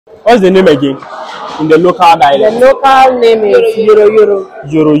What's the name again? In the local dialect. The local name is Yoro Yoro.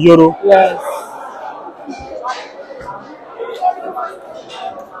 Yoro Yoro. Yes.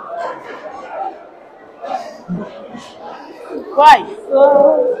 Why?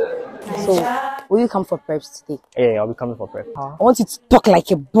 So, will you come for preps today? Yeah, I'll be coming for prep. I want you to talk like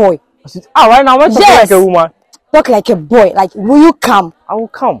a boy. Right now, I'm talking Yes. like a woman. Talk like a boy. Like, will you come? I will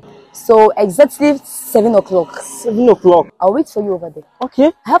come. So, exactly 7 o'clock. 7 o'clock. I'll wait for you over there.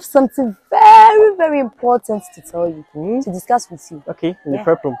 Okay. I have something very, very important to tell you, to discuss with you. Okay, in the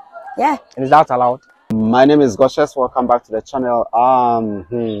prep room. Yeah. And is that allowed? My name is ShS. Welcome back to the channel.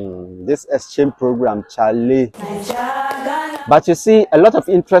 This exchange program, Charlie. But you see, a lot of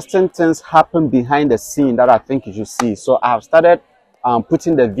interesting things happen behind the scene that I think you should see. So I have started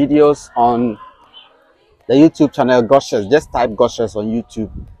putting the videos on the YouTube channel ShS. Just type ShS on YouTube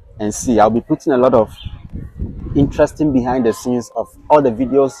and see. I'll be putting a lot of interesting behind the scenes of all the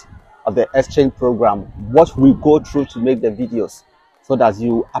videos of the exchange program, what we go through to make the videos, so that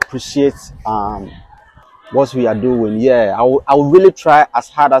you appreciate what we are doing. Yeah, I will really try as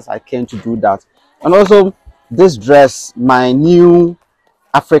hard as I can to do that. And also, this dress, my new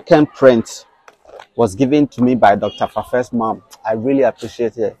African print, was given to me by Dr. Fafe's mom. I really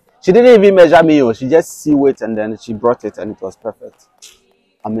appreciate it. She didn't even measure me, she just see it and then she brought it and it was perfect.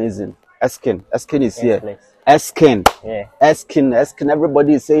 Amazing. Eskin is here. Eskin. Yeah. Eskin.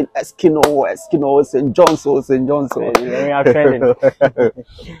 Everybody is saying Eskin, St. Johnson.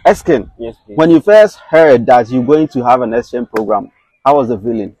 Eskin. Yes, please. When you first heard that you're going to have an exchange program, how was the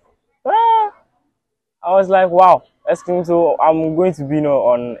feeling? I was like, wow. So I'm going to be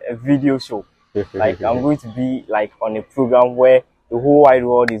on a video show. Like I'm going to be like on a program where the whole wide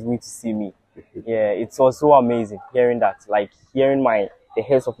world is going to see me. Yeah, it's also amazing hearing that. Like hearing the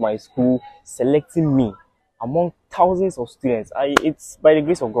heads of my school selecting me among thousands of students. It's by the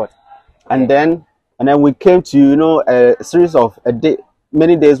grace of God. And then we came to a series of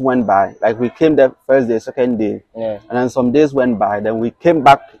many days went by. Like we came the first day, second day, yeah. And then some days went by. Then we came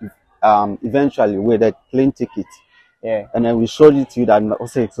back eventually with a plane ticket. Yeah. And then we showed it to you that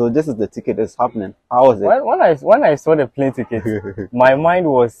okay, so this is the ticket that's happening. How was it? When I saw the plane ticket, my mind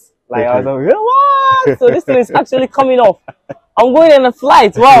was like, I was like, what? So this thing is actually coming off. I'm going on a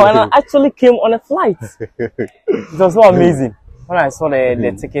flight. Wow, and I actually came on a flight. It was so amazing. When I saw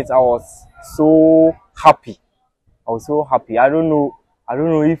the tickets, I was so happy. I was so happy. I don't know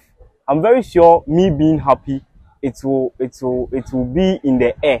if I'm very sure me being happy, it will be in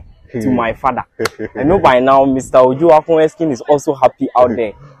the air to my father. I know by now Mr. Ojo Eskin is also happy out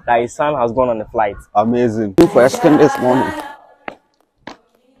there that his son has gone on a flight. Amazing. For Eskin this morning.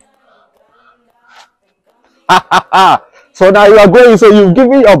 So now you are going, so you've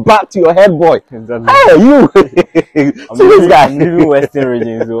given your back to your head boy. Exactly. Hey, you! I'm leaving Western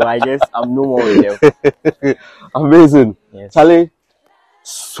region, so I guess I'm no more with them. Amazing. Yes. Charlie,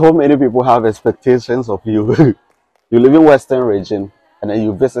 so many people have expectations of you. You live in Western region, and then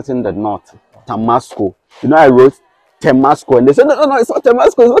you're visiting the north, Tamasco. I wrote Tamasco, and they said, no, it's not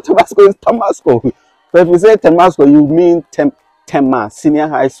Tamasco, it's Tamasco. So if you say Tamasco, you mean Tema, senior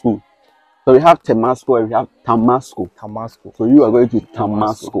high school. So we have Tamasco and we have Tamasco. So you are going to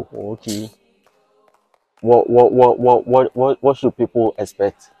Tamasco. Okay. What should people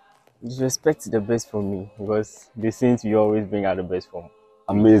expect? You expect the best from me because they seem to always bring out the best from me.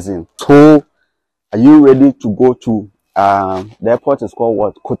 Amazing. So are you ready to go to the airport is called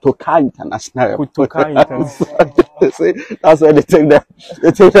what? Kotoka International Airport. Kotoka International. See, that's where they take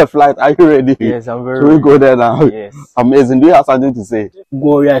the flight. Are you ready? Yes, I'm very ready. We go there now? Yes. Amazing. Do you have something to say?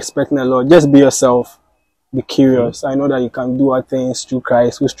 Go, we are expecting a lot. Just be yourself. Be curious. I know that you can do all things through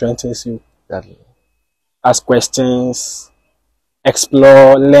Christ who strengthens you. Exactly. Ask questions,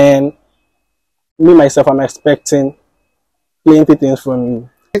 explore, learn. Me, myself, I'm expecting plenty things from you.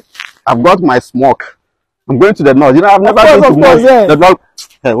 I've got my smoke. I'm going to the north. I've never been to north. Yeah. The north.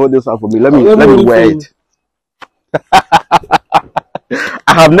 Hey, hold this one for me. Let me wear it.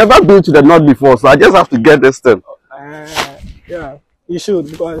 I have never been to the north before, so I just have to get this thing. Yeah, you should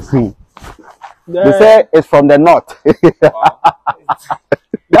because they say it's from the north.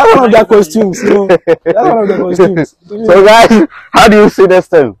 That's one of their costumes, That's one of their costumes. So guys, how do you see this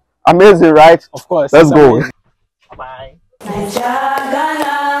thing? Amazing, right? Of course. Let's go. Bye.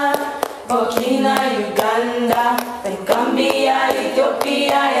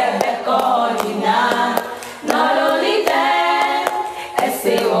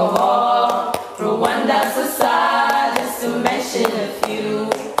 Just to mention a few.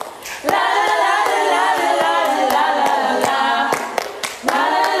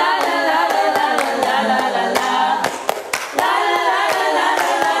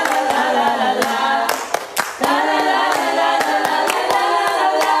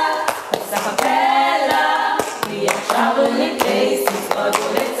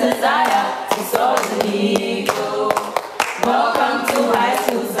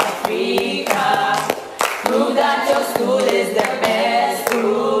 is the best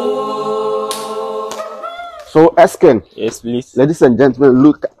school. So, Esken, Yes, please. ladies and gentlemen,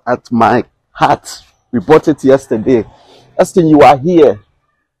 look at my hat. We bought it yesterday. Esken, you are here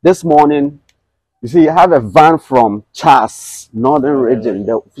this morning. You see, you have a van from ShS, Northern Region.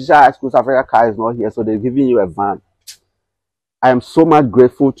 The official high school South Africa car is not here, so they're giving you a van. I am so much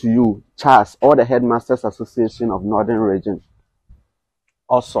grateful to you, ShS, or the Headmasters Association of Northern Region.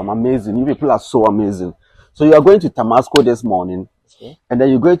 Awesome, amazing. You people are so amazing. So you are going to Tamasco this morning, and then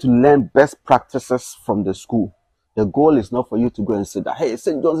you're going to learn best practices from the school. The goal is not for you to go and say that, hey,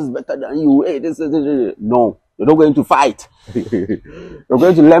 St. John's is better than you. Hey, this is. No, you're not going to fight. You're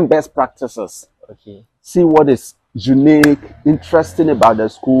going to learn best practices. Okay. See what is unique, interesting about the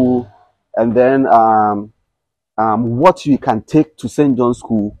school, and then what you can take to St. John's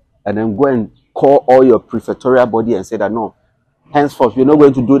School, and then go and call all your prefectorial body and say that no, henceforth we're not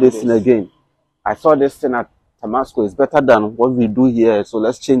going to do this thing again. I saw this thing at Tamasco is better than what we do here, so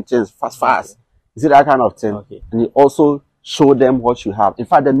let's change fast. Okay. You see that kind of thing? Okay. And you also show them what you have. In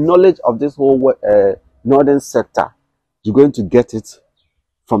fact, the knowledge of this whole northern sector, you're going to get it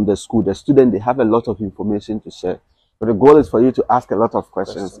from the school. The student, they have a lot of information to share. But the goal is for you to ask a lot of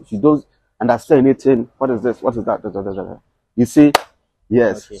questions. If you don't understand anything, what is this? What is that? Da, da, da, da. You see?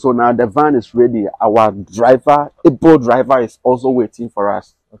 Yes. Okay. So now the van is ready. Our driver, Igbo driver, is also waiting for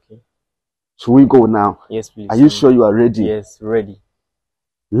us. Okay. Should we go now? Yes, please. Are you sure you are ready? Yes, ready.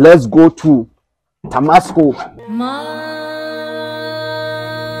 Let's go to Tamasco.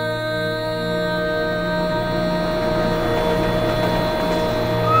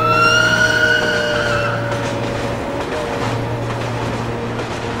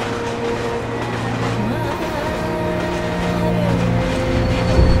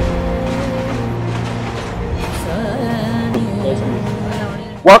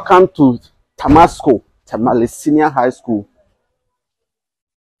 Welcome to Tamasco, Tamale Senior High School.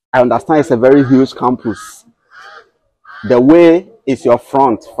 I understand it's a very huge campus. The way is your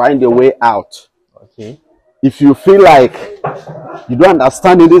front. Find the way out. Okay. If you feel like you don't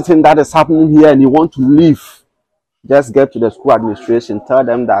understand anything that is happening here and you want to leave, just get to the school administration. Tell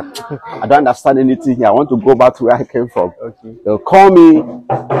them that I don't understand anything here. I want to go back to where I came from. Okay. They'll call me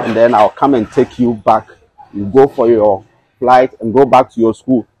and then I'll come and take you back. You go for your flight and go back to your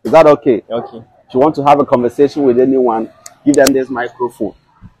school. Is that okay? Okay. If you want to have a conversation with anyone, give them this microphone.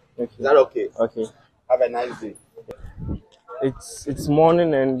 Okay. Is that okay? Okay. Have a nice day. It's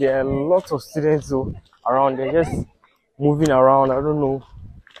morning and there are lots of students around. They're just moving around. I don't know.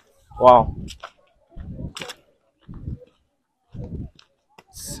 Wow.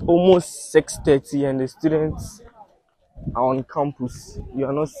 It's almost 6:30 and the students are on campus. You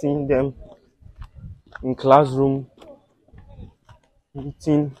are not seeing them in classroom.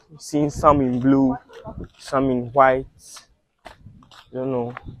 Seeing some in blue, some in white. I don't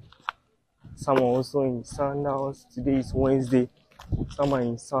know. Some are also in sandals. Today is Wednesday. Some are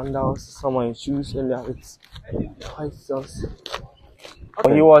in sandals, some are in shoes, and it's white socks.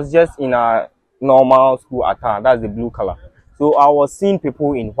 He was just in a normal school attire. That's the blue color. So I was seeing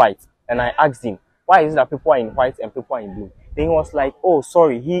people in white, and I asked him, why is it that people are in white and people are in blue? Then he was like, oh,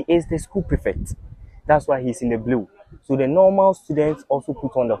 sorry, he is the school prefect. That's why he's in the blue. So the normal students also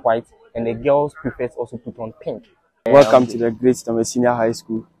put on the white, and the girls prefects also put on pink. Welcome to the Great Tamale Senior High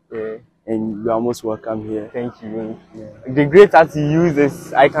School. Yeah. And you are most welcome here. Thank you. Yeah. The grade that you use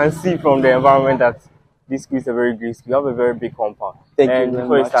is, I can see from the environment that this school is a very great school. You have a very big compound. Thank you and very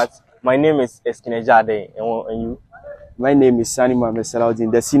before you much. start, my name is Eskinejade, and you? My name is Sani Mohammed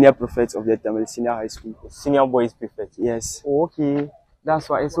Salaudin, the senior prefect of the Tamale Senior High School. Senior boys prefect. Yes. Oh, okay, that's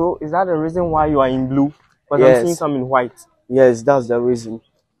why. So is that the reason why you are in blue? Because Yes. I'm seeing some in white. Yes, that's the reason.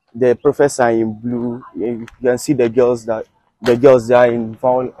 The prefects are in blue. You can see the girls that they are in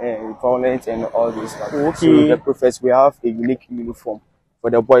violent and all this stuff. Okay. So the prefects, we have a unique uniform. For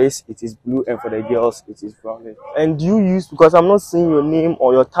the boys, it is blue, and for the girls, it is violet. And do you use, because I'm not seeing your name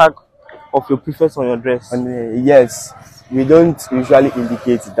or your tag of your prefect on your dress? And yes, we don't usually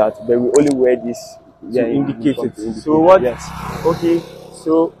indicate that, but we only wear this to indicate it. to indicate So what? Yes. Okay.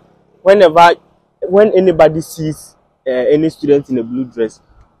 So when anybody sees any student in a blue dress,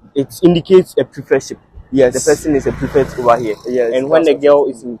 it indicates a prefectship. Yes. The person is a prefect over here. Yes. And when that's the girl what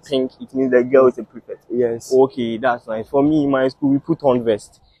it is in pink, it means the girl is a prefect. Yes. Okay, that's nice. For me, in my school, we put on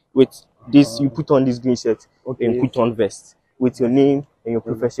vest. With this, you put on this green shirt and put on vest with your name and your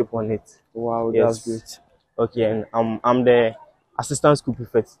prefectship on it. Wow, Yes. that's great. Okay, and I'm the assistant school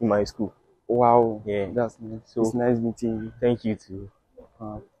prefect in my school. Wow. Yeah. That's nice. So- It's nice meeting you. Thank you too.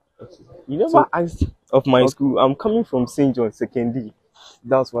 Wow. Okay. You never asked of my school. I'm coming from St. John's Secondary.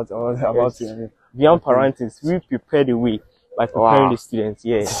 That's what I was about to hear. Beyond parentis, we prepare the way by preparing Wow. the students.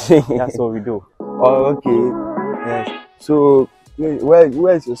 Yeah, that's what we do. Oh, okay. Yes. So,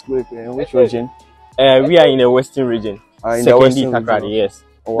 where is your school? In which region? We are in the western region. In the western Takrady, region. yes.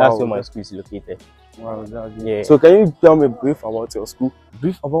 Oh, That's wow. where my school is located. Wow, that's good. Yeah. So, can you tell me brief about your school?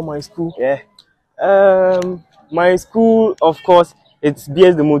 Brief about my school. Yeah. My school, of course, it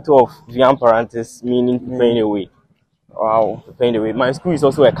bears the motto of Viam Parentis, meaning preparing the way. Wow. Preparing the way. My school is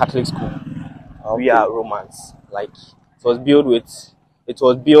also a Catholic school. Okay. We are Romans. Like it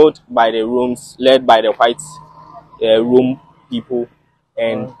was built by the Romans, led by the white Rome people,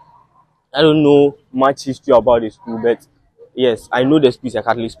 and I don't know much history about the school, but yes, I know the school is a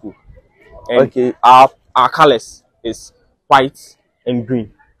Catholic school. And Okay. our colors is white and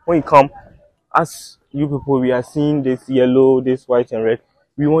green. When you come, as you people, we are seeing this yellow, this white and red.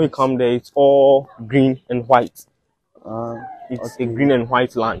 When you come there, it's all green and white. It's a green and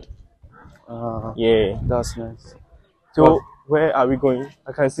white land. Yeah. That's nice. So where are we going?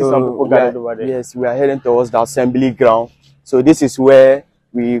 I can see some people gathered over there. Yes, we are heading towards the assembly ground. So this is where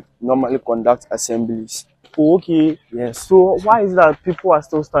we normally conduct assemblies. Oh, okay. Yes. So why is that people are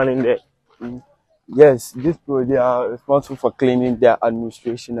still standing there? Yes, these people, they are responsible for cleaning their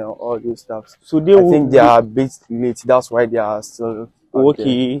administration and all those stuff. So they I think they are a bit late. That's why they are still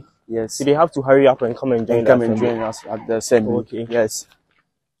okay. There. Yes. So they have to hurry up and come and join. And come and join us at the assembly. Okay. Yes.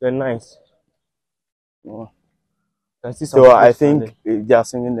 They're nice. Yeah. So I think they are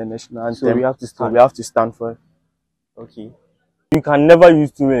singing the national anthem. So we have to stand. So we have to stand for it. Okay. You can never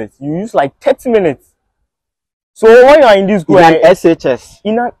use 2 minutes. You use like 30 minutes. So when you are in this school, in an SHS.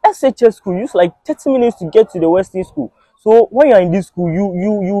 In an SHS school, you use like 30 minutes to get to the Western school. So when you are in this school,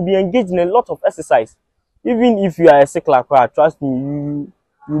 you'll be engaged in a lot of exercise. Even if you are a sickler, trust me,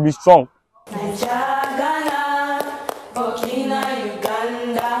 you'll be strong.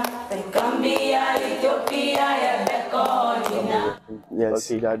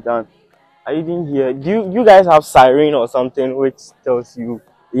 Yes, okay. They are done. I didn't hear. Do you guys have siren or something which tells you?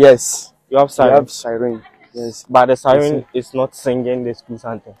 Yes. You have siren. We have siren. Yes. But the siren is not singing the school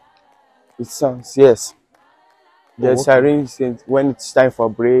anthem. It sounds, yes. The siren says when it's time for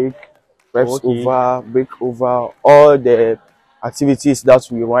break, preps over, break over, all the activities that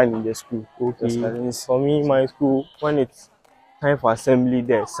we run in the school. Okay. For me, my school, when it's time for assembly,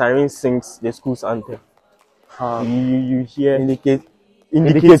 the siren sings the school's anthem. You hear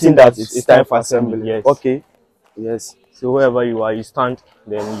indicating that it's time for assembly. Yes. Okay. Yes. So wherever you are, you stand,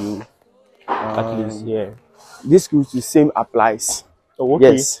 then you at least, yeah. This school, the same applies. Oh,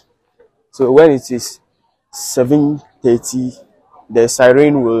 okay. Yes. So when it is 7:30, the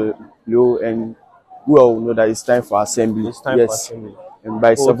siren will blow and we all know that it's time for assembly. It's time for assembly. And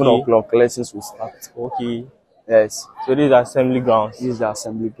by 7 o'clock, lessons will start. Okay. Yes. So this is the assembly grounds. This is the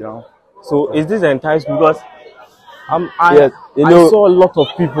assembly ground. So is this the entire school? Because I saw a lot of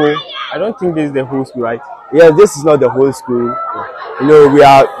people. I don't think this is the whole school, right? Yeah, this is not the whole school. You know,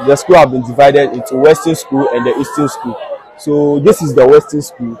 the school have been divided into Western school and the Eastern school. So this is the Western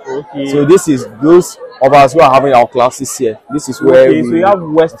school. Okay. So this is those of us who are having our classes here. This is where so you have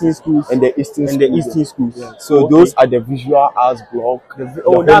Western schools and the Eastern schools. Yeah. So those are the visual arts block. I'm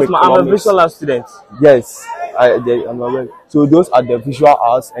a visual arts student. Yes, I'm aware. So those are the visual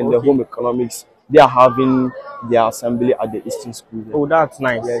arts and the home economics. They are having their assembly at the Eastern school. Oh, that's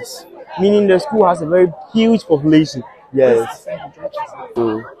nice. Yes. Meaning the school has a very huge population. Yes.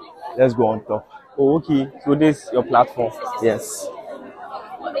 So let's go on top. Oh, okay. So this is your platform. Yes.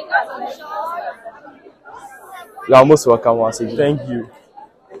 You are most welcome once again. Thank you.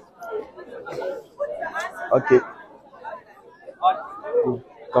 Okay.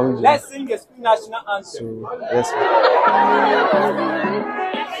 Let's sing the school national anthem. So, yes.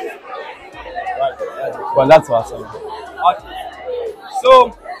 Well, that's awesome. Okay.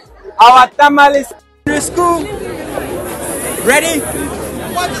 So, our Tamale school. Ready?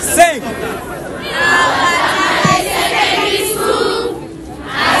 Sing. Our secondary school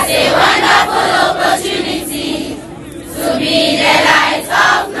has a wonderful opportunity to be the light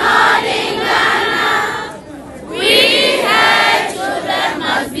of Northern Ghana. We head children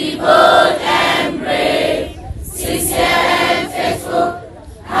must be bold and brave, sincere and faithful,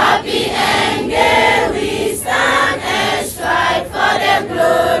 happy and gay. We stand and strive for the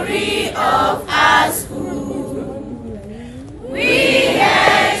glory of our school. We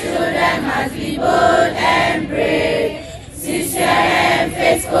head children must be bold and brave, sincere and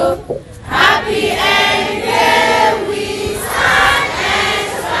faithful, happy and gay. We stand and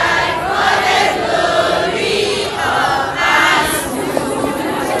strive for the glory of our school.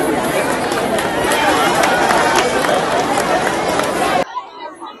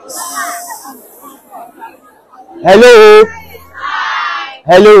 Hello.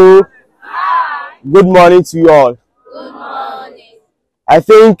 Hello. Good morning to you all. Good morning. I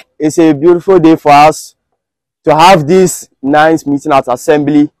think it's a beautiful day for us to have this nice meeting at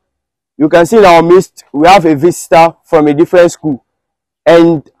assembly. You can see in our midst we have a visitor from a different school,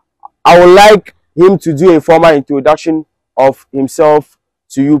 and I would like him to do a formal introduction of himself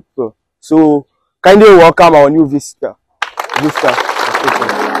to you. So kindly welcome our new visitor.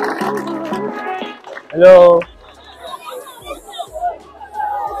 Hello.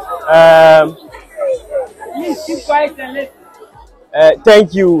 Please keep quiet and listen.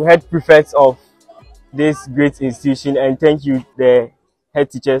 Thank you, head prefects of this great institution, and thank you, the head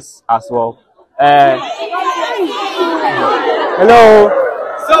teachers as well. Hello.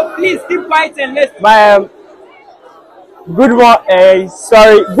 So please keep quiet and listen. My good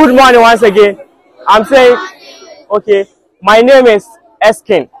morning once again. I'm saying, okay, my name is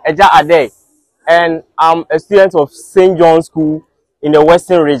Eskin Eja Ade, and I'm a student of St. John's School in the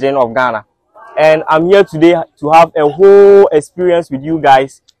Western region of Ghana. And I'm here today to have a whole experience with you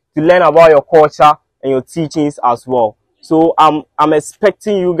guys to learn about your culture and your teachings as well. So I'm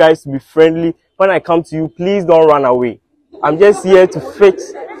expecting you guys to be friendly. When I come to you, please don't run away. I'm just here to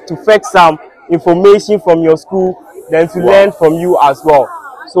fetch some information from your school, then to learn from you as well.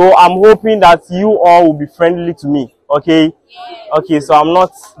 So I'm hoping that you all will be friendly to me. Okay? Okay, so I'm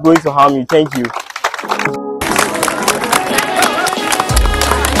not going to harm you. Thank you.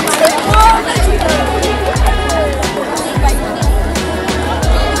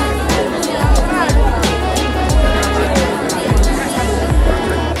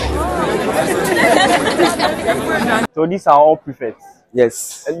 So these are all prefects.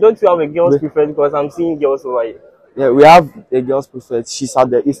 Yes. And don't you have a girls prefect? Because I'm seeing girls over here. Yeah, we have a girls prefect. She's at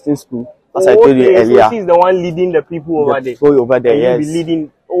the Eastern School, as I told you earlier. So she's the one leading the people over there. Over there, and yes. You'll be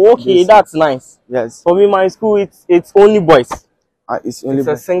leading. Okay, yes. That's nice. Yes. For me, my school, it's only boys. It's only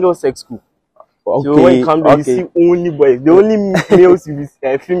a single-sex school. Okay. So when you come there, you see only boys. The only males you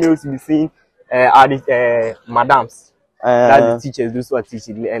be, females you be seeing are the madams. That's the teachers, those who are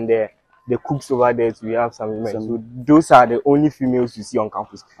teaching, and the cooks over there. We have some women. So those are the only females you see on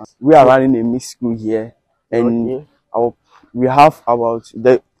campus. We are running a mixed school here, and we have about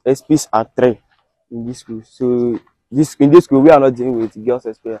the SPs are 3 in this school. So in this school we are not dealing with girls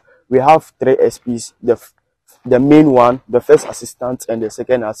SP. We have 3 SPs. The main one, the first assistant, and the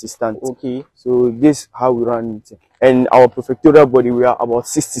second assistant. Okay. So this is how we run it. And our prefectorial body, we are about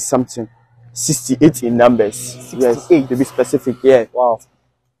 60 something, 68 in numbers. 68. Yes, to be specific. Yeah. Wow.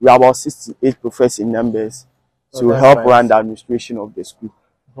 We are about 68 professors in numbers to help run the administration of the school.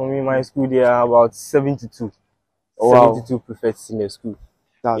 For me, my school, there are about 72. Wow. 72 prefects in the school.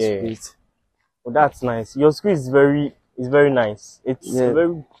 That's great. Oh, that's nice. Your school is very nice. It's a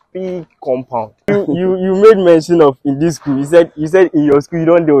very big compound. You made mention of in this school. You said in your school you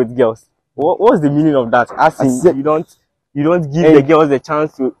don't deal with girls. What's the meaning of that? Asking you don't give the girls a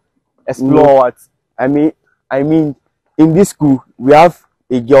chance to explore what? I mean, in this school we have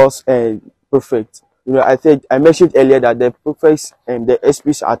a girls prefect. You know, I mentioned earlier that the prefects and the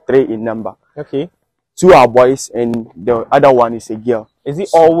SPs are 3 in number. Okay. 2 are boys and the other one is a girl. Is it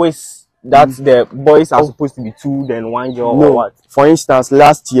always that the boys are supposed to be 2, then 1 girl, or what? For instance,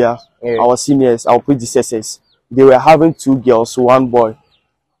 last year, our seniors, our predecessors, they were having 2 girls, 1 boy.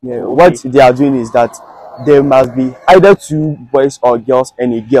 Yeah, okay. What they are doing is that there must be either 2 boys or girls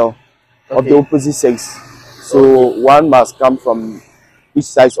and a girl of the opposite sex. So one must come from each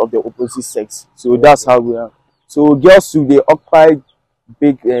side of the opposite sex. So that's how we are. So girls too, they occupy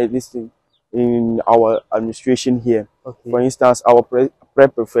big this thing in our administration here. Okay. For instance, our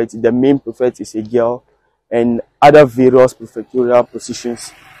prefect, the main prefect is a girl, and other various prefectorial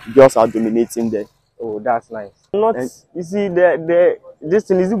positions, girls are dominating there. Oh, that's nice. You see, this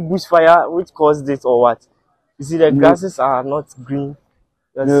thing, is it bushfire which caused this or what? You see, the grasses are not green.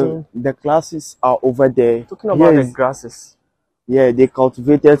 No, the grasses are over there. Talking about the grasses. Yeah, they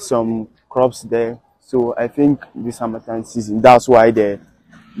cultivated some crops there. So I think this summertime season, that's why the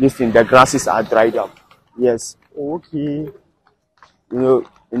grasses are dried up. Yes. Okay. You know,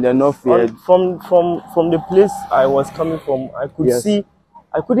 in the north here. From the place I was coming from, I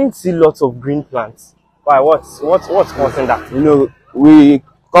couldn't see lots of green plants. Why? What's causing that? You know, we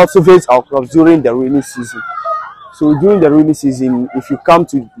cultivate our crops during the rainy season. So during the rainy season, if you come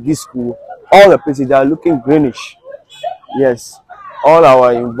to this school, all the places they are looking greenish. Yes, all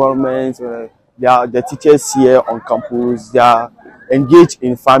our environment, the teachers here on campus, they are engaged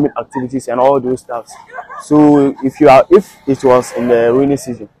in farming activities and all those stuff. So if it was in the rainy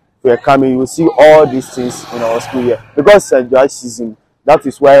season, if you are coming, you will see all these things in our school here. Because it's dry season, that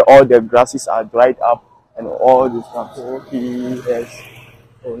is why all the grasses are dried up and all those stuff. Okay, yes.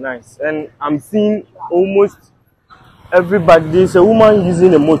 Oh, nice. And I'm seeing almost everybody. There's a woman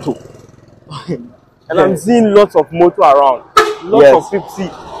using a motor. And I'm seeing lots of motor around. Lots of people. See,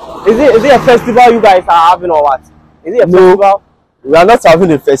 is it a festival you guys are having or what? Is it a festival? We are not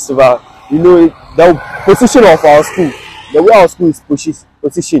having a festival. You know, the position of our school, the way our school is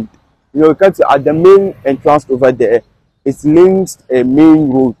positioned, you know, you can see at the main entrance over there, it links a main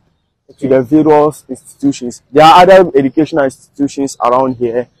road to the various institutions. There are other educational institutions around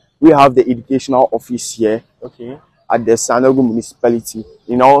here. We have the educational office here at the Sanogo municipality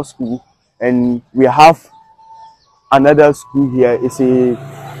in our school, and we have another school here. It's a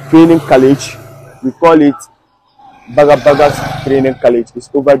training college. We call it Bagas Training College. It's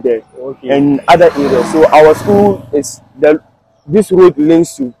over there and other areas. So our school is this road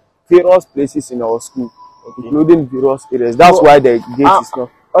links to various places in our school, including various areas. That's why the gate is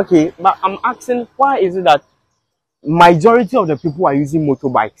not. Okay, but I'm asking, why is it that majority of the people are using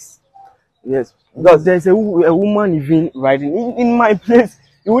motorbikes? Yes, because there's a woman even riding in my place.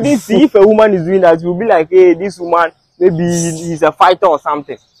 You wouldn't see if a woman is doing that. You'll be like, hey, this woman, maybe he's a fighter or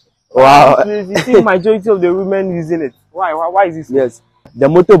something. Wow. You see majority of the women using it. Why is this? Yes, the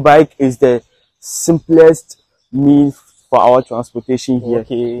motorbike is the simplest means for our transportation here.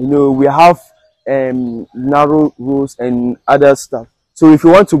 You know, we have narrow roads and other stuff. So if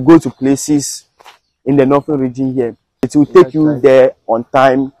you want to go to places in the northern region here, it will take you there on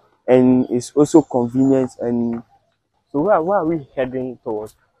time, and it's also convenient. And so where are we heading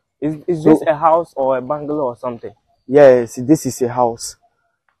towards? Is this a house or a bungalow or something? Yes, this is a house.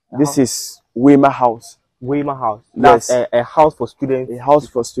 This is Weimar House. Weimar House. That's a house for students. A house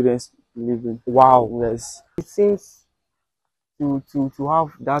for students living. Wow. Yes. It seems to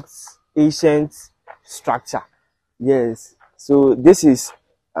have that ancient structure. Yes. So this is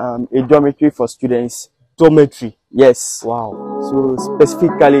a dormitory for students. Dormitory. Yes. Wow. So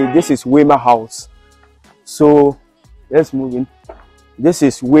specifically, this is Weimar House. So let's move in. This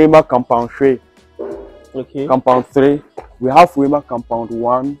is Weimar Compound 3. Okay. Compound 3. We have Weimar Compound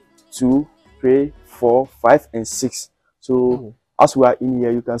 1, 2, 3, 4, 5, and 6. So as we are in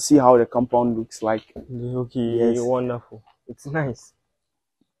here, you can see how the compound looks like. Okay. Yes. Wonderful. It's nice.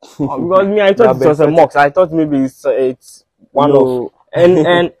 Because me, I thought it was a mosque. I thought maybe it's one of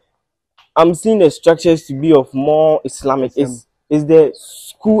and I'm seeing the structures to be of more Islamic. Is the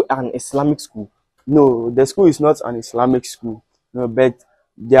school an Islamic school? No, the school is not an Islamic school. No, but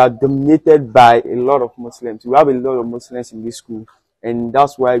they are dominated by a lot of Muslims. We have a lot of Muslims in this school, and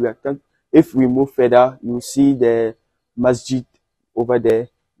that's why we are. If we move further, you will see the masjid over there.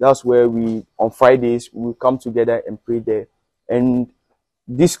 That's where we on Fridays we come together and pray there. And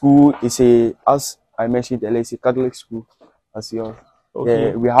this school is as I mentioned earlier, it's a Catholic school as yours.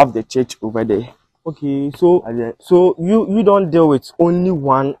 Okay. We have the church over there. Okay, so you don't deal with only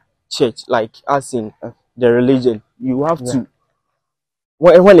one church, like as in the religion. You have to.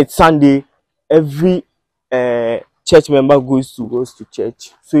 When it's Sunday, every church member goes to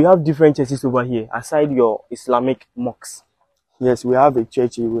church. So you have different churches over here aside your Islamic mosques. Yes, we have a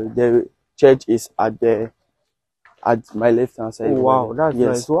church. The church is at my left hand side. Oh, wow, that's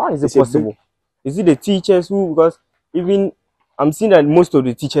nice. So how is it possible? Is it the teachers who, because even I'm seeing that most of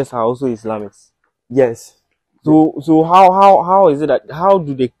the teachers are also Islamics. Yes. So how is it that how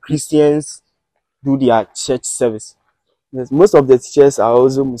do the Christians do their church service? Yes, most of the teachers are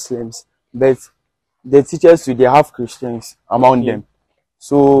also Muslims, but the teachers too, they have Christians among them.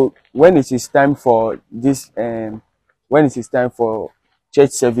 So when it is time for this, when it is time for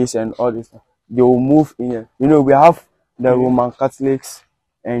church service and all this, they will move in. You know, we have the Roman Catholics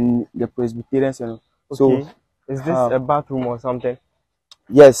and the Presbyterians, and so is this a bathroom or something?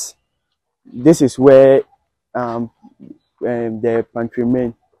 Yes, this is where the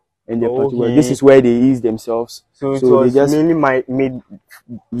pantrymen and the pantry, this is where they ease themselves. So it was just mainly made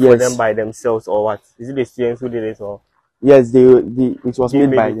for them by themselves, or what? Is it the students who did it, or? Yes, it was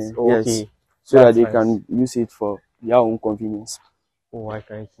made by them. Yes, so that they can use it for their own convenience. Oh, I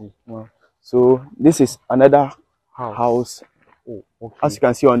can see. Wow. So this is another house. Oh, okay. As you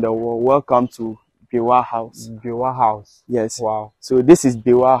can see on the wall, welcome to Bewa House. Bewa House. Yes. Wow. So this is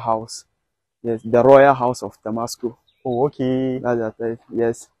Bewa House. Yes, the Royal House of Damascus. Oh, okay. That's it.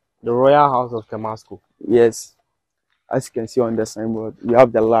 Yes. The Royal House of Damascus. Yes. As you can see on the signboard, we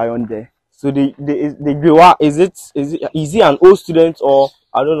have the lion there. So the Bewa, is it an old student, or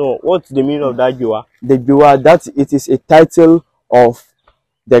I don't know what's the meaning of that Bewa? The Bewa, that it is a title of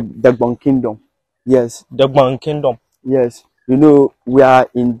the Dagbon Kingdom. Yes. Dagbon Kingdom. Yes. You know, we are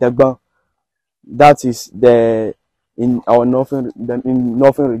in Dagbon. That is in our northern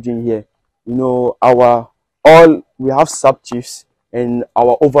region here. You know, we have sub chiefs and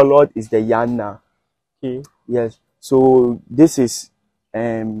our overlord is the Yana. Okay. Yes. So this is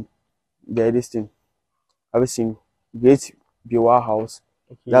this thing. Have you seen Great Biwa House?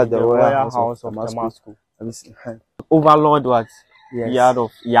 Okay. That's the royal house of Tamale. Damascus. Have you seen? Overlord what? Yes. Yard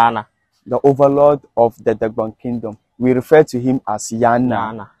of Yana. The overlord of the Dagban kingdom. We refer to him as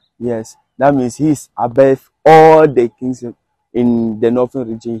Yana. Yana. Yes. That means he's above all the kings in the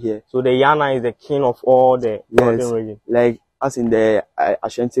northern region here. So the Yana is the king of all the northern region. Like as in the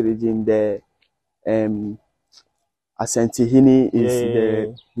Ashanti region, the Asantehene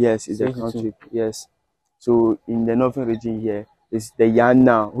is is the country. Yes. So in the northern region here is the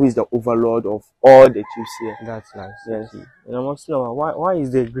Yana, who is the overlord of all the chiefs here. That's nice. Yes. And I'm asking why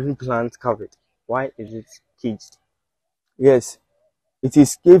is the green plant covered? Why is it caged? Yes. It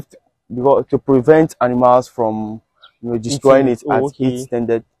is caged because to prevent animals from destroying it at its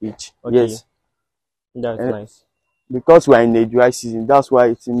tended age. Okay. Yes. That's nice. Because we are in the dry season, that's why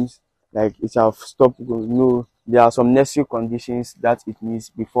it seems like it have stopped growing. There are some necessary conditions that it needs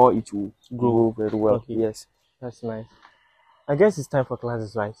before it will grow very well. Okay. Yes. That's nice. I guess it's time for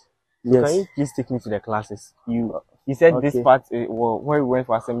classes, right? So yes. Can you please take me to the classes? You said this part where we went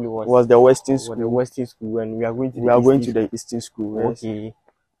for assembly was the Western school. The Western school, and we are going to the Eastern school. Yes. Okay.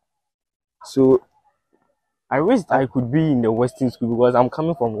 So I wish I could be in the Western school because I'm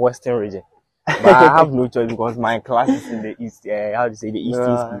coming from Western region. But I have no choice because my class is in the East. How to say the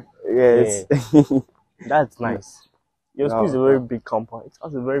Eastern school? Yes. Yeah. That's nice. Your school is a very big compound. It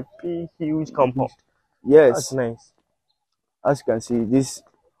has a very big, huge compound. Yes. That's nice. As you can see, this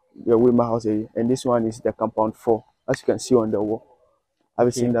the way my house area, and this one is the compound 4. As you can see on the wall. Have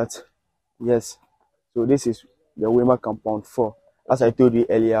you seen that? Yes. So this is the Weimar compound 4. As I told you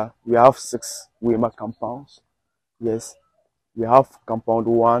earlier, we have 6 Weimar compounds. Yes. We have compound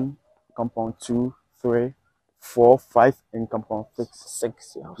 1, compound 2, 3, 4, 5, and compound 6.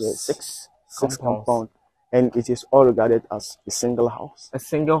 6. Yes. 6 compounds. And it is all regarded as a single house. A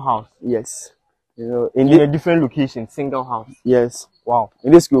single house? Yes. In a different location, single house. Yes. Wow.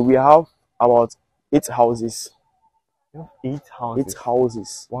 In this school, we have about 8 houses. 8 houses? 8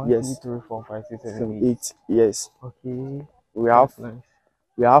 houses. 1, yes. 2, 3, 4, 5, 6, 7, 8. Yes. Okay. We have. Nice.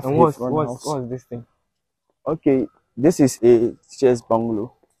 We have. And what's this thing? Okay. This is a teacher's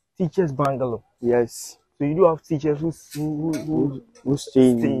bungalow. Teacher's bungalow. Yes. So you do have teachers who stay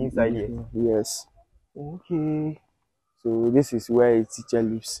inside here. Yes. Okay. So this is where a teacher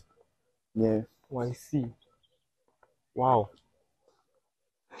lives. Yeah. Oh, I see. Wow.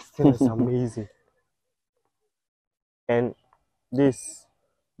 This is amazing. And this,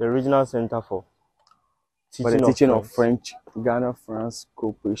 the regional center for teaching of French, Ghana France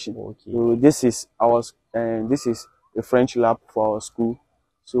cooperation. Okay. So this is this is a French lab for our school.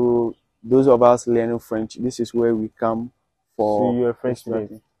 So those of us learning French, this is where we come for. So you're a French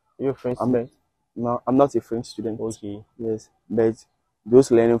student. You're a French student. No, I'm not a French student. Okay. Yes, but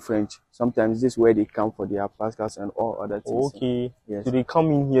those learning French, sometimes this is where they come for their practicals and all other things. Okay. Yes. So they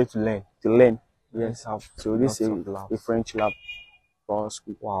come in here to learn. To learn. Yes. So this is a French lab for our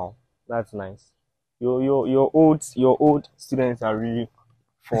school. Wow, that's nice. Your old students are really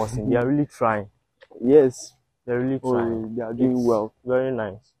forcing. They are really trying. Yes. They're really trying. They are doing well. Very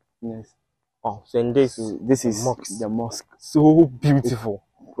nice. Yes. Oh, so and this is the mosque. So beautiful.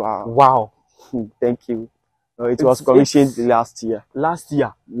 Wow. Wow. Thank you. It was commissioned last year. Last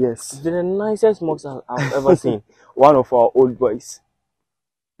year? Yes. It's the nicest mosque I've ever seen. One of our old boys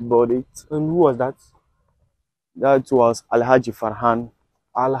bought it. And who was that? That was Alhaji Farhan.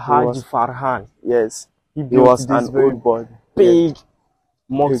 Alhaji Farhan. Yes. He was an old boy. Big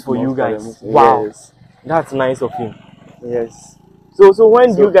mosque for you guys. Wow. Yes. That's nice of him. Yes. So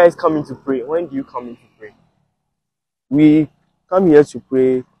when do you guys come in to pray? When do you come in to pray? We come here to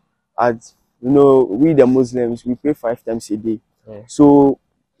pray at, we the Muslims, we pray 5 times a day. Yeah. So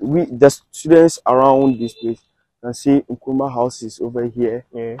the students around this place can see Nkrumah house is over here.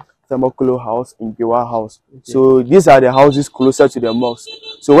 Yeah. Tamakolo house, Ngewa house. Okay. So these are the houses closer to the mosque.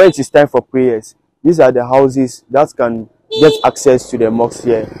 So when it is time for prayers, these are the houses that can get access to the mosque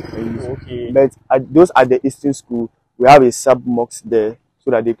here. Okay. But those at the Eastern school, we have a sub mosque there so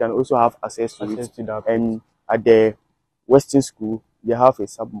that they can also have access to it. And at the Western school, they have a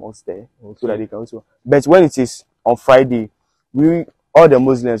sub mosque there so that they can also. But when it is on Friday, all the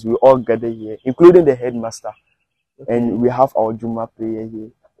Muslims, we all gather here, including the headmaster, and we have our Juma prayer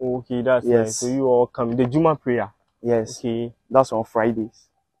here. Okay, that's nice. So you all come the Juma prayer. Yes. Okay. That's on Fridays.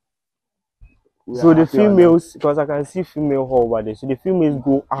 So the females, because I can see female hall over there, so the females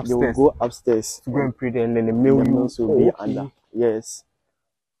go upstairs. They will go upstairs to go and pray there, and then the males will be under. Yes.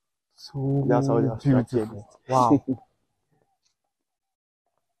 So that's how they are structured. Wow.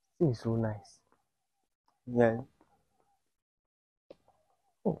 thing is so nice. Yeah.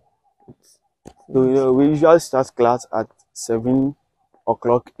 Oh, So we usually start class at 7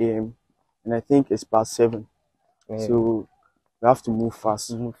 o'clock a.m. and I think it's past 7. yeah. So we have to move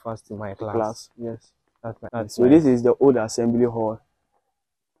fast. Move fast to my to class. Yes. That's So nice. this is the old assembly hall.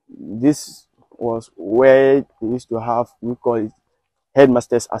 This was where they used to have, we call it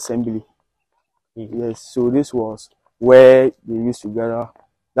headmasters assembly. Yes. So this was where they used to gather.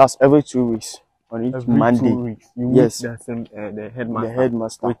 That's every 2 weeks on each Every Monday. 2 weeks, you Yes. meet the headmaster. The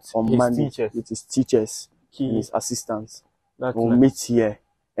headmaster with on his Monday teachers. with his teachers and his assistants. That's Will nice. meet here,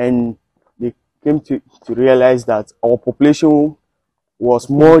 and they came to realize that our population was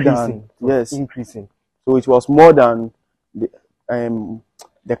more than increasing. So it was more than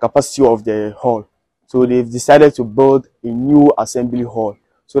the capacity of the hall. So they've decided to build a new assembly hall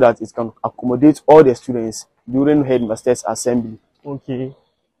so that it can accommodate all the students during headmasters assembly. Okay.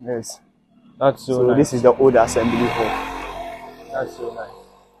 Yes. That's so nice. This is the old assembly hall. That's so nice.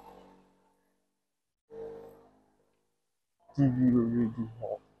 TV already.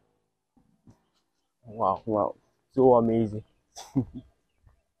 Wow. So amazing.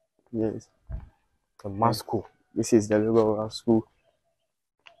 Yes. The Moscow. This is the liberal school.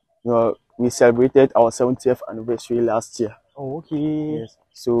 We celebrated our 70th anniversary last year. Oh, okay. Yes.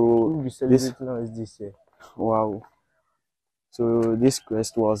 So we'll be celebrating now is this year. Wow. So this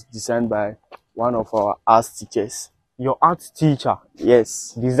crest was designed by one of our art teachers. Your art teacher?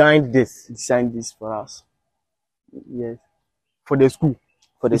 Yes. Designed this for us. Yes. For the school.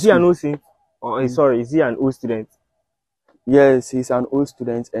 Is he an old student? Oh, sorry, is he an old student? Yes, he's an old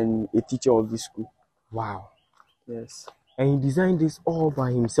student and a teacher of this school. Wow. Yes. And he designed this all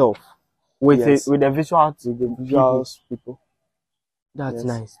by himself with the visual people. That's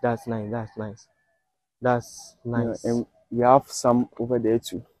nice. That's nice. Yeah, and we have some over there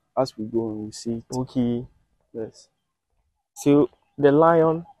too. As we go and we see it. Okay. Yes. So the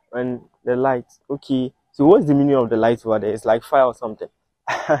lion and the light. Okay. So what's the meaning of the light over there? It's like fire or something.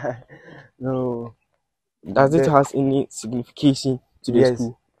 No. Does it has any signification to the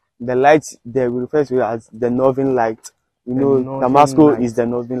school? The light there we refer to it as the northern light. You know, Damascus is the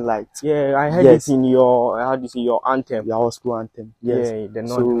northern light. Yeah, I heard it in your your anthem. Your school anthem. Yes. Yeah, the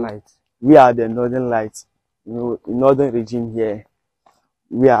northern light. We are the northern light. You know, in northern region here,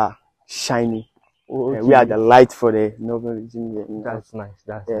 we are shining. Oh, okay. We are the light for the northern region here. That's nice.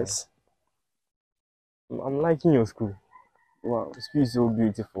 That's nice. I'm liking your school. Wow, the school is so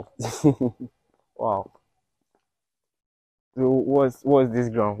beautiful. Wow. So what's this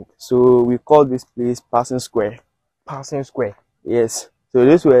ground? So we call this place Passing Square. Passing Square. Yes. So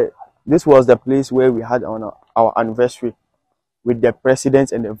this was the place where we had our anniversary with the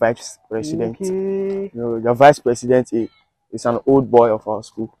president and the vice president. Okay. You know, the vice president is an old boy of our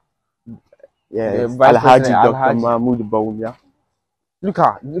school. Yeah, Alhaji Dr. Mahmoud Bawumia. Look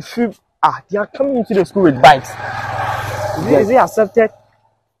at the few. They are coming into the school with bikes. Is it accepted?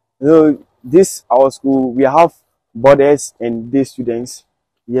 You know, our school, we have boarders and day students.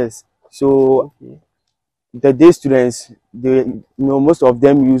 Yes. So the day students, most of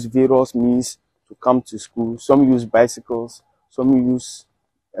them use various means to come to school. Some use bicycles, some use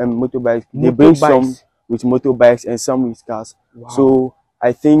motorbikes. They bring some with motorbikes and some with cars. Wow. So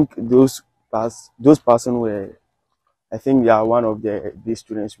I think those persons were, I think they are one of the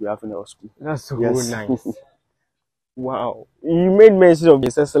students we have in our school. That's so nice. Wow. You made mention of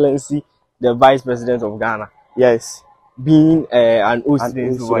His Excellency, the Vice President of Ghana. Yes. Being an old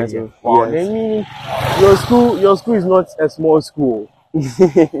student over here. Wow. Yes. That means your school is not a small school.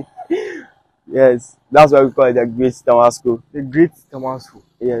 Yes. That's why we call it the Great Tamale School. The Great Tamale School.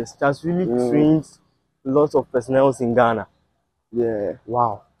 Yes. It has really trained lots of personnel in Ghana. Yeah.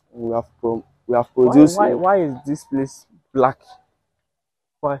 Wow. We have produced. Why is this place black?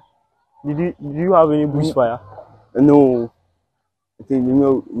 Why? Did you have any bushfire? No. I think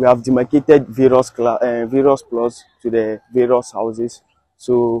we have demarcated various plots to the various houses.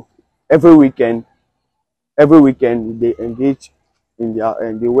 So every weekend they engage in their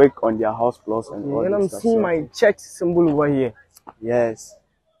and they work on their house plots and all. And I'm seeing my church symbol over here. Yes.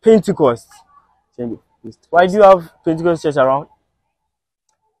 Pentecost. Why do you have Pentecost church around?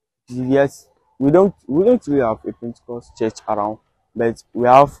 Yes, we don't really have a Pentecost church around, but we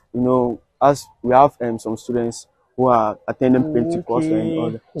have we have some students who are attending Pentecost and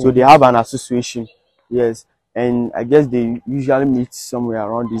all that. So they have an association. Yes, and I guess they usually meet somewhere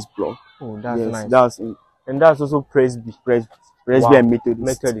around this block. Oh, that's nice. And that's also Presby and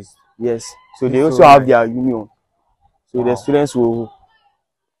Methodist. Yes, so they also have their union. So the students will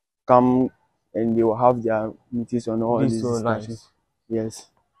come and they will have their meetings on all these discussions. Nice. Yes.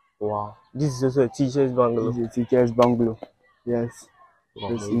 Wow. This is also a teacher's bungalow. This is a teacher's bungalow. Yes. Wow.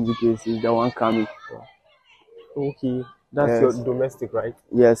 This indicates is the one coming. Okay. That's Yes. your domestic, right?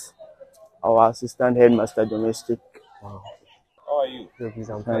 Yes. Our assistant headmaster domestic. Wow. How are you? Please,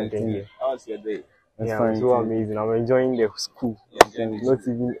 I'm Fine, fine here. How's your day? That's Yeah, fine. it's so amazing. I'm enjoying the school. Not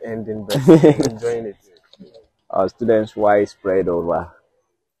even ending, but I'm enjoying it. Our students widespread over.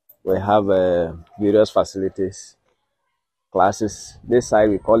 We have various facilities, classes. This side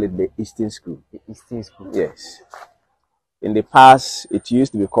we call it the Eastern School. The Eastern School. Yes. In the past, it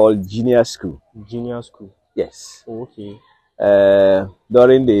used to be called Junior School. Junior School. Yes. Oh, okay.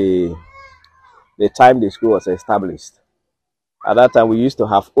 During the time the school was established, at that time we used to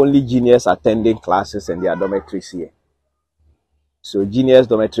have only juniors attending classes and their dormitories here. So juniors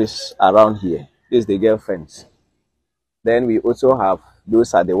dormitories around here. This is the girlfriends. Then we also have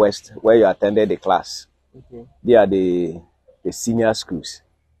those at the west where you attended the class. Okay. They are the senior schools.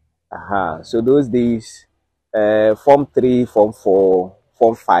 So those days, Form 3, Form 4,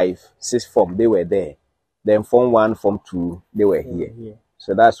 Form 5, 6 Form, they were there. Then Form 1, Form 2, they were here. Yeah.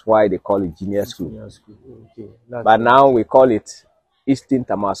 So that's why they call it junior school. Junior School. Okay. But now we call it Eastern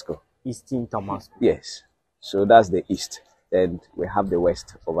Tamasco. Eastern Tamasco. Yes. So that's the east. And we have the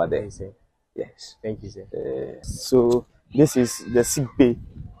west over there. Okay, sir. Yes. Thank you, sir. So this is the sick bay.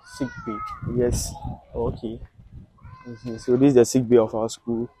 Sick bay. Yes. Okay. So this is the sick bay of our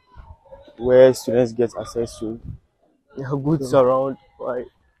school, where students get access to. There are goats around.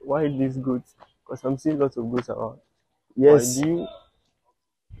 Why these goats? Because I'm seeing lots of goats around. Yes. Why do you?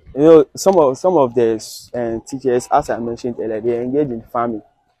 You know, some of the teachers, as I mentioned earlier, they engage in farming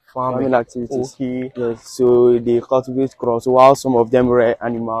activities. Okay. Yes. So they cultivate crops while some of them rear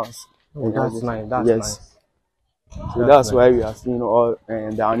animals. Oh, that's nice. That's yes. nice. So that's why we are seeing all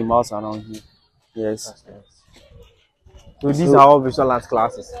the animals around here. Yes. That's nice. So these are all visual arts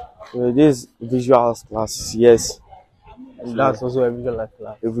classes. This visual arts classes, yes. And that's also a visual arts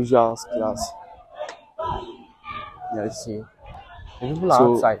class. A visual arts class. Yes. Okay. The people are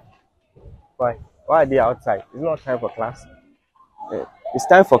outside. Why? Why are they outside? It's not time for class. It's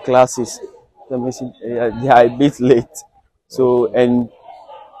time for classes. They are a bit late. So, and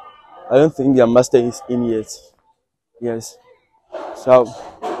I don't think their master is in yet. Yes. So,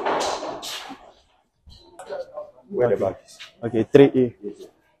 Where the back is? okay, 3A.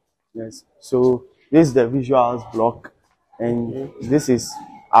 Yes. So this is the visuals block, and this is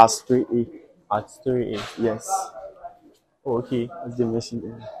as 3A. At 3A. Yes. Oh, okay. That's the machine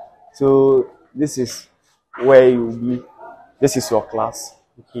area. So this is where you will be. This is your class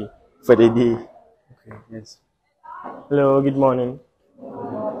Okay. for the day. Okay. Yes. Hello. Good morning.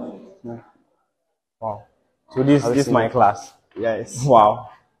 Yeah. Wow. So this is my class. Yes. Wow.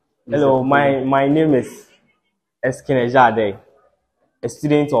 Hello. My name is Eskinejade, a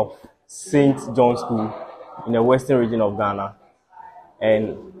student of St. John's School in the western region of Ghana,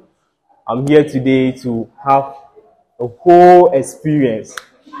 and I'm here today to have a whole experience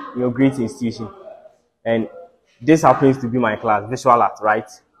in your great institution. And this happens to be my class, visual art, right?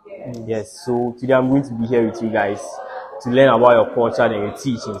 Yes. So today I'm going to be here with you guys to learn about your culture and your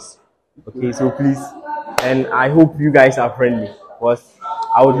teachings. Okay. So please, and I hope you guys are friendly, because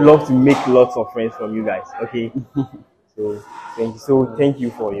I would love to make lots of friends from you guys. Okay. So thank you. So thank you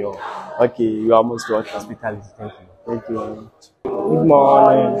for your Okay, you are most welcome. hospitality. Thank you. Thank you very much. Good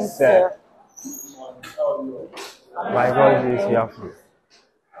morning, sir. My voice is here.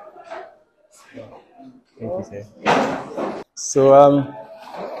 Thank you, sir. So I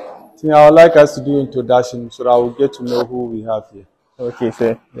would like us to do introduction so that we'll get to know who we have here. Okay,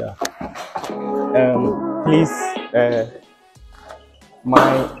 sir. Yeah. Please,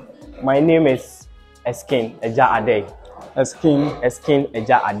 my name is Eskin Eja Ade. Eskin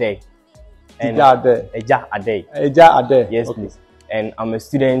Eja Ade. Eja Ade. Eja Ade. Yes, okay. Please. And I'm a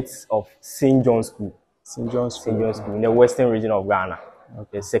student of St. John's School. St. John's School. St. John's School in the western region of Ghana.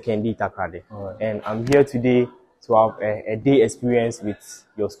 Okay. The second day Takrade. Right. And I'm here today to have a day experience with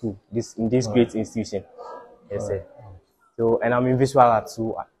your school, in this great institution. Yes, sir. So, and I'm in visual art,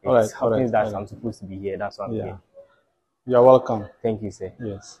 so it happens that I'm supposed to be here. That's why I'm here. You're welcome. Thank you, sir.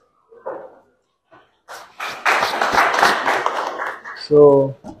 Yes.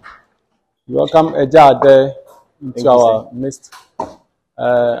 So, welcome Eja Ade into our midst.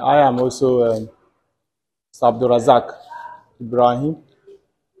 I am also Abdulrazak Ibrahim.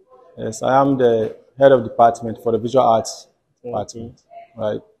 Yes, I am the head of department for the visual arts department.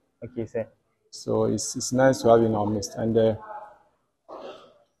 Right. Okay, sir. So it's nice to have you in our midst, and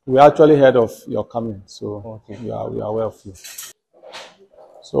we actually heard of your coming, so we are aware of you.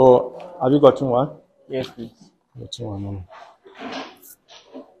 So have you gotten one? Yes, please. Gotten one.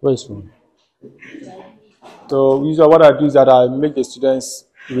 Where is phone? So usually what I do is that I make the students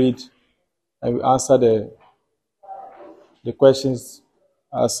read and we answer the questions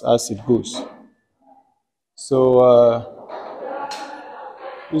as it goes. So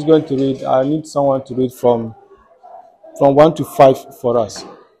who's going to read? I need someone to read from 1 to 5 for us.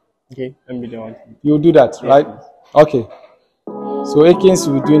 Okay, let me do one. You'll do that, Yeah, right? please. Okay. So Akins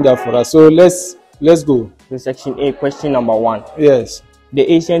will be doing that for us. So let's go. So section A, question number 1. Yes. The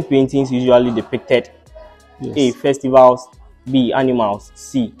ancient paintings usually depicted Yes. A. Festivals, B. Animals,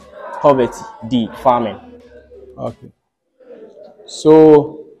 C. Poverty, D. Farming. Okay.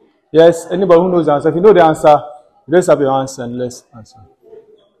 So yes, anybody who knows the answer, if you know the answer, raise up your answer and let's answer.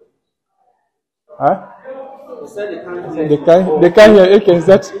 Huh? They can't hear Akins.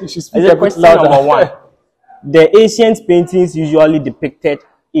 That you should speak a bit Question louder. number 1. The ancient paintings usually depicted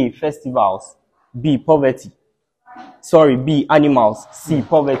A. Festivals, B. Poverty. Sorry, B. Animals, C.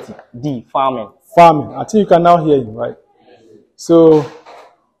 Poverty, D. Farming. Farming. I think you can now hear him, right? So,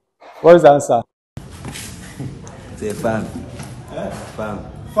 what is the answer? It's a farm. Farm.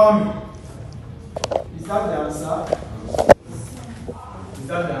 Farming. Is that the answer? Is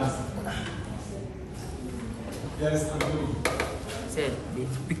that the answer? Yes, I'm doing. Said they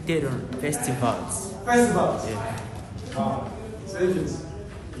depicted on festivals. Festivals? Yeah. So Akins,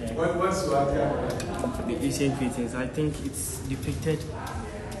 what's your idea? For the ancient paintings, I think it's depicted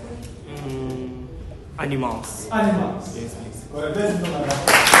animals. Animals? Yes, please. Well, let's know that.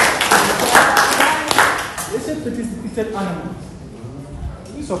 Ancient paintings depicted animals.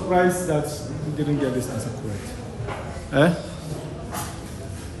 I'm surprised that you didn't get this answer correct.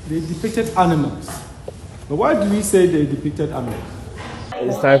 They depicted animals. But why do we say they depicted animals?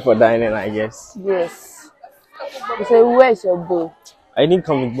 It's time for dining, I guess. Yes. So where's your bowl? I didn't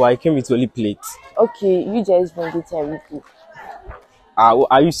come with bowl, I came with only plates. Okay, you just bring it and we go.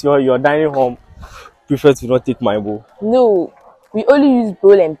 Are you sure you're dining home? Prefer to not take my bowl. No, we only use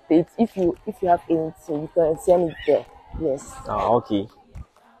bowl and plate. If you have anything, you can send it there. Yes. Okay.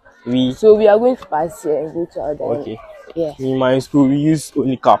 So we are going to pass here and go to our dining. Okay. Yeah. In my school, we use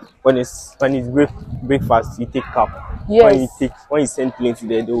only cup. When it's breakfast, you take cup. Yes. When you send plates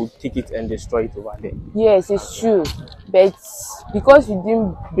there, they will take it and destroy it over there. Yes, it's true. But because we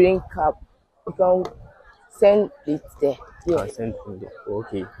didn't bring cup, we can send it there. Yeah. Send from there.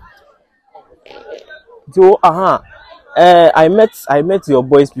 Okay. So I met your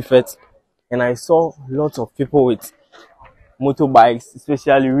boys prefect, and I saw lots of people with motorbikes,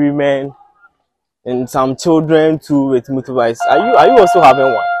 especially women and some children too with motorbikes. Are you also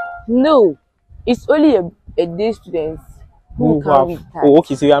having one? No, it's only a day students who come with that. Oh,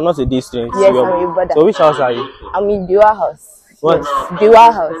 okay. So you are not a day student. Yes, I'm a brother. So which house are you? I'm in Dewa house. What?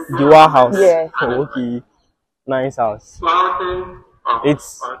 Dewa house. Dewa house. Yeah. Oh, okay. Nice house. That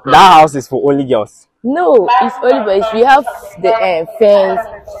house is for only girls. No, it's only boys. We have the fence.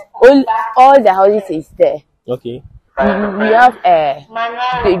 All the houses is there. Okay. We have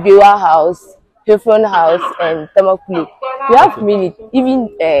the Dewa house, Hefron house, and Tamale. We have many. Even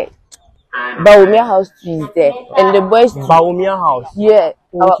Baumia house too is there, and the boys. Baumia house. Yeah.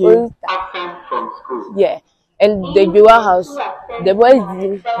 Okay. Our own. Yeah. And the Dewa house, the boys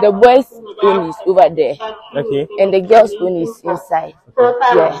own is over there. Okay. And the girls own is inside.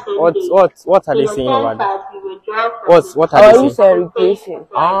 Yeah. What are they saying over there? What are Our they rules saying? and regulation.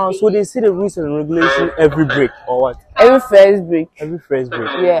 So they see the rules and regulation every break or what? Every first break. Every first break.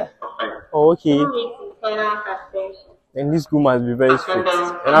 Yeah. Oh, okay. And this school must be very strict.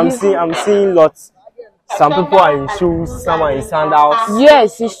 And I'm seeing lots. Some people are in shoes, some are in sandals.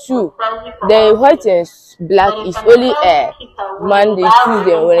 Yes, it's true. The white and black is only Monday,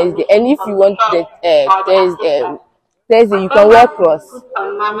 Tuesday, and Wednesday. And if you want the Thursday, you can wear cross.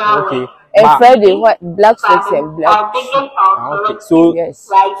 Okay. And Friday, black socks and black shoes. Okay. So yes.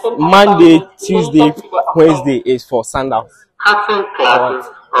 Monday, Tuesday, Wednesday is for sandals.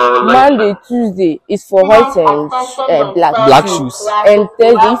 Monday, Tuesday is for white and black shoes. And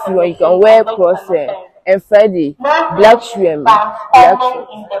Thursday, if you want, you can wear cross. And Friday, black shoe and black shoes.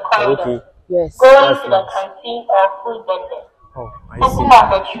 Okay. Yes. That's nice. Oh, I see. So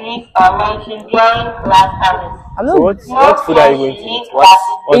what food are you going to eat?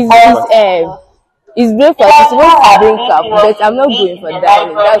 It's breakfast. It's supposed to drink up, but I'm not going for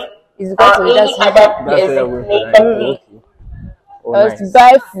dining. It's because of that's why you're going for dining. Okay. Oh, nice.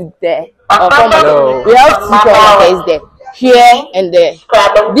 Buy food there. We have two supermarkets there. Here and there.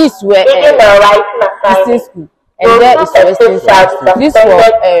 This where Eastern School. And there is Western School. This for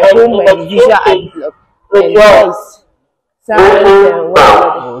home and visual art block. And there is science and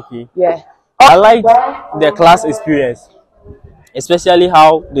whatever. Okay. Yeah. I like the class experience. especially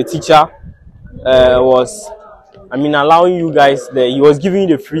how the teacher was, I mean, allowing you guys there. He was giving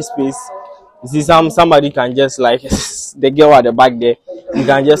you the free space. You see, somebody can just like the girl at the back there. You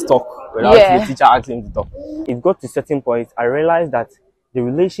can just talk without the teacher asking him to talk. It got to certain points. I realized that the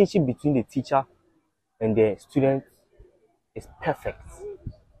relationship between the teacher and the student is perfect.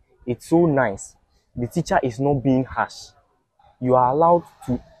 It's so nice. The teacher is not being harsh. You are allowed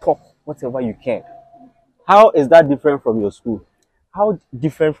to talk whatever you can. How is that different from your school? How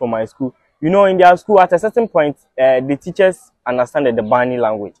different from my school? You know, in their school, at a certain point, the teachers understand the Bani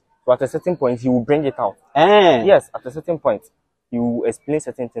language. So at a certain point, he will bring it out. Yes, at a certain point, he will explain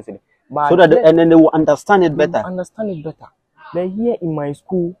certain things to them. But so that and then they will understand it better. Understand it better. But here in my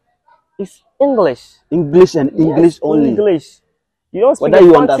school, it's English. English and English only. English. You don't speak whether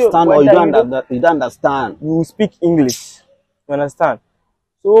you understand or you don't understand. You speak English. You understand?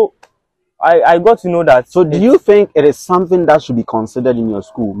 So I got to know that. So do you think it is something that should be considered in your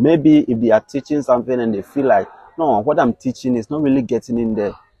school? Maybe if they are teaching something and they feel like, no, what I'm teaching is not really getting in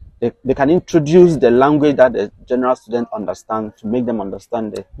there. They can introduce the language that the general student understands to make them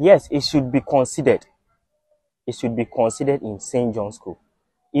understand it. Yes, it should be considered. It should be considered in St. John's School.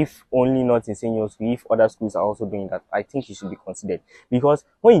 If only not in St. John's School, if other schools are also doing that, I think it should be considered. Because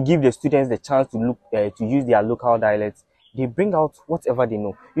when you give the students the chance to to use their local dialects, they bring out whatever they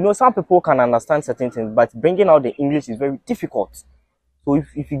know. You know, some people can understand certain things, but bringing out the English is very difficult. So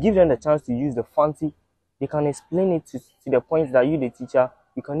if you give them the chance to use the fancy, they can explain it to the point that you, the teacher,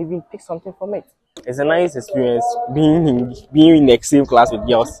 you can even pick something from it. It's a nice experience being in the same class with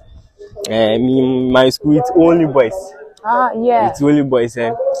girls. In my school, it's only boys. It's only boys,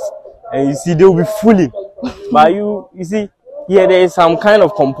 and you see they'll be fooling. But you see, yeah, there is some kind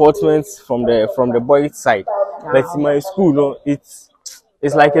of comportments from the boys' side. But in my school, no, it's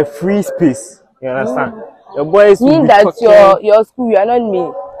like a free space. You understand? The boys mean that your school, you are not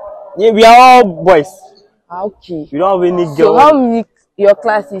me. Yeah, we are all boys. Okay. We don't have any girls. So how many your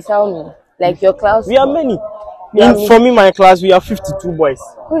class is? How many? Like your class? We are many. From in my class, we are 52 boys.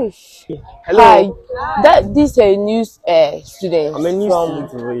 Hello. Hi. This is a new student. I'm a new from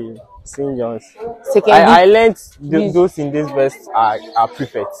student for St. John's. I learned those in this vest are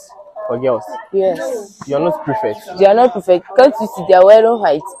prefects for girls. Yes. You are not prefects. They are not prefects. Can't you see they are wearing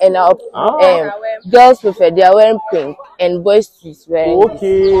white and our girls prefect they are wearing pink and boys too is wearing.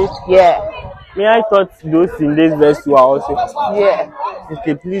 Okay. Yeah. Me, I thought those in this vest were also. Yeah.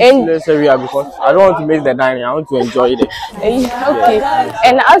 Okay, please let's hurry up because I don't want to miss the dining. I want to enjoy it. Okay. Yes.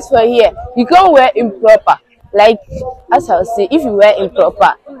 And as for here, you can't wear improper. Like as I'll say, if you wear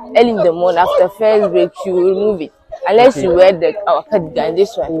improper early in the morning after first break, you will remove it. Unless you wear our cardigan,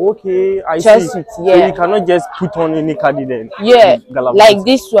 this one. Okay, I see. So you cannot just put on any cardigan. Yeah, like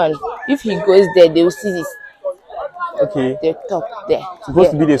this one. If he goes there, they will see this. Okay. The top there.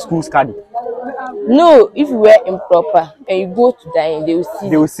 Supposed to be the school's cardi. No, if you wear improper and you go to dine, they will see.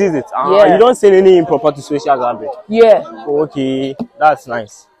 They will see it. Yeah. You don't say any improper to social gathering. Yeah. Okay, that's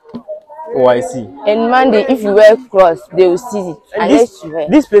nice. Oh, I see. And Monday, if you wear cross, they will see it.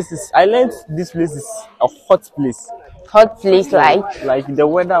 This place is. I learned this place is a hot place. Hot place, like the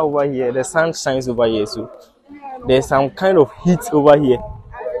weather over here, the sun shines over here, so there's some kind of heat over here.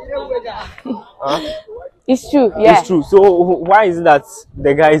 It's true, yeah. It's true. So why is it that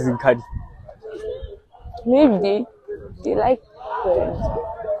the guy is in Kadi? Maybe they like.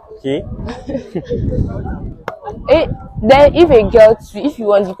 Okay. Then if a girl, if you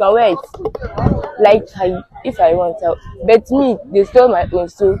want, you can wear it. Like if I want to, but me, they stole my own,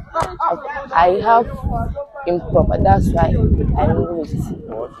 so I have improper. That's why I remove it.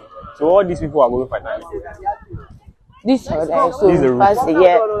 Okay. So all these people are going for that. This is so fast,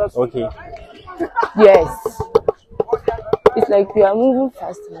 yeah. Okay. Yes. It's like we are moving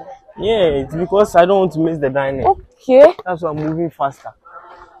faster. Yeah, it's because I don't want to miss the dining. Okay. That's why I'm moving faster.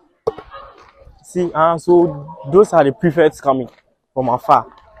 See, so those are the prefects coming from afar.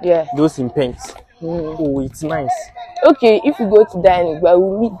 Yeah. Those in pinks. Oh, it's nice. Okay, if you go to dining, but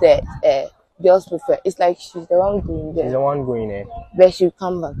we'll meet the girls prefect. It's like she's the one going there. She's the one going there. But she'll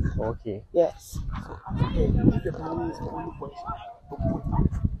come back. Okay. Yes.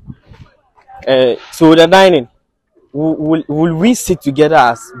 So the dining, will we sit together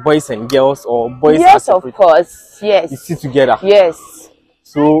as boys and girls or boys? Yes, of course. Yes. You sit together. Yes.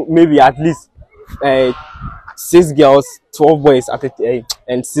 So maybe at least 6 girls, 12 boys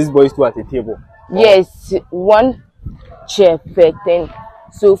and 6 boys too at the table. Yes, one chair per 10.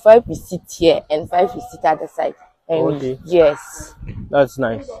 So 5 will sit here and 5 will sit at the side. And okay. Yes. That's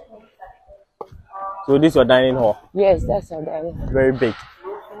nice. So this is your dining hall? Yes, that's our dining hall. Very big.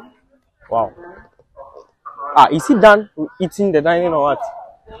 Wow. Ah, is he done eating the dining or what?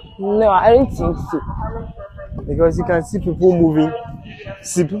 No, I don't think so. Because you can see people moving.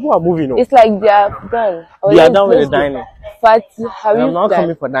 See, people are moving. It's like they are done. They are done with the dining. But have you I'm not done?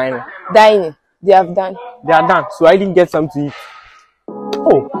 coming for dining. Dining. They have done. They are done. So I didn't get some to eat.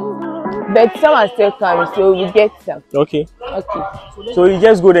 Oh. But some are still coming, so we get some. Okay. Okay. So you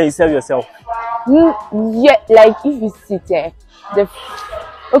just go there and serve yourself. Yeah, like if you sit there,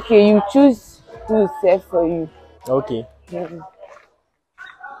 okay, you choose who will serve for you. Okay.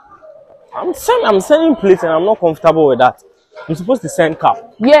 I'm sending plates and I'm not comfortable with that. You're supposed to send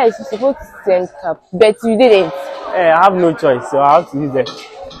cup. Yes, you're supposed to send cup, but you didn't. I have no choice, so I have to use them.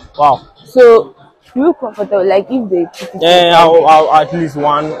 Wow. So you comfortable, like if they put it I'll at least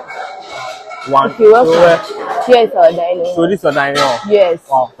one. Okay, welcome. Here's our dining hall. So this is your dining hall? Yes.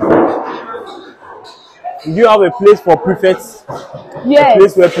 Wow. Do you have a place for prefects? Yes. A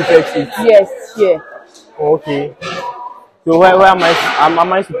place where prefects eat? Yes, here. Okay. So where am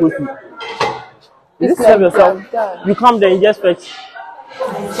I supposed to? You just serve yourself. You come there and just fetch.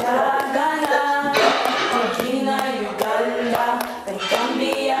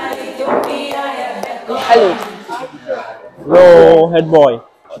 Hello. Hello, head boy.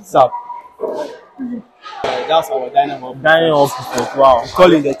 What's up? That's our dining hall. Dining hall prefect. Wow.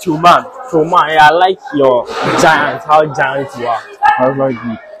 Call it the Chuman. Chuman. Yeah, I like your giant. How giant you are. How about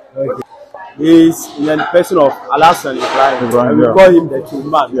you? Okay. He's in the person of Alasan Ibrahim. And we call him the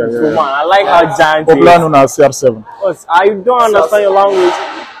Chuman. Chuman. I like how giant he is. Popular known as CR7. I don't understand your language.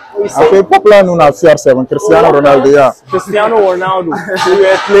 Okay, popular known as CR7. Cristiano Ronaldo, yeah. Cristiano Ronaldo. So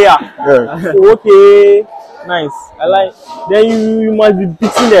you're a player. Yeah. Okay. Nice. I like. Then you must be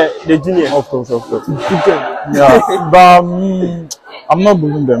beating the junior. Of course. Beat them. Yeah. But I'm not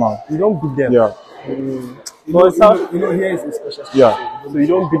beating them out. You don't beat them. Yeah. Here is a special. Yeah. So you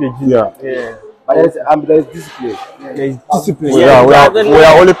don't beat the junior. Yeah. But there's discipline. There's discipline. We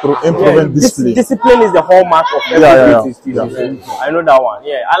are only improving discipline. Discipline is the hallmark of every student. Yeah. I know that one.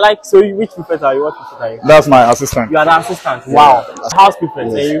 Yeah. I like. So which prefect are you? What prefect are you? That's my assistant. You are the assistant. Wow. House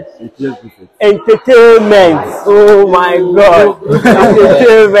prefect. Yes. And you? Entertainment. Oh my God.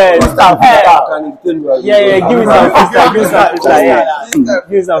 Entertainment. Yeah. Give me some freestyle.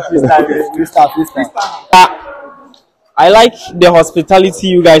 Give me some freestyle. I like the hospitality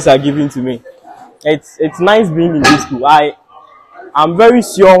you guys are giving to me. It's nice being in this school. I'm very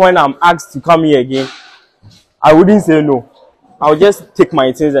sure when I'm asked to come here again, I wouldn't say no. I'll just take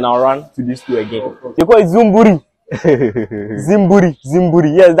my things and I'll run to this school again. They call it Zumburi.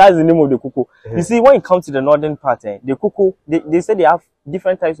 Zimburi. Yes, that's the name of the cocoa. You see, when it comes to the northern part, the cocoa, they say they have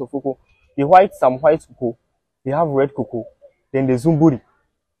different types of cocoa. Some white cocoa, they have red cocoa, then the Zumburi.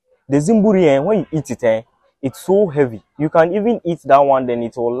 The Zimburi, when you eat it, it's so heavy. You can even eat that one, then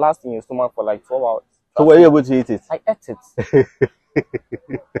it will last in your stomach for like 12 hours. So were you able to eat it? I ate it.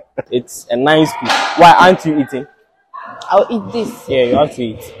 It's a nice food. Why aren't you eating? I'll eat this. Yeah, you have to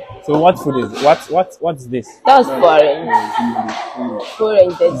eat. So what food is it? What's this? That's porridge.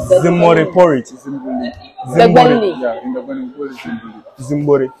 Zimbori porridge. Zimbori. Yeah, in the morning,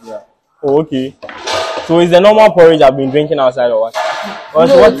 Zimbori. Yeah. Oh, okay. So is the normal porridge I've been drinking outside or what?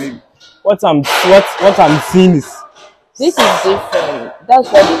 What I'm seeing is this is different.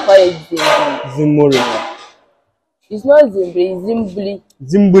 That's why they call it Zimbori. Zimbori. It's not Zimbori, Zimbori.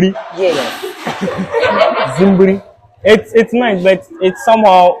 Zimbori. Yes. Zimbori. It's nice, but it's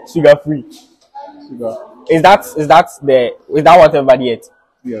somehow sugar free. Sugar. Is that what everybody eats?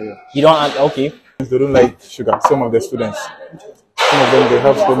 Yeah. You don't add, okay. They don't like sugar. Some of the students. Some of them, they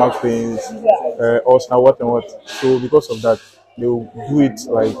have stomach pains, ulcer, what. So because of that, they will do it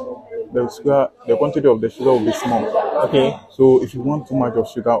like the quantity of the sugar will be small. Okay. So if you want too much of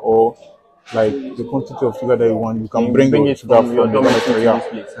sugar or like the quantity of sugar that you want, you can bring it your sugar from your from the domestic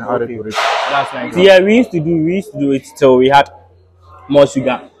and add it to it. That's nice. Yeah, we used to do it till we had more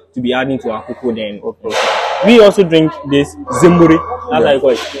sugar to be adding to our cocoa then. We also drink this Zimbori. That's how you call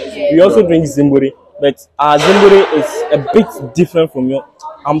it. We also drink Zimbori, but our Zimbori is a bit different from your.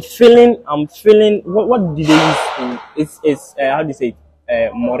 I'm feeling. What did they use? It's how do you say it?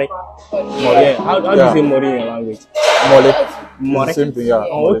 More. Yeah. How do you say more in your language? More. Same thing, yeah.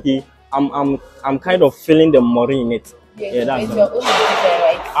 Oh, okay. I'm kind of feeling the more in it. Yeah, that's nice.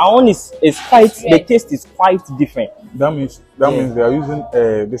 Our own is quite. The taste is quite different. That means they are using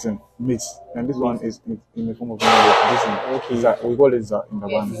this in maize, and this one is in the form of millet. This in we call it za in the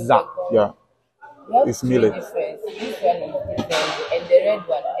band. Za. Yeah. It's millet. This one is different, and the red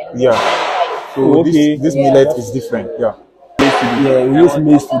one. Yeah. So this millet is different. Yeah. Yeah, we use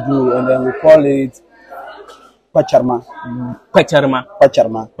maize to do, and then we call it Pacharma. Pacharma.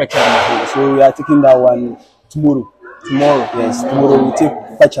 So we are taking that one tomorrow. Tomorrow. Yes, tomorrow we take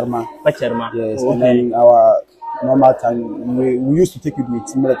Pacharma. Pacharma. Yes, Okay. and then our normal time we used to take it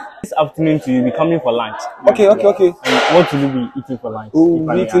with milk. This afternoon you will be coming for lunch. Okay. And what will you be eating for lunch?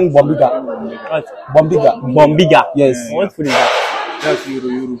 We're eating bombiga. What? Bombiga. Yes. What food is that? That's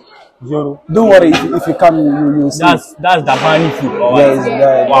Euro. Zoro. Don't worry, if you come, you see. That's the Bani food. Yes, the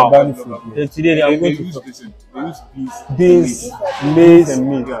Bani food. Yes. Today they are going to use beans, maize, and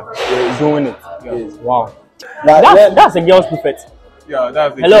meat. Yeah. Doing it. Yes. Wow. That's a girl's buffet. Yeah,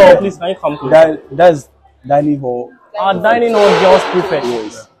 that's the Hello, please can you come to That's dining hall. Dining hall girls buffet.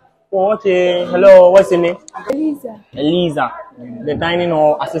 Yes. Oh, okay. Hello, what's your name? Eliza. The dining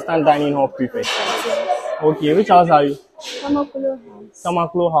hall assistant dining hall prefect. Okay, which house are you?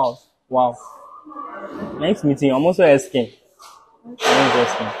 Tamaklo house. Wow. Nice meeting you. I'm also asking.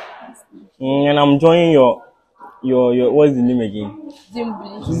 And I'm joining your what's the name again?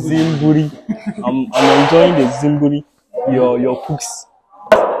 Zimburi. I'm enjoying the Zimburi. Your cooks.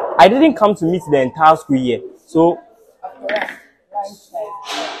 I didn't come to meet the entire school year. So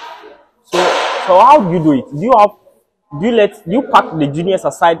how do you do it? Do you pack the juniors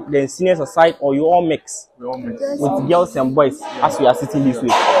aside, the seniors aside, or you all mix? We all mix. With girls and boys as we are sitting this way.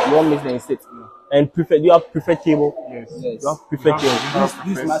 You all mix and sit. And do you have preferred table? Yes. You have preferred table.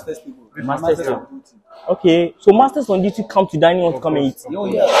 This master's table. Master's table. Okay, so masters on duty come to dining hall to come and eat. Oh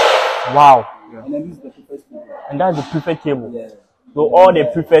yeah. Wow. Yeah. And then this is the preferred table. And that's the preferred table. Yeah. So all the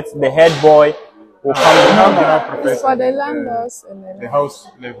prefects, the head boy will come. It's for the landlords and the house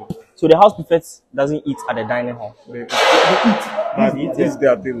level. So the house prefects doesn't eat at the dining hall. They eat. It's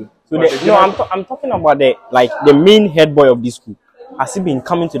their table. So I'm talking about the main head boy of this school. Has he been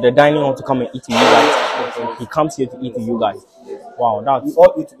coming to the dining hall to come and eat with you guys? He comes here to eat with you guys. Wow, that's we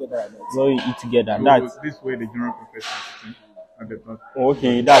all eat together. So you eat together. So That's this way the general professor is sitting at the back.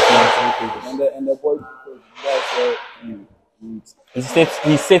 okay. That's nice. And the boy, that's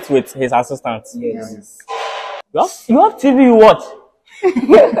He sits with his assistant. yes. You have TV. You watch. So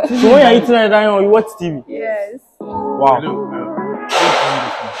when you're eating at the dining hall, you watch TV. Yes. Wow.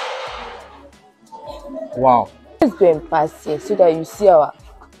 Wow. Let's go and pass here so that you see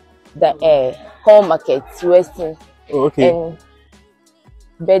the corn market western. Okay. And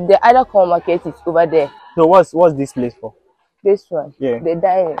but the other corn market is over there. So what's this place for? This one. Yeah. The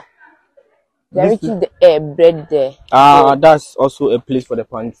dining. They're making the bread there. That's also a place for the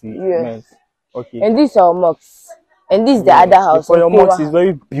pantry. Yeah. Nice. Okay. And this is our mosque. And this is the other house. For your mosque is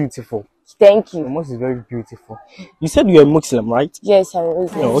very beautiful. Thank you. Your mosque is very beautiful. You said you're a Muslim, right? Yes, I'm a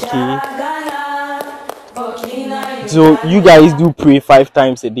Muslim. Okay. So you guys do pray 5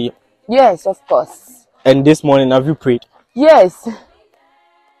 times a day? Yes, of course. And this morning have you prayed? Yes.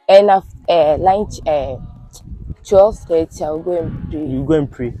 And after lunch 12:30 I'll go and pray. You go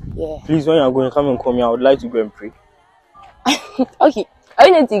and pray? Yeah. Please, when you're going to come and call me, I would like to go and pray. Okay. Are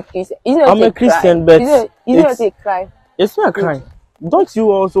you not a Christian? I'm a Christian, but it's not a crime. It's not a crime. Don't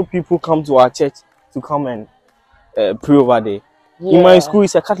you also people come to our church to come and pray over there? Yeah. In my school,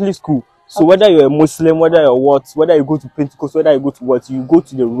 it's a Catholic school. So whether you're a Muslim, whether you're what, whether you go to Pentecost, whether you go to what, you go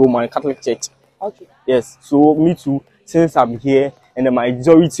to the Roman Catholic Church. Okay. Yes. So me too, since I'm here and the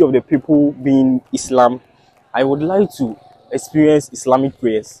majority of the people being Islam, I would like to experience Islamic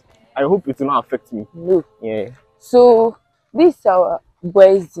prayers. I hope it will not affect me. No. Yeah. So this is our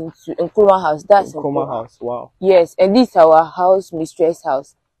boys into Nkrumah house. That's Nkrumah house. Wow. Yes, and this is our house mistress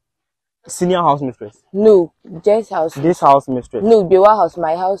house. Senior house mistress? No, just house. This house mistress? No, the one house,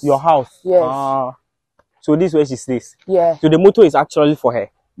 my house. Your house? Yes. So this is where she stays? Yeah. So the motto is actually for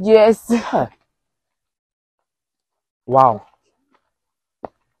her? Yes. Wow.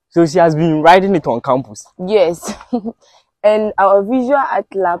 So she has been riding it on campus? Yes. And our visual art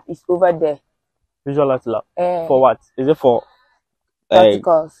lab is over there. Visual art lab? For what? Is it for?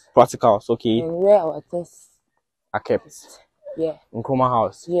 Practicals. Practicals, okay. And where our things are kept? Yeah. Nkrumah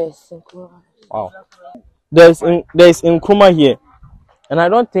house? Yes, Nkrumah. Wow. There's Nkrumah here. And I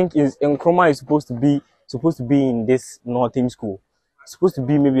don't think Nkrumah is supposed to be in this northern school. It's supposed to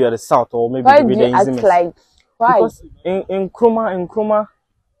be maybe at the south or maybe why the do you act like why? Because in Nkrumah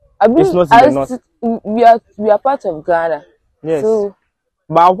it's not in the north. We are part of Ghana. Yes. So,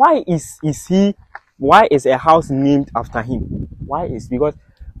 but why is a house named after him? Why is because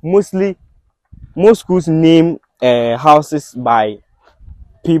most schools name houses by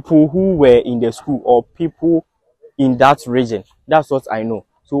people who were in the school or people in that region. That's what I know.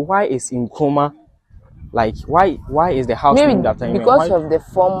 So why is Nkrumah like why is the house maybe named after him? Because of the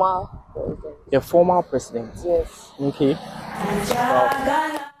former president. The former president. Yes. Okay.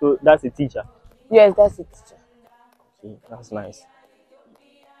 Wow. So that's a teacher. Yes, that's a teacher. Okay, that's nice.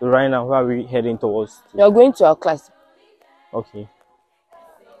 So right now, where are we heading towards? We are going to our class. Okay.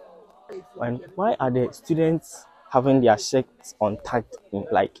 And why are the students having their shirts untucked?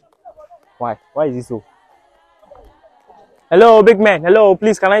 Like, why? Why is it so? Hello, big man. Hello,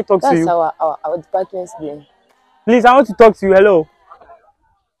 please, can I talk to you? That's our department's doing. Please, I want to talk to you. Hello.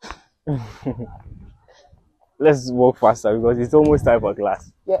 Let's walk faster because it's almost time for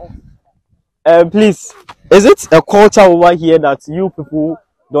class. Yeah. Please, is it a culture over here that you people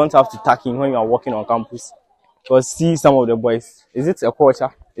don't have to tuck in when you are walking on campus? Because see some of the boys, is it a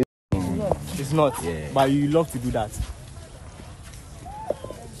culture? It's not. Yeah. But you love to do that.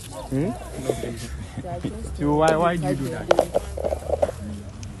 So why do you do that?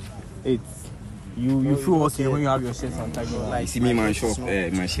 It's you feel okay when you have your shirts on tight. You see me my shop,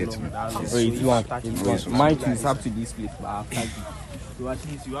 my shirt. Wait, you want? Mine too is up to this place, but I've tagged it. So at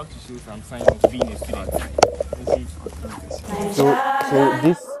least you have to show some sign of being a student. So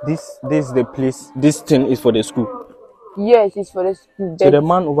this is the place. This thing is for the school. Yes, it's for the school. So the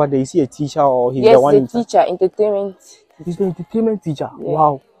man over there, is he a teacher or he's yes, the one? Yes, the teacher, entertainment. He's the entertainment teacher. Yeah.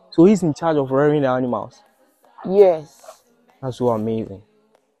 Wow. So he's in charge of rearing the animals. Yes. That's so amazing.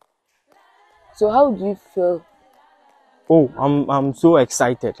 So how do you feel? Oh, I'm so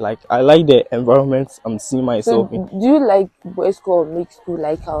excited. Like I like the environment I'm seeing myself in. Do you like boys' school or mixed school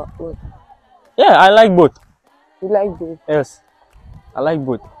like our own? Yeah, I like both. You like both? Yes, I like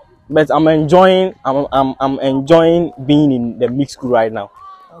both. But I'm enjoying being in the mixed school right now.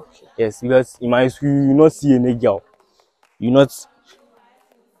 Okay. Yes, because in my school you not see any girl. You not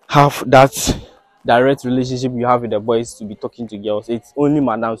have that direct relationship you have with the boys to be talking to girls. It's only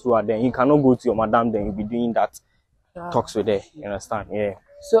madams who are there. You cannot go to your madam then you'll be doing that talks with her. You understand? Yeah.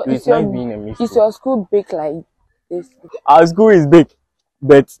 So it's nice being a mixed school. Is your school big like this? Our school is big,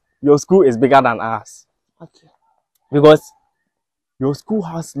 but your school is bigger than ours. Okay. Because your school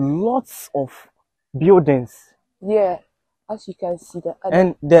has lots of buildings. Yeah, as you can see that.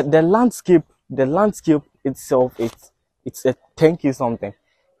 And the landscape itself, it's a 10K something.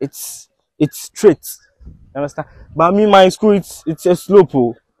 It's straight. You understand? But me, my school, it's a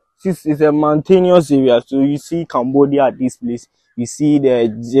slope. It's a mountainous area. So you see Cambodia at this place, you see the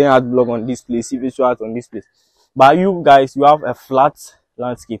J-Art block on this place, see visual art on this place. But you guys, you have a flat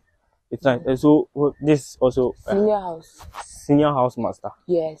landscape. It's nice. And so this also senior house master.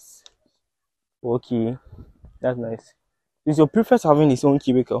 Yes. Okay, that's nice. Is your prefect having his own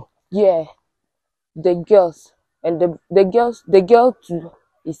cubicle? Yeah, the girls and the girl too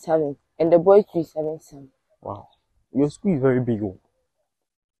is having, and the boy too is having some. Wow, your school is very big, to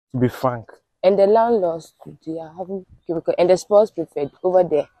be frank. And the landlords too, they are having cubicle, and the sports prefect over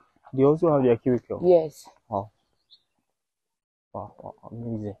there. They also have their cubicle. Yes. Wow. Wow,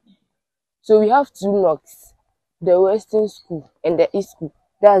 amazing. So we have two mosques, the Western school and the East school.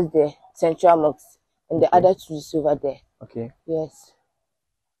 That's the central mosque, and the other two is over there. Okay. Yes.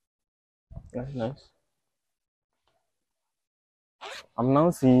 That's nice. I'm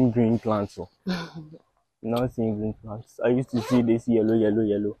now seeing green plants. Now seeing green plants. I used to see this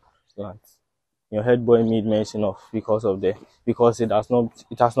yellow plants. Your head boy made mention of because it has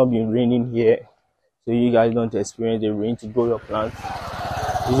not been raining here, so you guys don't experience the rain to grow your plants.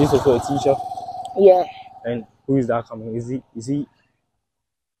 Is this also a teacher? Yeah. And who is that coming? Is he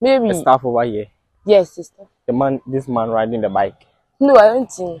maybe a staff over here? Yes, sister. This man riding the bike. No, I don't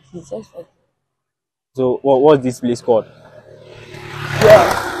think he's just like. So what's this place called?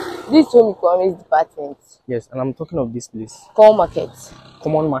 Yeah, this home economics department. Yes, and I'm talking of this place. Common market.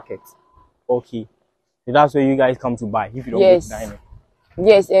 Common market. Okay. So that's where you guys come to buy if you don't go to dining.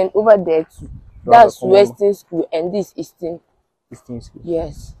 Yes, and over there too. So that's Western school and this Eastern. Eastern school.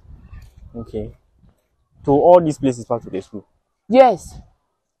 Yes. Okay. So all these places part of the school. Yes.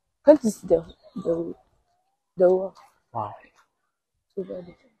 Can't you see the wall? Wow. Over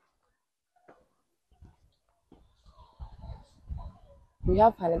there. We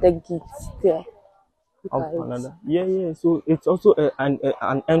have another gate there. Another. Yeah. So it's also an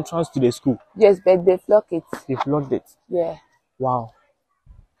entrance to the school. Yes, but they block it. They blocked it. Yeah. Wow.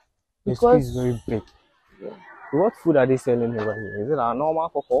 The school is very big. Yeah. So what food are they selling over here? Is it a normal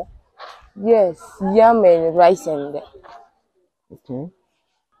cocoa? Yes, yam and rice and that. Okay.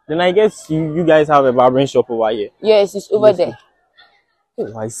 Then I guess you guys have a barbering shop over here. Yes, it's over there.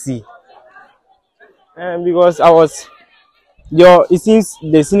 Oh, I see. And because it seems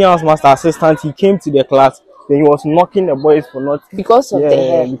the senior house master assistant, he came to the class, then he was knocking the boys for not because of the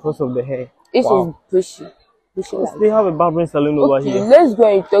hair. Because of the hair. This is bushy. Like they have a barbering salon over here. Let's go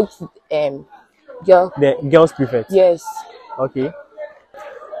and talk to girl. The girls prefect. Yes. Okay.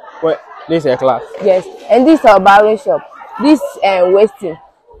 Well, this is a class. Yes, and this is our barbering shop. This Western.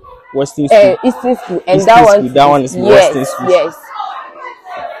 Western school. Eastern school, and Eastern that school. one. That one is Western school. Yes.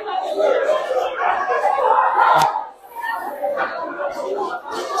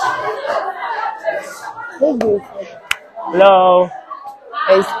 Hello.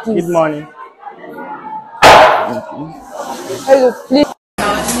 Excuse. Good morning. Hello, please.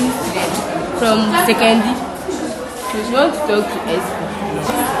 From secondary, you want to talk to SK.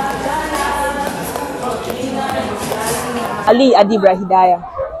 Ali Adibra Hidayah.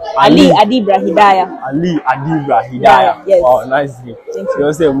 Ali Adibra Hidayah. Ali Adibra Hidayah. Yes. Wow, nice name. Thank you. You're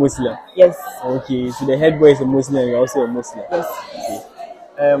also a Muslim. Yes. Okay, so the head boy is a Muslim. You're also a Muslim. Yes.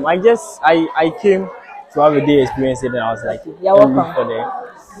 Okay. I guess I came to have a day experience and I was like, you're let me welcome. look for the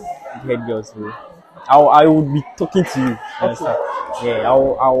head girl. So I would be talking to you. Okay. Yeah, I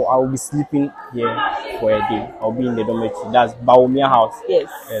will be sleeping here for a day. I'll be in the dormitory. That's Baumia house. Yes.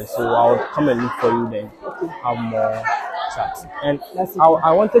 So I'll come and look for you then. Okay. Have more chat. And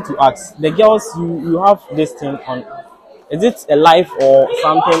I wanted to ask the girls, you have this thing on. Is it a life or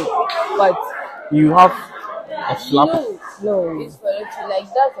something? But you have a flap. No, it's for it to like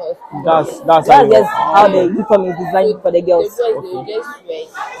that or That's just how the uniform is designed for the girls. They just wear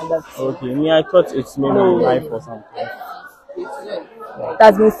And that's okay. Me, I thought it's maybe life or something. it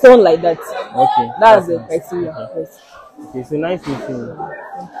has been sewn like that. Okay. That's the criteria. Okay. Okay, so nice meeting you.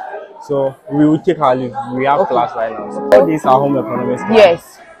 So we will take our leave. We have class right now. So all these are home economics class.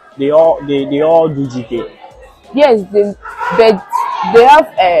 Yes. They all do GK. Yes, but they have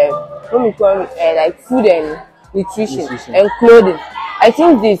what we call like food and nutrition and clothing. I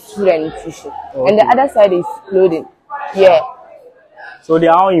think this is food and nutrition, and the other side is clothing. Yeah. So they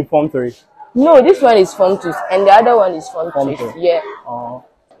are all in Form 3. No, this one is Form 2 and the other one is Form 3. Yeah.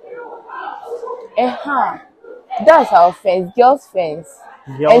 That's our fence, girls' fence.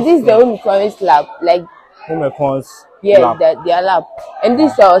 And this is the home economics lab, like home economics. Yeah, their lab. And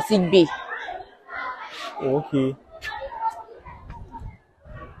this is our sick bay. Okay.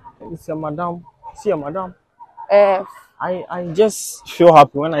 It's a madam. See a madam. I just feel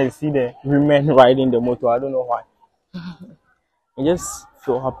happy when I see the women riding the motor. I don't know why. I just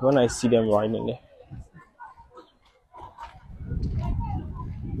feel happy when I see them riding there.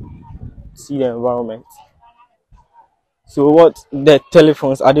 See the environment. So what, the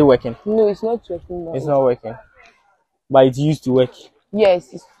telephones, are they working? No, it's not working now. It's not working. But it used to work.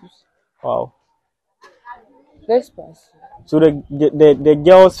 Yes, it's wow. Let's pass. So the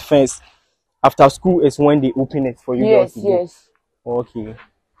girls' fence after school is when they open it for you girls to do? Yes. Okay.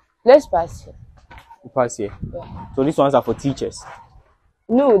 Let's pass here. Pass here. Yeah. So these ones are for teachers?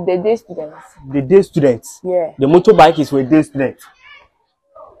 No, the day students. The day students? Yeah. The motorbike is for day students?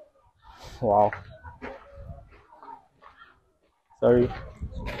 Wow. Sorry.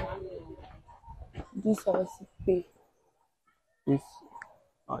 This is our sick bay. This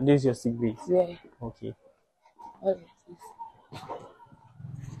is your sick bay? Yeah. Okay. All of this.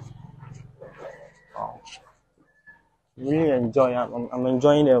 Wow. Really enjoy. I'm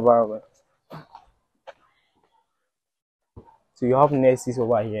enjoying the environment. So you have nurses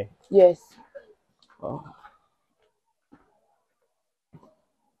over here? Yes. Oh.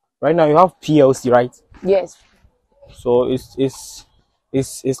 Right now you have PLC, right? Yes. So it's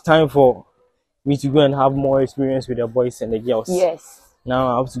time for me to go and have more experience with the boys and the girls. Yes.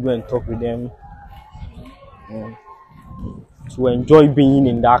 Now I have to go and talk with them to enjoy being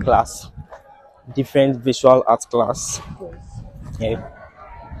in that class. Different visual arts class. Yes. Yeah.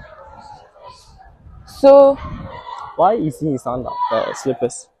 So why is he in sandal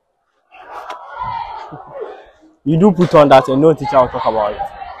slippers? You do put on that and no teacher will talk about it.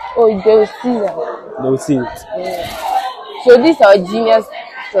 Oh, they will see that. They will see it. Yeah. So this is our juniors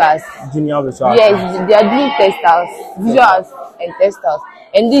class. Junior visual. Yes, they are doing textiles, visuals and textiles.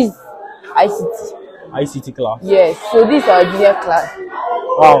 And this ICT. ICT class. Yes, so this is our junior class.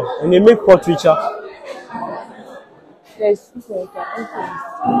 Wow, and they make portraiture. Yes.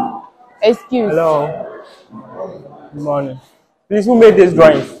 Excuse. Hello. Good morning. Please, who made this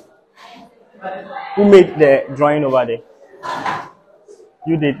drawing? Who made the drawing over there?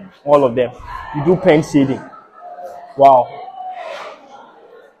 You did all of them. You do pen shading. Wow.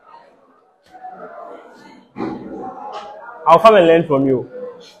 I'll come and learn from you.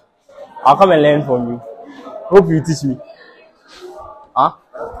 I'll come and learn from you. Hope you teach me. Huh?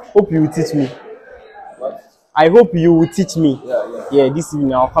 Hope you teach me. What? I hope you will teach me. Yeah, this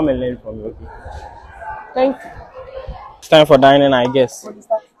evening I'll come and learn from you. Okay. Thank you. It's time for dining, I guess.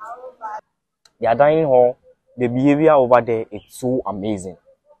 Their dining hall, the behavior over there is so amazing.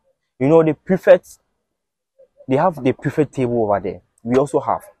 You know, the prefect, they have the prefect table over there. We also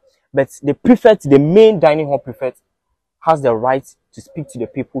have. But the prefect, the main dining hall prefect, has the right to speak to the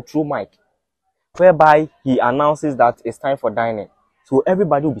people through mic, whereby he announces that it's time for dining. So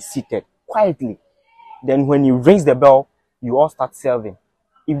everybody will be seated quietly. Then when he rings the bell, you all start serving.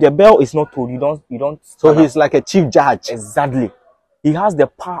 If the bell is not told, you don't. So he's like a chief judge. Exactly. He has the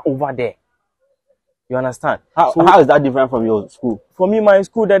power over there. You understand? How is that different from your school? For me, my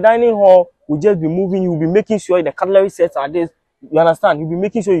school, the dining hall will just be moving. You'll be making sure the cutlery sets are this. You understand? You'll be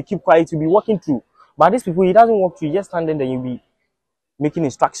making sure you keep quiet. You'll be walking through. But these people, he doesn't walk through. You just stand there, you'll be making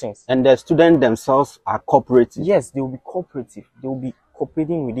instructions. And the students themselves are cooperative. Yes, they will be cooperative. They will be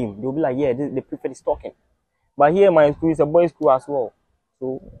cooperating with him. They'll be like, yeah, the prefect is talking. But here, my school is a boys' school as well.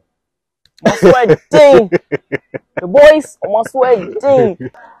 So, must sweat thing. The boys must sweat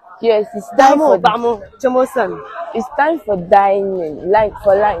thing. Yes, it's time it's time for dining, like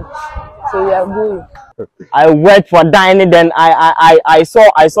for lunch. So we are going. I went for dining. Then I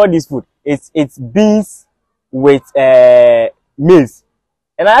saw this food. It's beans with maize,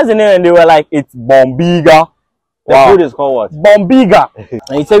 and I asked the name, and they were like, it's bombiga. The food is called what? Bombiga.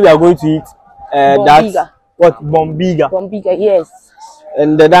 And he said we are going to eat Bombiga. that's what bombiga. Bombiga, yes.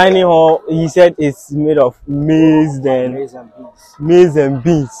 And the dining hall, he said it's made of maize, then maize and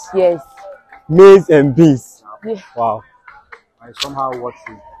beans. Yes. Maize and beans. Yeah. Wow. I somehow watch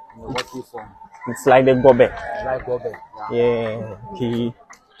you. What you from? It's like the gobe. Like Gobe. Yeah. Okay.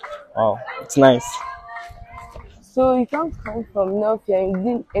 Wow. It's nice. So you can't come from North here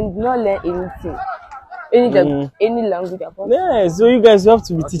and not learn anything. Any language about it. Yeah, so you guys have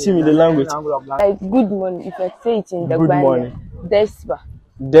to be teaching me the language. Like good morning, if I say it in the Good Ghana, morning. Despa.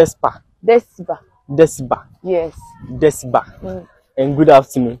 Despa. Despa. Despa. Yes. Despa. And good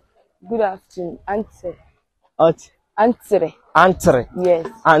afternoon. Good afternoon. Answer. What? Answer. Answer. Yes.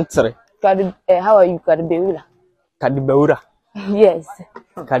 Answer. How are you, Kadibeura? Kadibeura. Yes.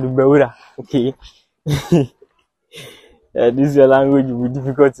 Kadibeura. Okay. This is your language will be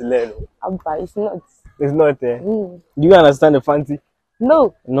difficult to learn. Abba, it's not. It's not there. Do you understand the fancy?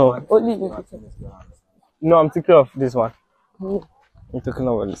 No. No. Only No, I'm thinking of this one. I'm talking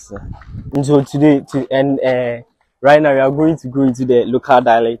about this. So today, right now we are going to go into the local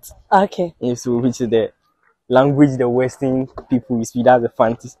dialect. Okay. So which is the language the Western people speak. That's the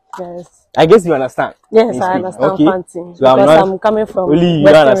fancy. Yes. I guess you understand. Yes, I understand fancy. So because I'm coming from only you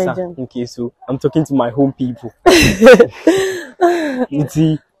Western understand. region. Okay, so I'm talking to my home people. You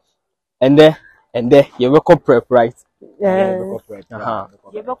see, and there, you wake up prep, right? Yeah.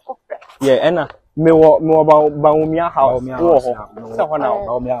 Yeah, and me about Baumia house.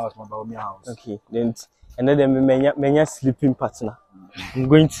 Okay, then and then me sleeping partner. I'm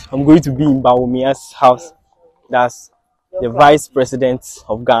going to be in Baumia's house. That's the vice president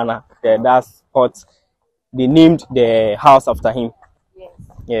of Ghana. That's what they named the house after him.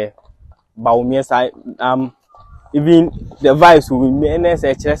 Yeah, Baumia's. Even the vibes will be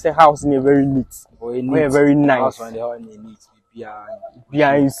a house in a very neat, very nice.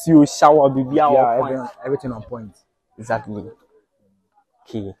 You shower, everything on point. Exactly.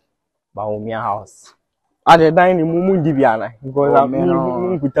 Okay, Baumia house. At the dining room, because I'm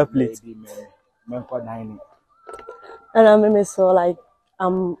with a plate. And I'm so like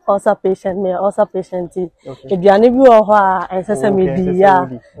I'm also patient. Me also patient. If you are new and say me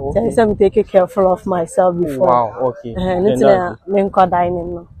then say me take careful of myself before. Wow. Okay. And it's me go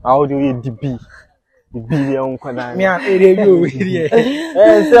dining no. How do you the B on dining? Me and you here.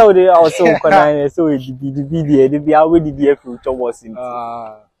 So they also dining. So the B how did the future was in.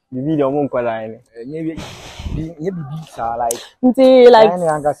 The video on dining. Like.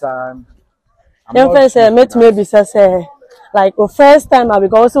 Your first met maybe say. Like the first time I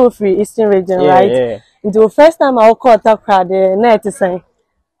because also free Eastern region, right? Yeah. The first time I call Takra the night to say,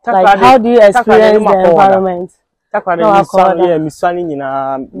 like how do you experience the environment? Takra the miswani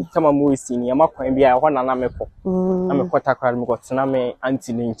na kama mo isini ya makwan bia ho na meko. Na meko Takra me got na me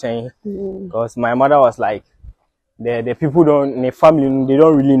auntie ni nchen. Because my mother was like the people don't the family they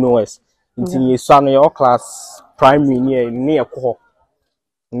don't really know us. Until you son your class primary near ko.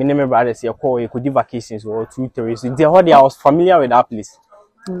 My brothers here call you could do vacations or 2-3. So I was familiar with that place.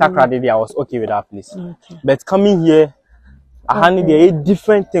 Takrady, I was okay with that place. But coming here, I had a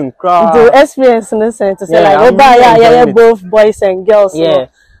different thing. The experience in the sense to say like both boys and girls. Yeah,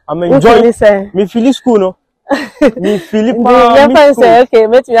 I'm enjoying. Me feel school no. Me feel it. Your friends say okay,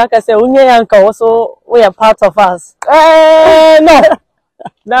 but me can say unye yanka also we are part of us. No.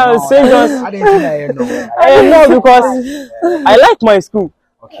 Now serious. I didn't know. I know because I like my school.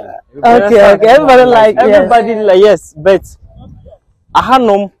 Okay. Everybody like yes, but I had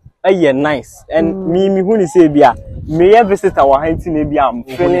no nice and me who say bia me visit our hunting maybe I'm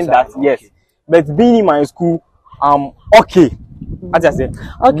feeling that yes, but being in my school Okay. What I said.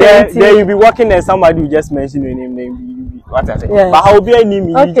 Okay. There you be working there. Somebody will just mention your name. What I said. Yes. But how be any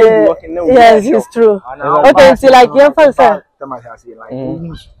me? Okay. Yes, it's true. Okay, so like your friend said.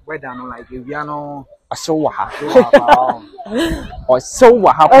 Where down like if you know. Okay,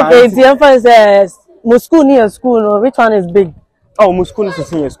 the influence says school near school. No, which one is big? Oh, Muskuni is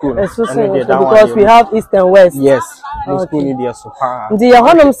senior school. Because we have east and west. Yes, Muskuni is super. The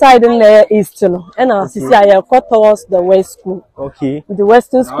Honam side in the east, and I see I have got towards the west school. Okay. The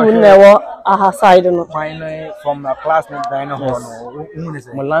western school never her side. From the class,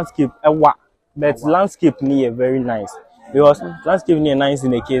 my landscape, but landscape near very nice because landscape near nice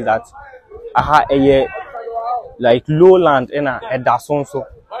in the case that I had a year like lowland and a dason so.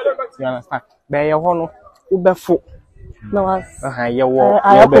 You understand? But you want to be full. No, I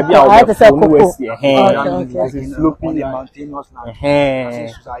baby, I have to say cocoa. The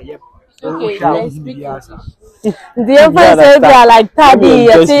infant said they are like Taddy,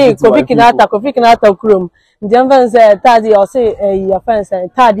 I say, Kofi Kinata Krum. The infant said Taddy, or say, your friend said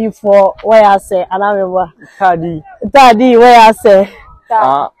Taddy for where I say, and I remember Taddy, where I say,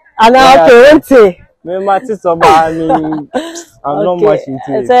 and I okay, I'm not much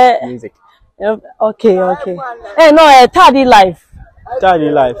into music. Okay. Hey, no, tidy life. Tidy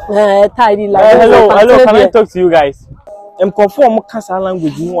life. Tidy life. Hello, can I talk to you guys? I'm conform Kasa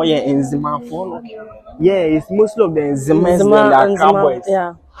language more in Zima phone. Yeah, it's mostly of the Zima boys.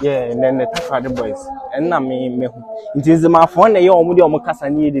 Yeah, and then the Tafade boys. And I mean, it is my phone, they all moved Kasa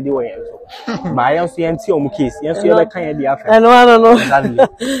near the way. But I am seeing your case. Yes, you're like kind of the after. I don't know.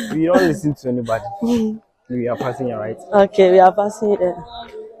 Exactly. We don't listen to anybody. We are passing it, right? Okay, we are passing it.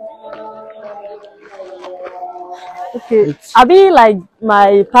 Okay, I be like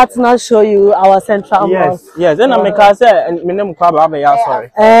my partner show you our central mosque. Yes. Then I make her say, and my name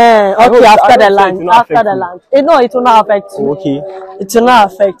sorry. Okay, after the lunch. No, it will not affect you. Okay. It will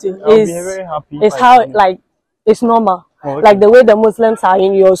not affect you. I'll be very happy. It's how like it's normal. Okay. Like the way the Muslims are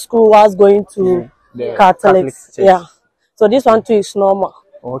in your school was going to Catholics. Yeah. So this one too is normal.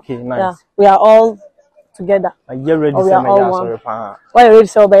 Okay, nice. Yeah, we are all together. You ready to we are all one. Why you ready to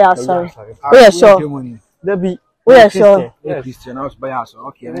say sorry? We are sure. We are sure. Christian house by us.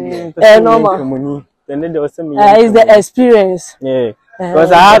 Okay. Normal. It's the experience. Yeah.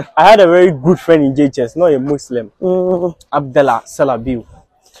 Because I had a very good friend in JHS, not a Muslim. Abdullah Salabiu.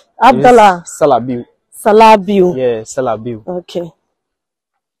 Salabiu. Yeah, Salabiu. Okay.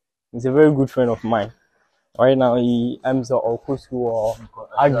 He's a very good friend of mine. Right now he aims at Okusu or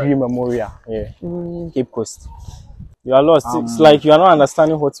Agri Memorial. Yeah. Cape Coast. You are lost. It's like you are not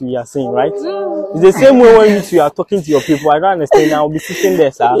understanding what we are saying, right? It's the same way when you are talking to your people. I don't understand. I'll be sitting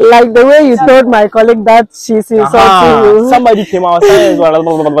there, sir. Like the way you told my colleague that she's insulting you. Somebody came out saying, I was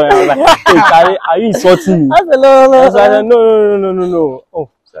like, hey, are you insulting me? I was like, no. Oh,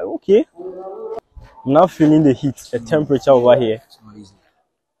 like, okay. I'm now feeling the heat, the temperature over here.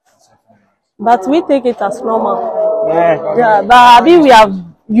 But we take it as normal. Yeah, but I mean, we have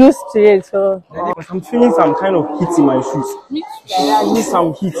used to it, so. I'm feeling some kind of heat in my shoes. I need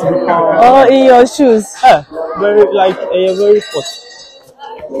some heat. Oh, in your shoes? Yeah, very hot.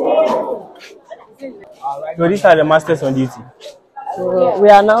 So these are the masters on duty. So we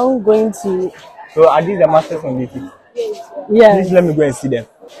are now going to. So are these the masters on duty? Yeah. Please let me go and see them.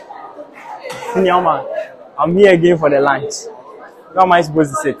 Senior man, I'm here again for the lunch. Where am I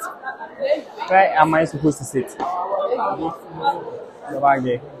supposed to sit? Where am I supposed to sit? The bag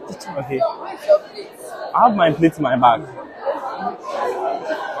here. Okay. I have my plate in my bag.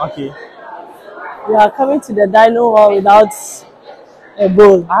 Okay. We are coming to the dining hall without a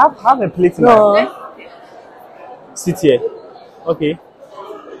bowl. I have a plate in my bag. Sit here. Okay.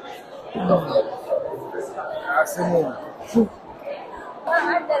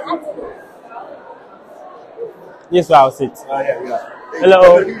 Yes, so I'll sit.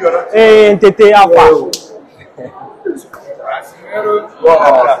 Hello. Hey, Tete Alpha.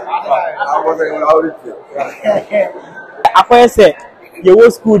 I say, you go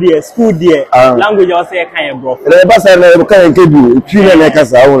school there. Language you say kind of bro.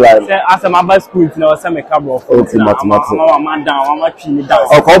 As I'm about school, you know, some kind bro. Okay, mathematics. I'm down.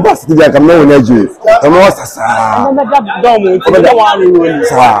 Oh, come back to the camera when you. Come on, sasa.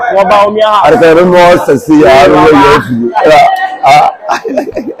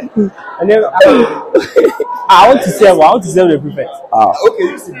 I want to serve the prefect. Okay.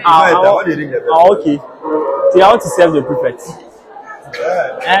 Okay. See, I want to serve the prefect.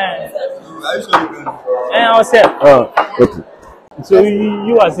 I'll serve. Okay. So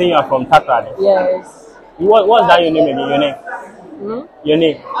you are saying you are from Takra? Yes. What's that your name again? Your name? Hmm? Your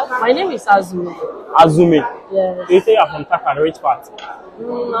name? My name is Azumi. Azumi. Yes. You say you're from Takade, which part?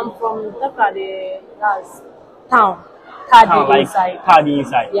 I'm from Takade, that's town. Town, Tadi like inside. Tadi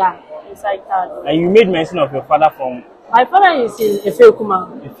inside. Yeah, inside Tadi. And you made mention of your father from My father is in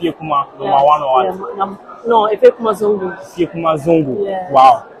Efekuma. Ifyekuma, number one or what? No, Efekuma Zongo. Ifyekuma Zongo. Yeah.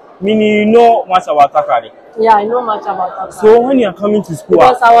 Wow. Meaning you know much about Takade. Yeah, I know much about Takade. So when you are coming to school,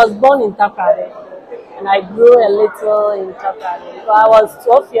 because I was born in Takade and I grew a little in Takade. So I was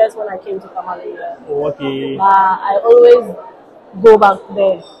 12 years when I came to Tamale. oh, okay. I always go back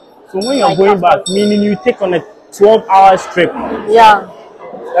there. So when you're going back, meaning you take on a 12-hour trip. Yeah.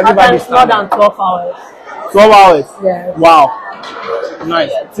 Everybody's more than 12 hours. 12 hours? Yes. Wow.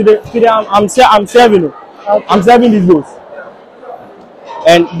 Nice. Today I'm serving you. Okay. I'm serving these bowls.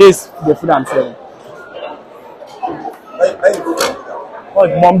 And this the food I'm serving. Oh,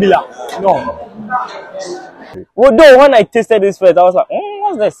 Mombila. No. Well, though when I tasted this first, I was like,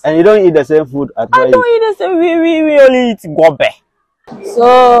 what's this? And you don't eat the same food at I don't eat the same. We only eat gobe.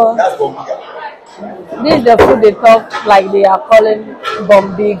 So this is the food they talk like they are calling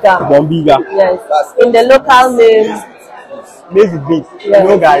bombiga. Bombiga. Yes. In the local name, maize with beans. Yes.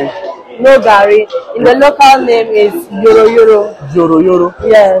 No gari. No gari. In the local name is Yoro Yoro. Yoro Yoro.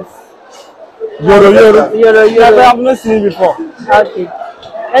 Yes. Yoro Yoro. Yoro Yoro. I've not seen it before. Okay.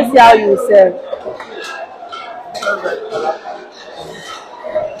 Let's see how you serve.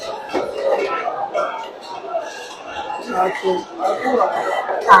 Okay.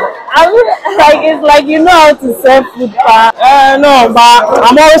 It's like you know how to serve food. No, but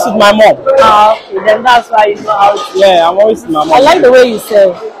I'm always with my mom. Okay, then that's why you know how to. Yeah, I'm always with my mom. I like the way you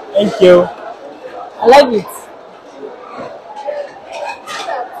serve. Thank you. I like it.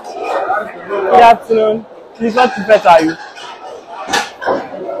 Good afternoon. Please, what prefect are you?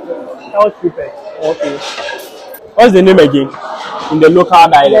 Health prefect. Okay. What's the name again? In the local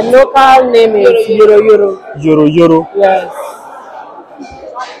dialect. The local name is Yoro Yoro. Yoro Yoro. Yes.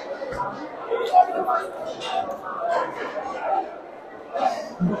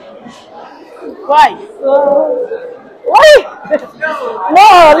 Why? Why? No,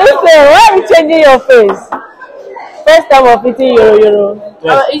 listen. Why are you changing your face? First time of eating Yoro Yoro.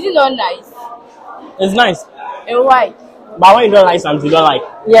 Yes. Is it not nice? It's nice. And why? But when you don't like something, you don't like.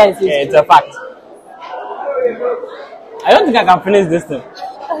 Yes, it's a fact. I don't think I can finish this thing.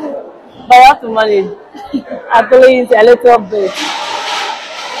 But you have to manage. At least a little bit.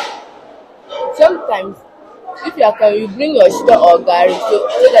 Sometimes, if you can, you bring your sugar or gari, so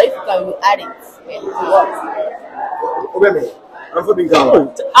that if you can, you add it.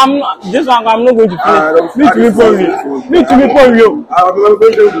 I'm not, this one I'm not going to finish. Me to be for you. Me to be for you.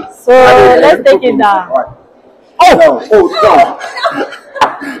 So let's take it down.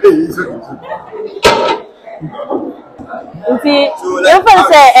 You see, if I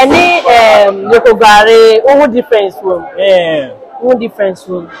say any yokogare, what difference room? Yeah. What difference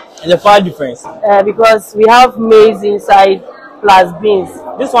room? It's a far difference. Because we have maize inside plus beans.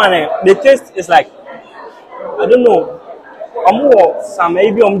 This one, the taste is like, I don't know. Some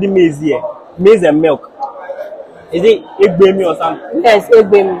maybe the maize here, maize and milk. Is it egg baby or something? Yes, egg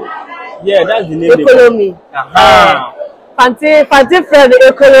baby. Yeah, that's the name. Economy. Fancy friend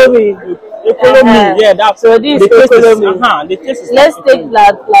economy. Economy. Yeah, that's so this is economy. The taste is let's take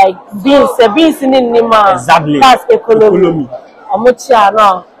that like beans. Beans in Nima. Exactly. That's economy. Omucha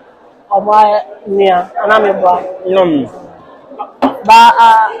now. Omaya anamebwa. But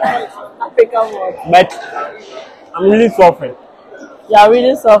African word. But I'm really suffering. You are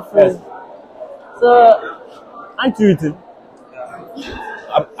really suffering. Yes. So, aren't you eating?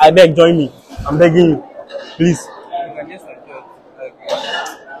 I beg, join me. I'm begging you, please.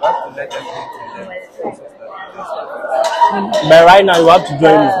 But right now, you have to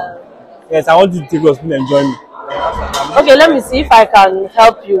join me. Yes, I want you to take your spoon and join me. Okay, let me see if I can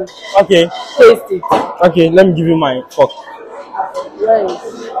help you. Okay. Taste it. Okay, let me give you my fork. Right.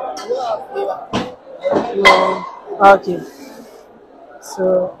 Okay.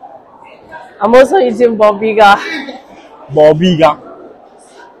 So, I'm also eating bombiga. Bombiga.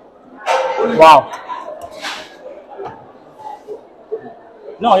 Wow.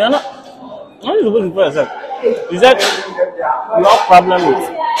 No, you're not. You're not supposed to for yourself. You said you have problem with.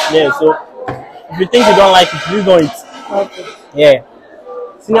 Yeah, so if you think you don't like it, please don't eat. Okay. Yeah.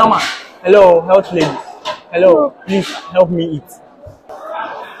 Senior man. Hello, health lady. Hello, please help me eat.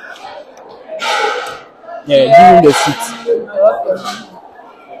 Yeah, give him the seat.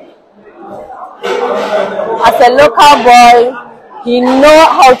 As a local boy, he know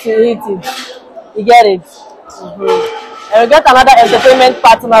how to eat it. You get it? And we get another entertainment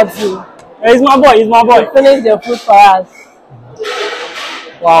partner too. He's my boy, he's my boy. He finish the food for us.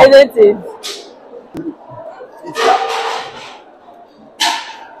 Wow. Isn't it?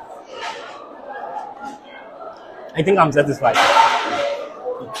 I think I'm satisfied.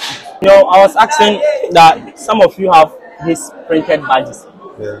 You know, I was asking that some of you have these printed badges.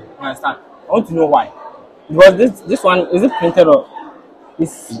 Yeah. You understand? I want to know why. Because this one, is it printed or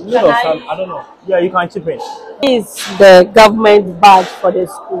it's made of some, I don't know. Yeah, you can chip in. It's the government badge for the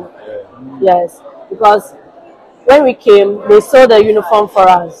school. Yes, because when we came, they saw the uniform for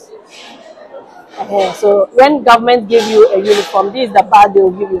us. So when government give you a uniform, this is the badge they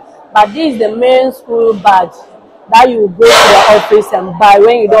will give you. But this is the main school badge that you go to the office and buy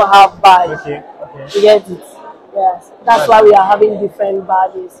when you don't have badge. Okay. You get it? Yes. That's why we are having different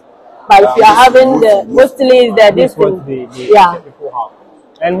badges. But if you are having the mostly is the This different. what the people have.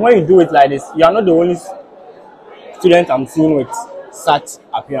 And when you do it like this, you are not the only student I'm seeing with such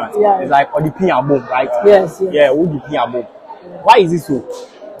appearance. Yeah. It's like Odipi Abom, right? Yes, yes. Yeah, Odipi Abom. Why is it so?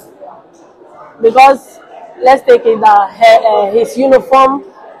 Because let's take it that his uniform,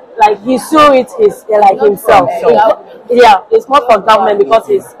 like he sew it like himself. Yeah, it's more for government because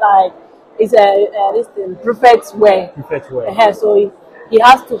it's like it's this thing, prefect wear. Prefect wear. So he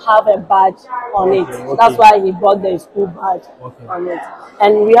has to have a badge on it. Okay. That's why he bought the school badge Okay. on it.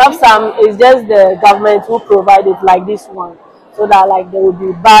 And we have some. It's just the government who provide it, like this one, so that like there will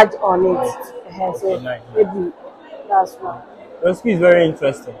be badge on it. So nice. maybe that's why. Your school is very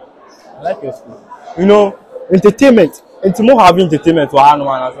interesting. I like your school. You know, entertainment. It's more having entertainment to one.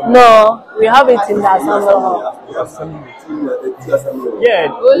 No, we have it in the assembly hall. Yeah,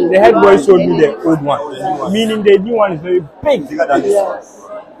 the head boy showed me the old one. Meaning the new one is very big. Yes.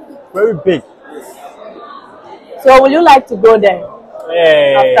 Very big. So will you like to go there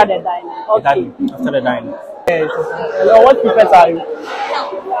Yeah. after the dining? Okay. After the dining. Hello, what prefect are you?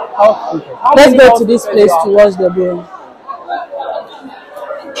 How Let's many go house to this prefects place you to have? watch the game.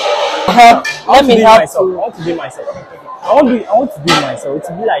 Let me help myself. you. I want to do myself. I want to do myself.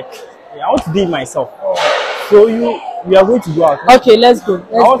 To be like, I want to do it myself. So we are going to go out. Okay, let's go.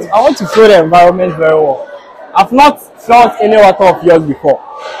 I want to feel the environment very well. I've not felt any water of yours before.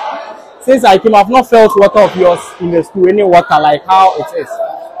 Since I came, I've not felt water of yours in the school. Any water like how it is.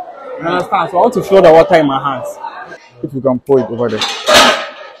 You understand? So I want to feel the water in my hands. If you can pour it over there.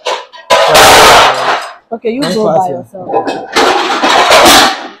 Okay, you go by yourself.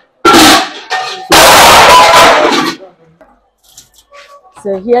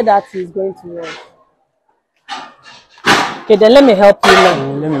 So here that is going to work. Okay, then let me help you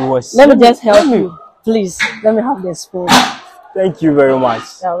now. Let me wash. Let me just help you. Please, let me have the spoon. Thank you very much.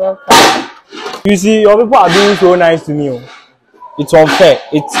 You're welcome. You see, your people are being so nice to me. It's unfair.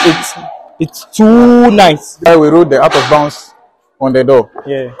 It's too nice. We wrote the out of bounds on the door.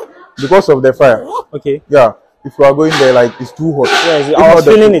 Yeah. Because of the fire. Okay. Yeah. If you are going there, like it's too hot. Yes, I was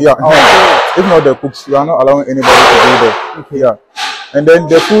feeling it. Yeah. If not the cooks, you are not allowing anybody to go there. Okay. Yeah. And then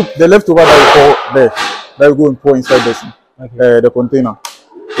the food, the leftover that you pour there, that you go and pour inside the container.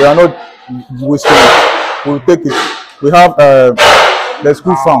 We are not wasting it. We'll take it. We have the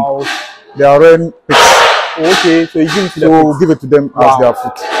school farm. They are running pigs. Okay, so you give it to them. So we'll give it to them as their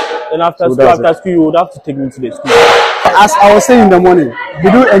food. Then after school, you would have to take me to the school. As I was saying in the morning,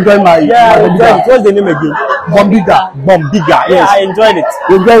 did you enjoy my? Yeah, I enjoyed it. What's the name again? Bombiga. Bombiga. Yes, I enjoyed it.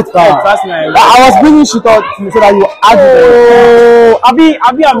 You enjoyed it. Trust me, I was bringing shit out so that you add it. Oh, I'm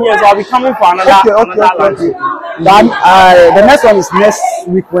here, so I'll be coming for another lunch. Then the next one is next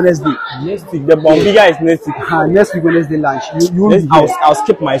week Wednesday. Next week, the Bombiga is next week. Next week Wednesday lunch. I'll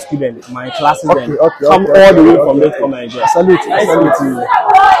skip my student, my classes. Okay, then okay, come okay, all the way okay, from okay. there to come and enjoy. Salute, Nice salute to meet you.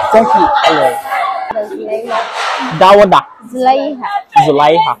 Thank you. Hello. Dawada.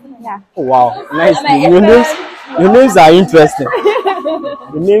 Zulaiha. Yeah. Oh, wow, nice name. Your names are interesting.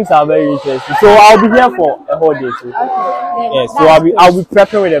 The names are very interesting. So I'll be here for a whole day too. Okay. Yeah, so I'll be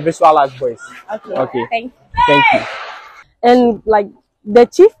prepping with the visual art boys. Okay. Thank you. And like the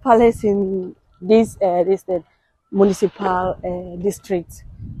chief palace in this municipal district,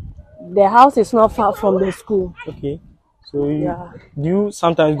 the house is not far from the school. Okay. So do you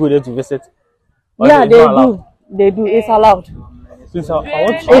sometimes go there to visit? Or Yeah, it's not allowed? They do. It's allowed. Since I want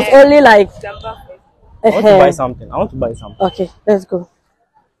It's only like. I want to buy something. Okay, let's go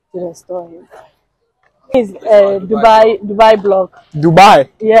to the store here. It's Dubai block. Dubai.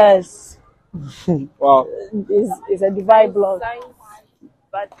 Yes. Wow. It's a Dubai block.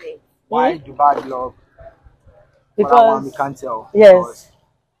 Why Dubai blog? Because For that one we can't tell. Yes.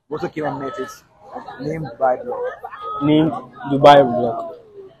 Also came and met it. Named Dubai blog. Named Dubai block.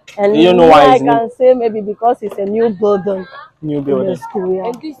 And you don't know why I it's can say maybe because it's a new building. New in building. the school, yeah.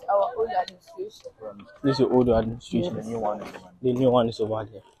 And this is our old administration. This is the old administration. Yes. The new one is over there. The new one is over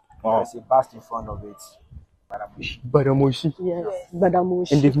there. Wow. There's a bust in front of it. Badamoshi. Yes,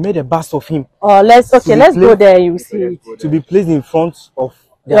 Badamoshi. And they've made a bust of him. Let's go there. You see it. To be placed in front of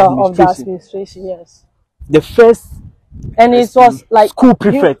the Of the administration. administration, yes. The first And it was like school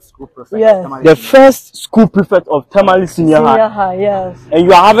prefect. Yeah. The first school prefect of Tamale Senior Senior High. high, yes. And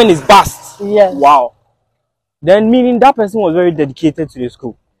you are having his bust. Yes. Wow. Then meaning that person was very dedicated to the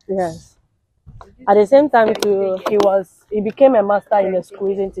school. Yes. At the same time too, he became a master in the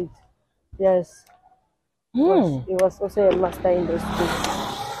school, isn't it? Yes. He was also a master in the school.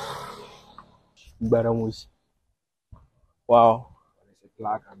 Badamoshi. Wow. It's a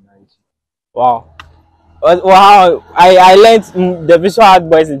black and nice. Wow. Wow. I learned the visual art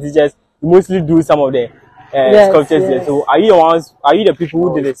boys and teachers mostly do some of the sculptures here. So are you the people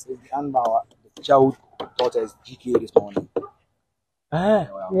who did it? The teacher who taught us GK this morning.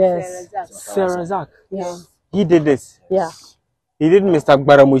 Yes. Sarah Zach. Yeah. He did this. Yeah. He did Mr.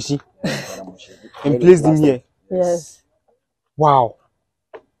 Badamoshi. And placed him here. Yes. Wow.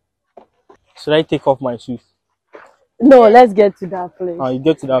 Should I take off my shoes? No, let's get to that place. You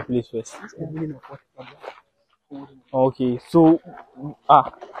get to that place first. Okay, so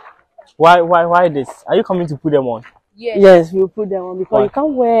why this? Are you coming to put them on? Yes, we'll put them on because you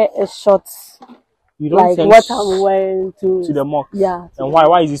can't wear a short like what I'm wearing to the mosque. Yeah. And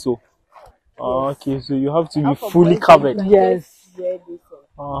why is it so? Okay, so you have to be fully covered. Yes.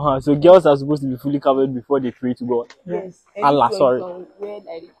 So girls are supposed to be fully covered before they pray to God. Yes. Allah, sorry.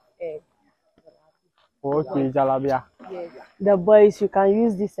 Okay, jalabia. The boys, you can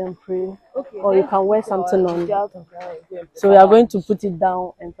use this and pray, or you can wear something on. So we are going to put it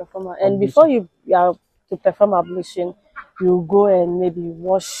down and perform. And before you are to perform ablution, you go and maybe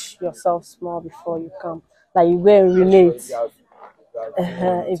wash yourself small before you come. Like you go and urinate.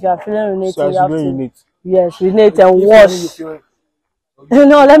 If you are feeling urinating, So you have to urinate. yes, urinate and wash.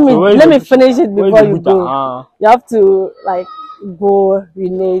 No, let me finish it before you go. You have to like go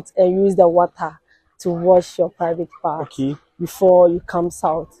urinate and use the water to wash your private parts before you come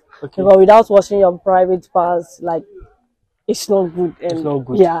out. Because without washing your private parts, like it's not good. And it's not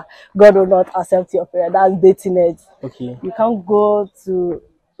good. Yeah, God will not accept your prayer. That's dating it. You can't go to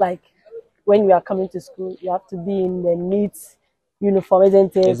like when you are coming to school. You have to be in the neat uniform,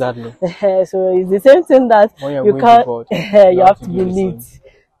 isn't it? Exactly. So it's the same thing that you can't. You have to be neat.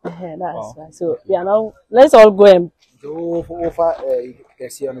 That's right. So yeah, now let's all go and.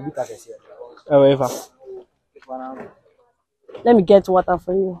 Let me get water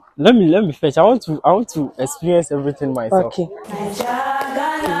for you. Let me fetch. I want to experience everything myself. Okay.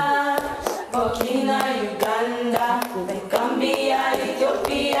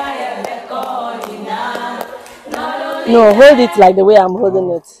 No, hold it like the way I'm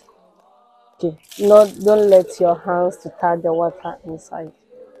holding it. Okay. No, don't let your hands to touch the water inside.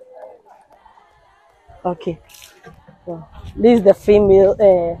 Okay. So, this is the female.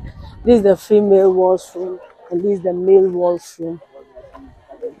 This is the female washroom, and this is the male washroom.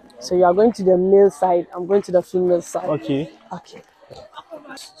 So you are going to the male side. I'm going to the female side. Okay. Okay.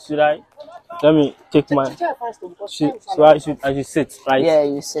 Should I? Let me take my. So I should sit, right? Yeah,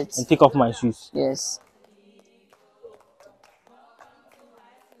 you sit. And take off my shoes. Yes.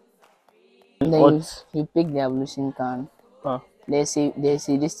 And then you pick the ablution can. They say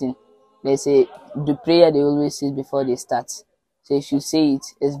this thing. They say the prayer they always say before they start. So if you say it,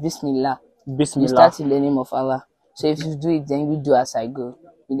 it's Bismillah. Bismillah. You start in the name of Allah. So if you do it, then you do as I go.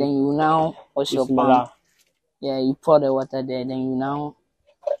 And then you now wash your palm. Yeah, you pour the water there. Then you now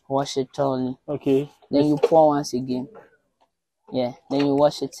wash it thoroughly. Okay. Then you pour once again. Yeah. Then you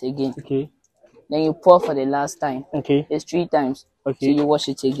wash it again. Okay. Then you pour for the last time. Okay. It's 3 times. Okay. So you wash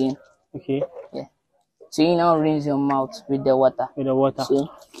it again. Okay. Yeah. So you now rinse your mouth with the water. With the water. So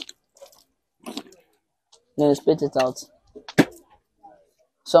then you spit it out.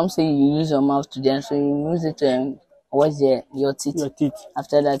 Some say you use your mouth to dance, so you use it to wash your teeth. Your teeth.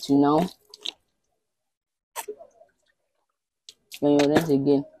 After that, you now when you rinse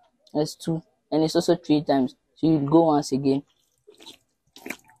again, that's 2, and it's also 3 times. So you go once again,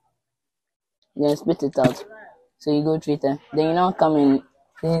 then spit it out. So you go 3 times. Then you now come and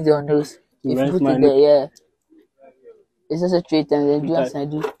clean your nose. If you put it there, yeah. It's also 3 times. Then do as I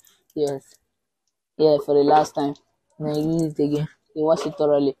do. Yes. Yeah, for the last time. Then you use it again. You wash it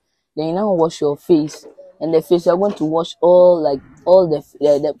thoroughly. Then you now wash your face. And the face, you're going to wash all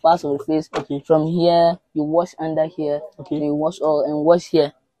the parts of the face. Okay. From here, you wash under here. Okay. Then you wash all and wash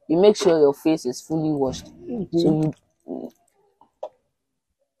here. You make sure your face is fully washed. Okay. So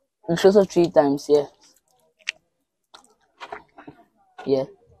it's also 3 times here. Yeah.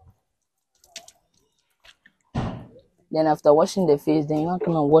 Then after washing the face, then you now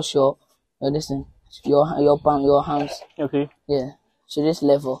come and wash your this thing, your palm, your hands. Okay. Yeah. To this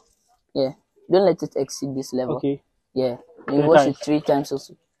level. Yeah. Don't let it exceed this level. Okay. Yeah. And you 3 wash times. it 3 times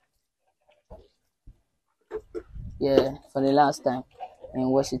also. Yeah. For the last time.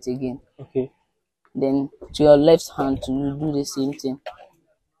 And wash it again. Okay. Then to your left hand to do the same thing.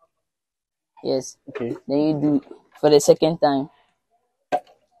 Yes. Okay. Then you do for the second time.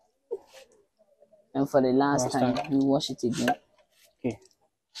 And for the last time, you wash it again. Okay.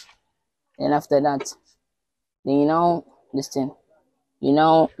 And after that, then you now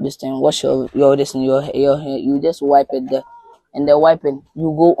wash your this in your hair. You just wipe it there. And the wiping,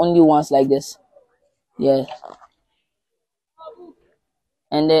 you go only once like this. Yeah.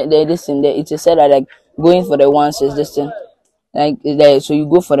 And this thing there, it is said that like going for the once is this thing. Like so you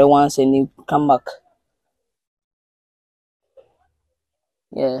go for the once and you come back.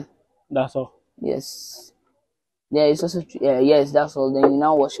 Yeah. That's all. Yes. Yeah, it's also yes, that's all. Then you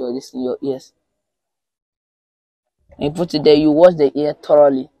now wash your this in your ears. And you put it there, you wash the ear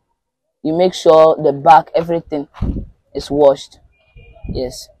thoroughly. You make sure the back, everything is washed.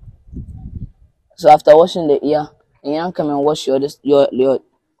 Yes. So after washing the ear, you now come and wash your left, the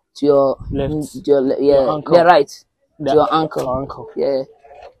right, to your ankle. Yeah.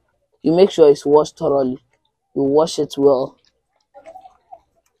 You make sure it's washed thoroughly. You wash it well.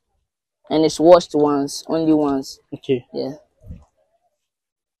 And it's washed once, only once. Okay. Yeah.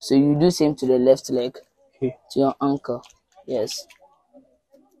 So you do same to the left leg. Okay. To your ankle. Yes.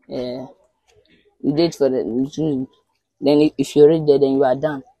 Yeah. You did for the then if you reach there, then you are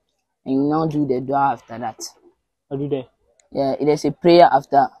done. And you now do the dua after that. I do that. Yeah, it is a prayer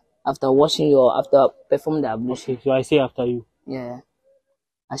after after perform the ablution. Okay, so I say after you. Yeah.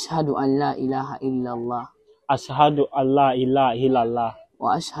 Ashhadu an la ilaha illallah. Ashhadu an la ilaha illallah.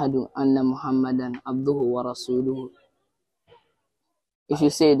 Wa ashhadu anna Muhammadan abduhu wa rasuluhu. If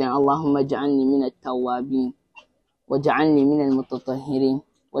you say then Allahumma ja'alni min at-tawwabin wa ja'alni min al-mutatahhirin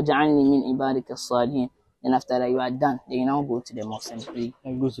wa ja'alni min ibadika as-salihin. Then after that you are done. Then you now go to the mosque and pray.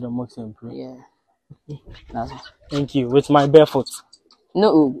 I go to the mosque and pray. Yeah. That's all. Thank you. With my barefoot.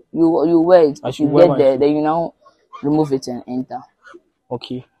 No, you wear it. I If you should wear get my there, then you now remove it and enter.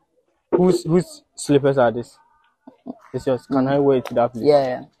 Okay. Whose slippers are this? It's yours. Can I wear it to that place?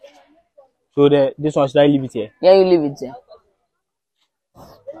 Yeah. So this one, should I leave it here? Yeah, you leave it there.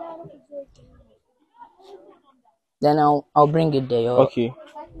 Then I'll bring it there. Okay.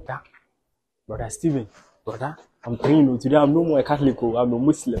 Yeah. Brother Steven, brother, I'm telling you today I'm no more a Catholic, I'm a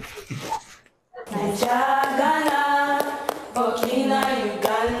Muslim. Ghana, Burkina,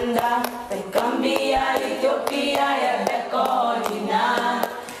 Uganda, Gambia, Ethiopia,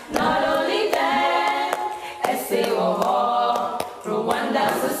 not only that, Rwanda,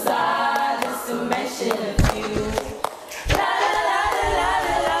 Sudan, just to mention a few. La la la la la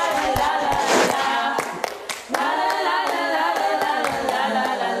la la la la la la la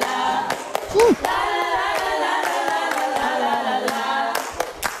la la.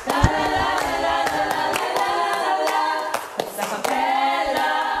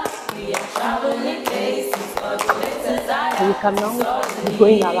 You can now be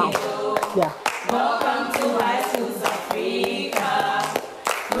going around. Yeah. Welcome to High Schools Africa.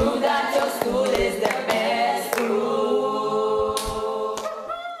 Prove that your school is the best school.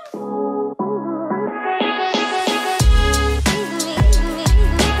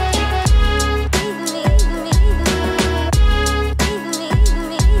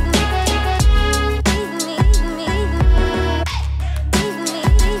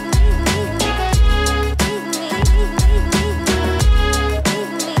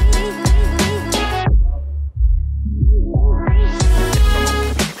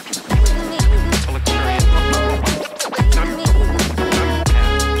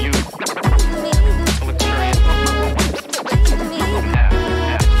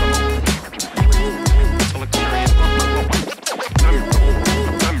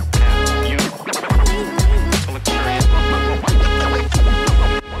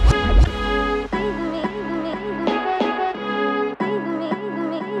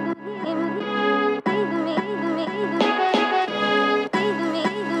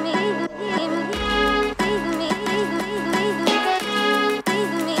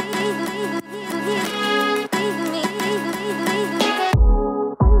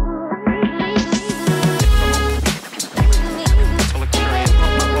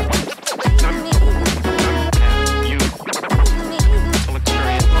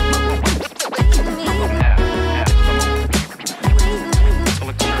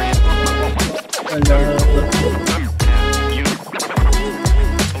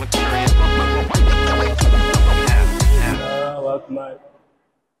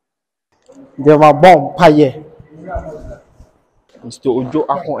 They were born paye. Mr. Ojo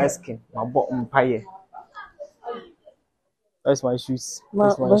Akon Eskin. My bottom pie. That's my shoes.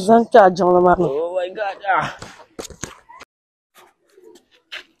 That's my shoes. Oh my god. Ah.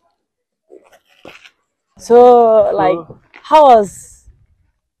 So, like, how was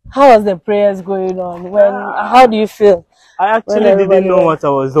the prayers going on? How do you feel? I actually didn't know what I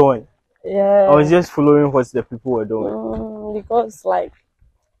was doing. Yeah. I was just following what the people were doing. Because, like,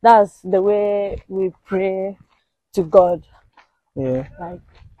 that's the way we pray to God. Yeah. Like,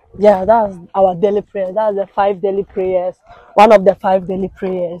 yeah, that's our daily prayer. That's the 5 daily prayers. One of the 5 daily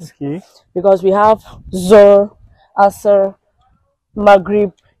prayers. Okay. Because we have Zor, Asr,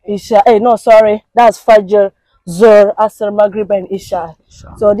 Maghrib, Isha. That's Fajr, Zor, Asr, Maghrib, and Isha.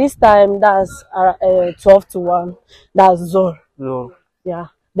 So this time that's 12 to 1. That's Zor. Zor. Yeah.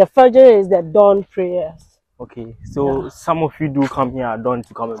 The Fajr is the dawn prayers. Okay. So some of you do come here at dawn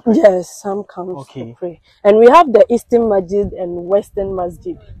to come and pray. Yes, some comes to pray. And we have the Eastern Masjid and Western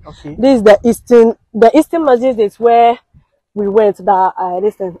Masjid. Okay. This is the Eastern. The Eastern Masjid is where we went.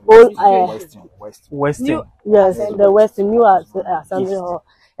 Western. Yes, the Western New Assembly Hall,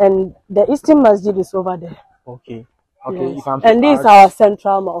 and the Eastern Masjid is over there. Okay. Okay. Yes. If I'm And this is our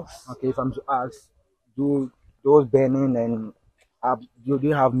central mosque. Okay. If I'm to ask, do those burning and do they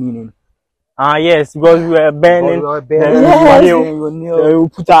have meaning? Yes, because we were burning. We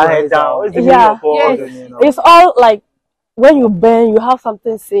put our head down. What's the meaning of all this? It's all like when you burn, you have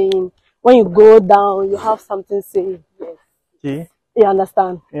something saying. When you go down, you have something saying. Okay. You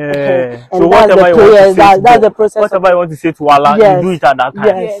understand? Yeah. And So that's whatever the you want to prayers, say, that's the process. whatever you want to say to Allah, you do it at that time.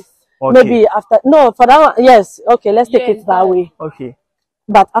 Yes. Okay. Maybe after for that one, yes. Okay, let's take it that way. Okay.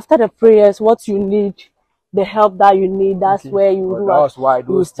 But after the prayers, what you need, the help that you need, that's where you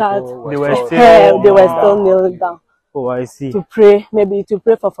start. They were still kneeling down. Oh, I see. To pray, maybe to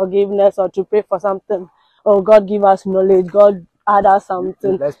pray for forgiveness or to pray for something. Oh, God give us knowledge. God add us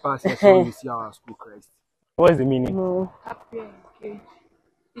something. Let's pass it so we see our school Christ. What is the meaning? No.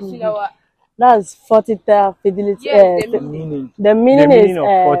 That's fortiter fidelity. Yes, the meaning. The meaning is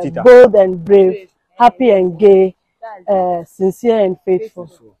bold and brave, happy and gay, sincere and faithful.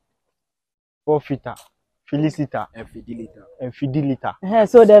 Forfeiter, felicita, and fidelita. And fidelita.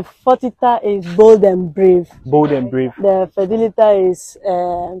 So the fortiter is bold and brave. Bold and brave. The fidelita is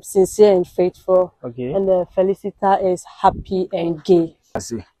sincere and faithful. Okay. And the felicita is happy and gay. I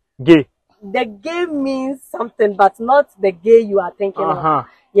see. Gay. The gay means something, but not the gay you are thinking of.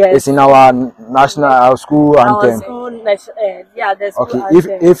 Yes. It's in our national school anthem. Our school, the school okay.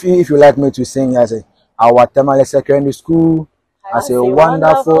 anthem. If you like me to sing, I say our Tamale Secondary School has a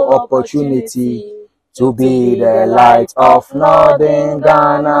wonderful opportunity to be the light of Northern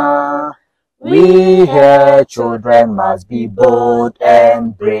Ghana. We here children must be bold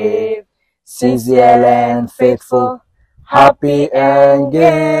and brave, sincere and faithful, happy and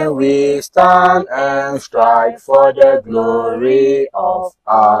gay. We stand and strive for the glory of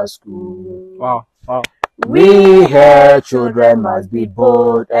our school. Wow, wow. We here children must be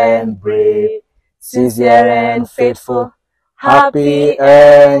bold and brave, sincere and faithful, happy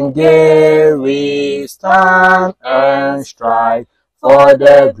and gay. We stand and strive for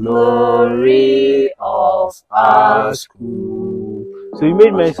the glory of our school. So you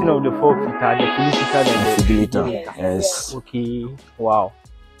made mention of the forfeiter, the felicita, and the fidelita. Yes. Okay. Wow.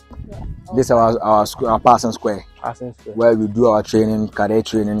 This is our school, our Parsons Square, where we do our training, cadet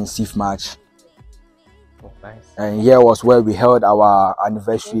training, SIF match. Oh, nice. And here was where we held our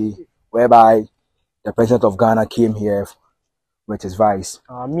anniversary, whereby the president of Ghana came here with his vice.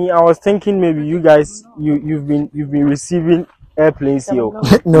 I was thinking maybe you guys you've been receiving airplanes here. No.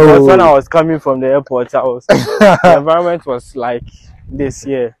 Because when I was coming from the airport, the environment was like this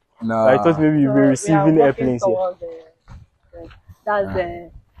here. No. I thought maybe you've been receiving airplanes here. That's the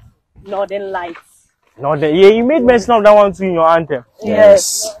Northern Lights. Northern, yeah, you made mention of that one too in your anthem.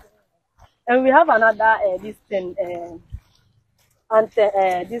 Yes. And we have another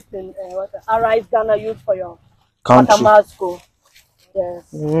Arise Ghana Youth for your country. School.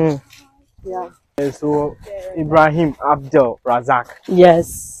 Yes. Yeah. So Ibrahim Abdel Razak.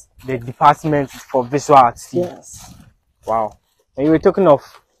 Yes. The Department for Visual Arts. Yes. Wow. And you were talking of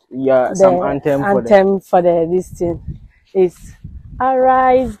some anthem for this thing. It's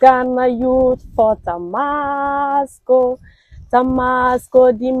Arise Ghana Youth for Tamasco.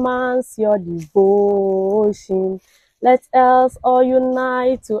 Tamasco demands your devotion. Let us all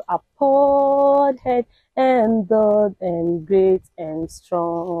unite to uphold head and build and great and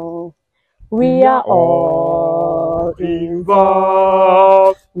strong. We are all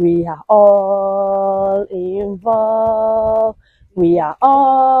involved. We are all involved. We are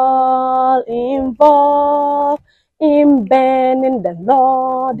all involved in burning the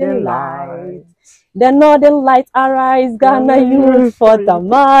northern light. The northern light arise, Ghana youth for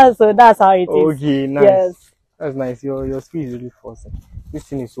Tamale. So that's how it is. Okay, nice. Yes. That's nice. Your speech is really awesome. This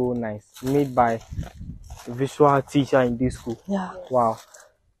thing is so nice. Made by a visual teacher in this school. Yeah. Wow.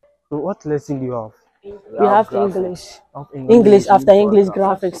 So what lesson do you have? We have English. English after English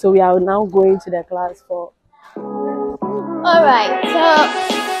graphics. So we are now going to the class for. All right. So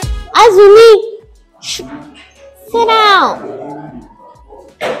as we meet, sit down.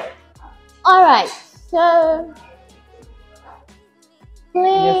 All right. So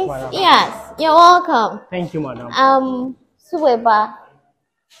please, yes, you're welcome. Thank you, madam. Subeba.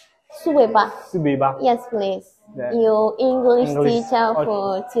 Yes, please. Yeah. Your English teacher Okay.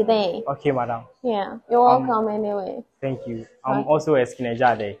 for today. Okay, madam. Yeah, you're welcome anyway. Thank you. I'm also Eskin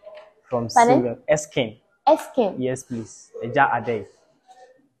Ejade from Pardon? Silver. Eskin. Eskin. Yes, please. Eja Ade.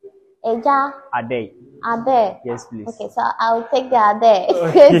 Eja Ade. Ade. Yes, please. Okay, so I'll take the Ade.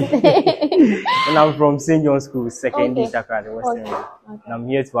 Okay. And I'm from St. John's School, secondary Okay. Chakra, the Western. Okay. And I'm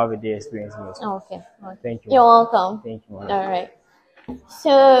here to have a day experience in your school. Okay. Thank you. You're welcome. Thank you. All right.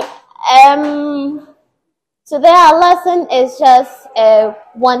 So, today our lesson is just a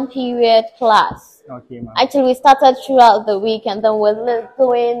one period class. Okay, ma'am. Actually, we started throughout the week, and then we're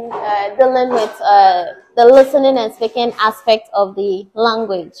dealing with the listening and speaking aspect of the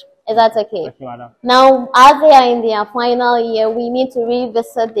language. Is that okay? Okay, madam. Now, as they are in their final year, we need to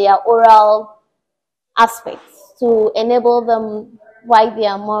revisit their oral aspects to enable them while they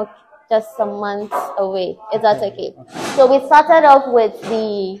are more just some months away. Is that okay? So we started off with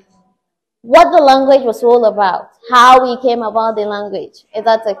what the language was all about, how we came about the language. Is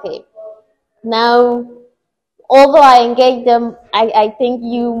that okay? Now, although I engaged them, I think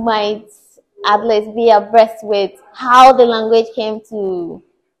you might at least be abreast with how the language came to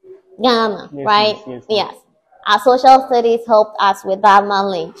Ghana, Yes, right? yes. Our social studies helped us with that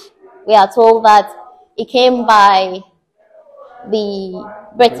knowledge. We are told that it came by the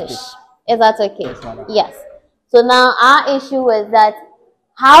British. Is that okay? Yes. So now our issue is that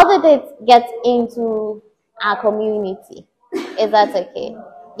how did it get into our community? Is that okay?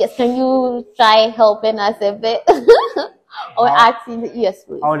 Yes, can you try helping us a bit? Or asking, yes,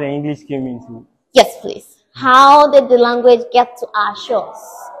 please. How the English came into? Yes, please. How did the language get to our shores?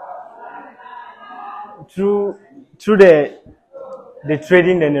 Through the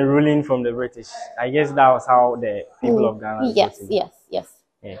trading and the ruling from the British. I guess that was how the people of Ghana. Yes.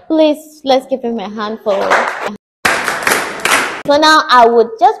 Yeah. Please, let's give him a hand for it. So now I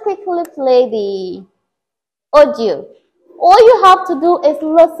would just quickly play the audio. All you have to do is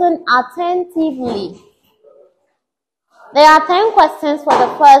listen attentively. There are 10 questions for the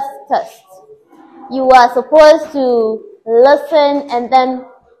first test. You are supposed to listen and then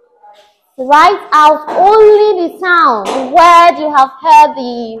write out only the sound, the word you have heard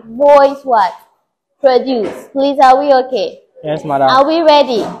the voice what produce. Please, are we okay? Yes, madam. Are we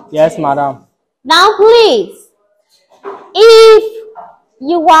ready? Yes, madam. Now, please, if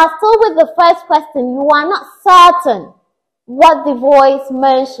you are still with the first question, you are not certain what the voice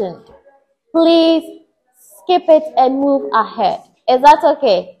mentioned, please skip it and move ahead. Is that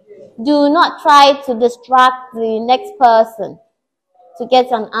okay? Do not try to distract the next person to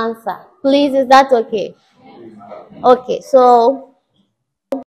get an answer. Please, is that okay? Okay, so.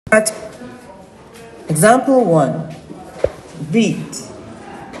 Example 1. Beat.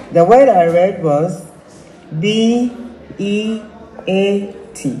 The word I read was B-E-A-T.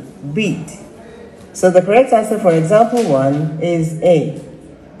 Beat. So the correct answer for example 1 is A.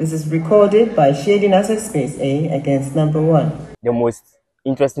 This is recorded by shading as a space A against number 1. The most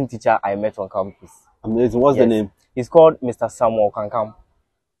interesting teacher I met on campus. Amazing. What's the name? He's called Mr. Samuel Kankam.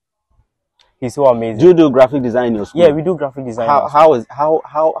 He's so amazing. Do you do graphic design in your school? Yeah, we do graphic design.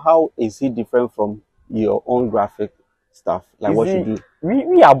 How is he different from your own graphic stuff? Like what you do?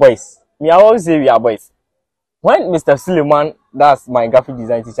 We are boys. I always say we are boys. When Mr. Suleiman, that's my graphic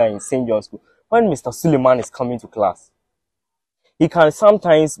design teacher in St. John's School, when Mr. Suleiman is coming to class, he can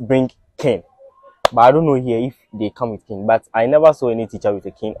sometimes bring cane. But I don't know here if they come with cane. But I never saw any teacher with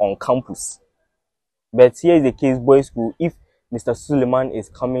a cane on campus. But here is the case, boys' school. If Mr. Suleiman is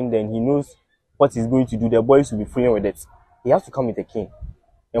coming, then he knows what he's going to do. The boys will be fooling with it. He has to come with a cane.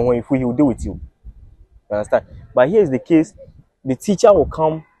 And when you fool, he will deal with you. You understand? But here is the case, the teacher will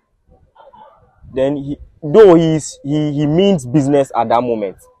come, then he means business at that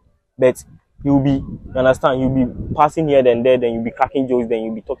moment. But you'll be, you understand, you'll be passing here and there, then you'll be cracking jokes, then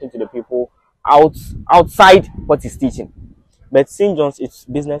you'll be talking to the people outside what he's teaching. But St. John's, it's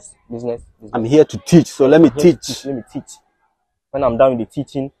business. I'm here to teach, so let me teach. Let me teach. When I'm done with the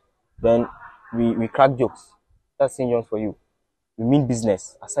teaching, then we crack jokes. That's St. John's for you. We mean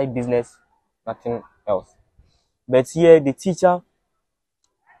business. Aside business, nothing else. But here, the teacher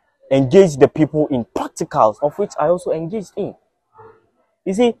engaged the people in practicals, of which I also engaged in.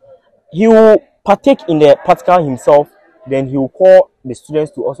 You see, he will partake in the practical himself, then he will call the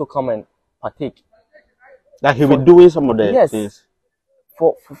students to also come and partake. That he'll be doing some of the things.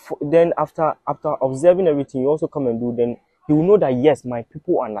 Then after observing everything, you also come and do. Then he will know that yes, my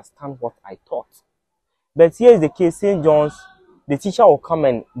people understand what I taught. But here is the case: St. John's, the teacher will come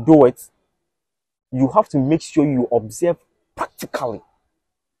and do it. You have to make sure you observe practically.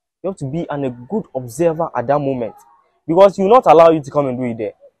 You have to be a good observer at that moment, because he will not allow you to come and do it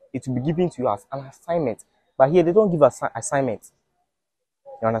there. It will be given to you as an assignment. But here they don't give us assignments.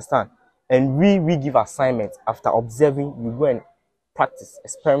 You understand? And we give assignments after observing. You go and practice,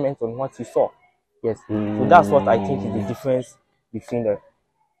 experiment on what you saw. Yes. So that's what I think is the difference between the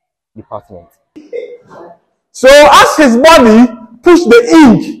departments. So as his body pushed the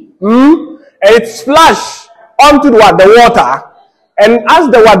ink, and it splashed onto the water, and as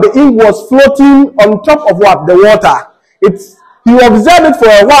the ink was floating on top of the water, he observed it for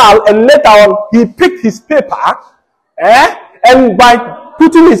a while, and later on he picked his paper, and by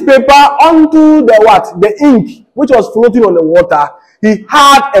putting his paper onto the ink which was floating on the water, he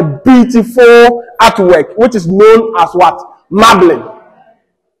had a beautiful artwork which is known as marbling.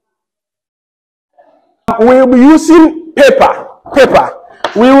 We will be using paper.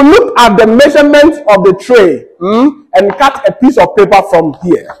 We will look at the measurement of the tray and cut a piece of paper from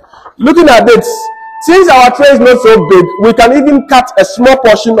here. Looking at it, since our tray is not so big, we can even cut a small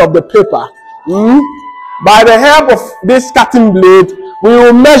portion of the paper. By the help of this cutting blade, we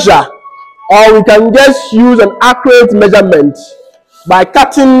will measure, or we can just use an accurate measurement by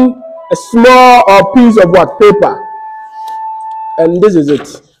cutting a small piece of paper. And this is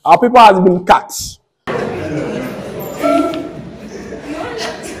it. Our paper has been cut.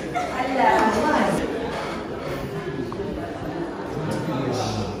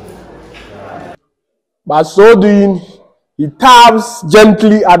 By so doing, he taps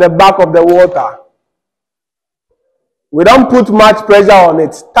gently at the back of the water. We don't put much pressure on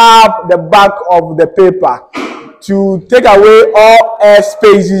it. Tap the back of the paper to take away all air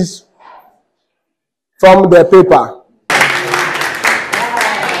spaces from the paper.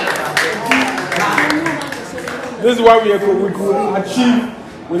 This is what we could achieve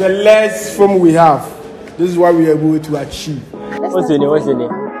with the less foam we have. This is what we are able to achieve. What's your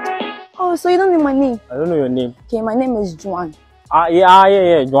name? Oh, so you don't know my name? I don't know your name. Okay, my name is Joan.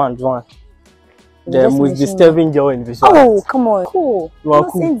 Yeah, Joan. The most disturbing girl in visual. Oh, come on. Cool. You are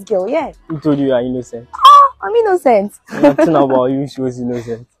innocent cool. Girl, yeah. Who told you are innocent? Oh, I'm innocent. Nothing about you shows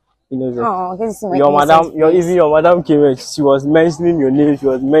innocent. Oh, can you see my your madam, even your madam came in, she was mentioning your name, Even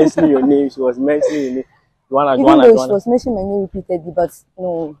though she was mentioning my name repeatedly, but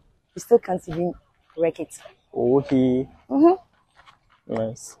no, you still can't even wreck it. Okay.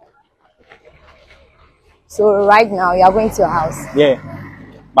 Nice. So right now you are going to your house. Yeah.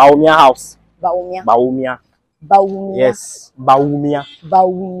 Baumia house. Baumia. Yes. Baumia.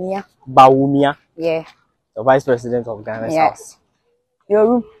 Yeah. The vice president of Ghana's house. Your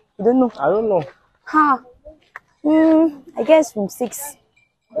room? You don't know? I don't know. I guess room 6.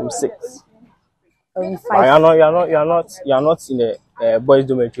 Room 6. Room 5. But you're not in the boys'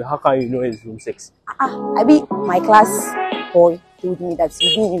 dormitory. How can you know it's room 6? I be my class boy told me that you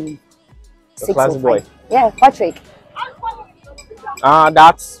be in room 6 class or 5. boy. Yeah, Patrick.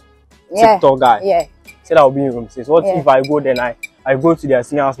 That's TikTok guy. Yeah. Said I'll be in room 6. What if I go then I go to their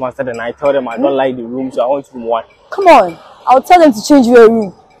senior house master and I tell them I don't like the room, so I want room 1. Come on, I'll tell them to change your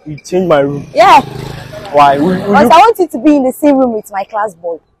room. You change my room? Yeah. Why? Because I want you to be in the same room with my class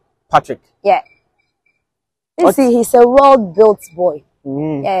boy. Patrick. Yeah. You see, he's a well-built boy.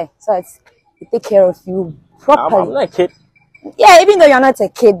 Yeah, so he take care of you properly. I'm not a kid. Yeah, even though you're not a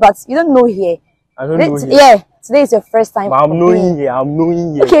kid, but you don't know here. I don't know here. Yeah, today is your first time. But I'm knowing here.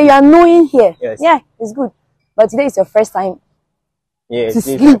 Okay, you are knowing here. Yes. Yeah, it's good. But today is your first time. Yeah, to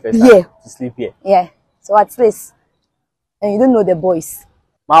sleep here. To sleep here. Yeah. So at least, and you don't know the boys.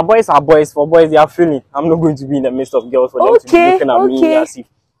 My boys are boys. For boys, they are feeling. I'm not going to be in the midst of girls for them to be looking at me as if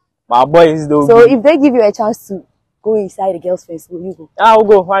my boys don't. So if they give you a chance to go inside the girls' face, will you go? I'll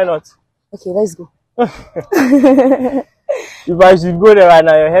go. Why not? Okay, let's go. If I should go there right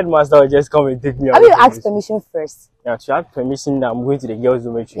now, your headmaster will just come and take me out. Have you asked permission first? Yeah, to ask permission that I'm going to the girls'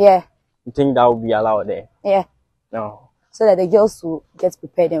 dormitory. Yeah. You think that would be allowed there? Yeah. No. So that the girls will get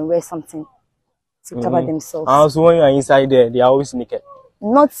prepared and wear something to cover themselves. Also, when you are inside there, they are always naked.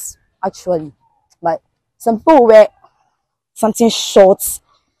 Not actually, but some people wear something short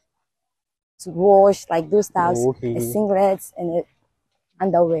to wash, like those styles, Oh, okay. a singlet and a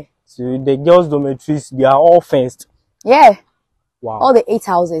underwear. So the girls' dormitories, they are all fenced. Yeah. Wow. All the 8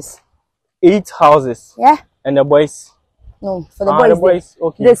 houses. 8 houses. Yeah. And the boys? No, for the The boys, boys,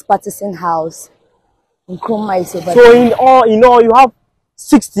 okay. this partition house. Nkrumah is over So there. in all, you have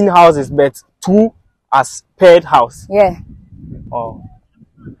 16 houses, but 2 as paired house. Yeah. Oh,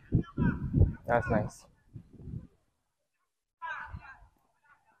 that's nice.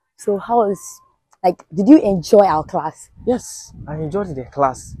 So how is, like, did you enjoy our class? Yes, I enjoyed the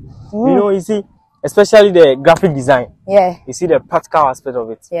class. Mm. You know, you see, especially the graphic design. Yeah. You see the practical aspect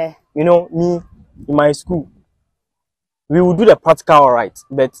of it. Yeah. You know, me, in my school, we will do the practical all right,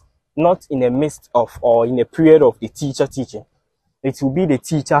 but not in a midst of or in a period of the teacher teaching. It will be the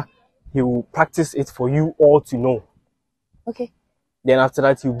teacher, he will practice it for you all to know. Okay. Then after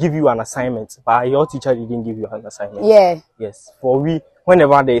that, he'll give you an assignment. But your teacher didn't give you an assignment. Yeah. Yes. For we,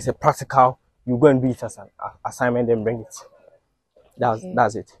 whenever there is a practical, you go and do it as an assignment and bring it.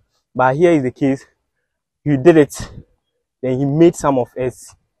 That's it. But here is the case. You did it. Then he made some of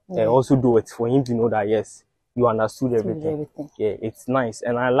us also do it for him to know that yes, you understood everything. Yeah, it's nice.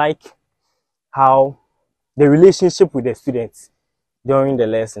 And I like how the relationship with the students during the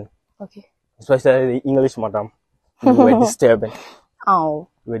lesson. Okay. Especially the English madam. We were disturbing. Oh.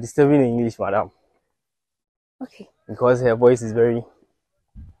 We were disturbing the English madam. Okay. Because her voice is very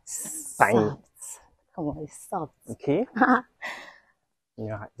tiny. Come on, it's soft. Okay.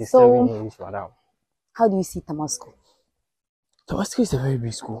 Yeah, disturbing So, English madam. how do you see Tamale School? Tamale School is a very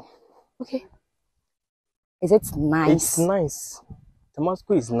big school. Okay. Is it nice? It's nice. Tamale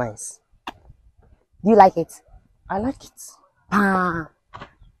School is nice. Do you like it? I like it. Ah.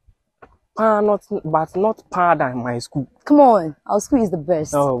 But not par than my school. Come on, our school is the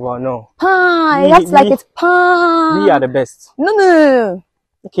best. Oh, well, no. Pie, that's like it. Pie. We are the best. No.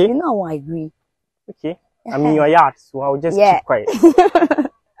 Okay. You know, I agree. Okay. I'm in your yard, so I'll just keep quiet.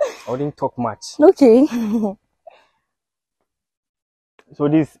 I wouldn't talk much. Okay. So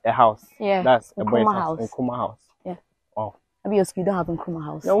this is a house. Yeah. That's a boy's Nkrumah house. Nkrumah house. Yeah. Oh. Maybe your school don't have Nkrumah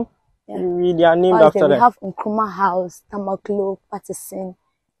house. No. Yeah. They are named after them. We have Nkrumah house, Tamaklo, Patterson,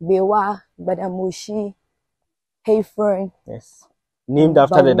 Bewa, Badamoshi, Hayfern. Yes. Named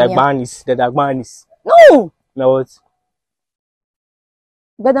after the Dagbanis. The Dagbanis. No! No, what?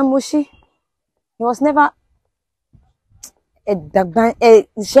 Badamoshi. He was never a Dagban,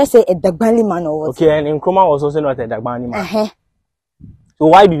 should I say a Dagbani man or what? Okay, and Nkrumah was also not a Dagbani man. Uh-huh. So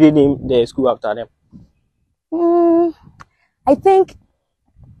why did they name the school after them? I think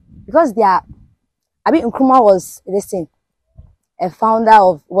because they are, I mean, Nkrumah was, listen, a founder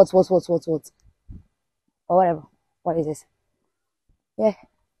of what, or whatever. What is this? Yeah.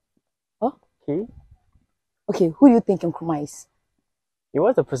 Oh? Okay. Okay, who do you think Nkrumah is? He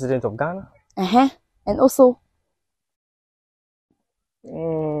was the president of Ghana. Uh-huh. And also?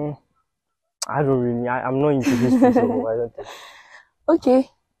 I don't really, I'm not into history, so I don't think. Okay.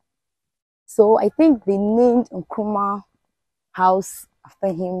 So I think they named Nkrumah house after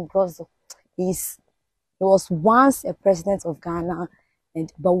him because he was once a president of Ghana,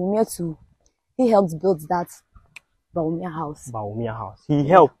 and Bawumia too. He helped build that Bawumia house. Bawumia house. He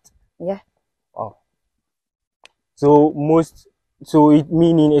helped. Yeah. Oh. So it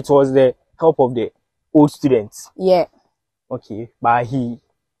meaning it was the help of the old students. Yeah. Okay. But he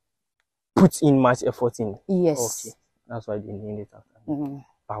put in much effort in. Yes. Okay. That's why they named it after him.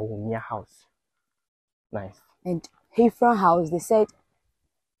 Bawumia house. Nice. And Hayfron house, they said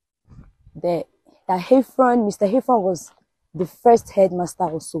that Hayfron, Mr. Hayfron was the first headmaster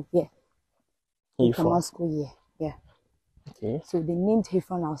also, yeah. In Tamale School, yeah. Okay. So they named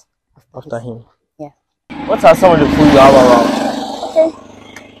Hayfron house after him. Yeah. What are some of the food you have around? Okay.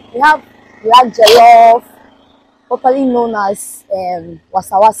 We have black jollof, popularly known as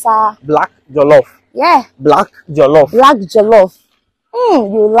wasa wasa. Black jollof. Yeah. Black jollof. Black jollof.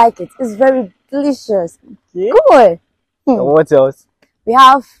 You like it. It's very delicious. Yeah. Good. What else? We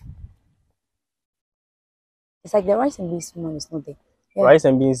have, it's like the rice and beans one is not there. Yeah. Rice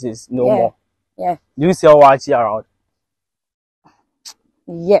and beans is no more. Yeah. Do you sell wachi around?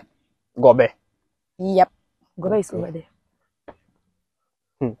 Yep. Gobe. Yep. Gobe is over there.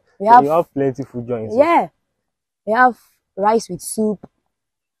 You have plenty food joints. Yeah. We have rice with soup.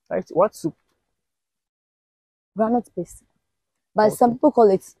 Right. What soup? Granite paste. But some people call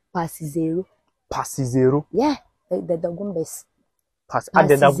it pasizero. Pasizero? Yeah. The dagombes.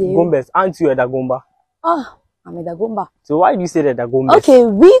 The dagombes. Aren't you a dagomba? Oh, I'm a dagomba. So why do you say the dagombes? Okay,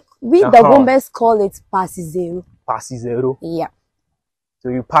 we dagombes call it pasizero. Pasizero? Yeah. So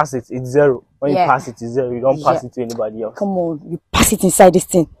you pass it, it's 0. When you Yeah. pass it, it's 0. You don't pass Yeah. it to anybody else. Come on, you pass it inside this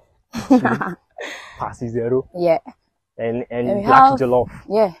thing. Pass it 0. Yeah. And we black have, jollof.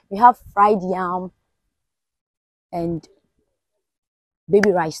 yeah, we have fried yam and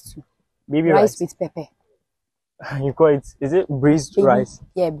baby rice too. Baby rice rice with pepper. You call it, is it braised Baby, rice?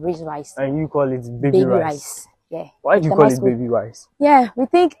 yeah, braised rice. And you call it baby rice. Yeah. Why With do you call it Damasco. baby rice? Yeah, we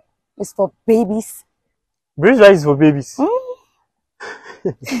think it's for babies. Braised rice is for babies.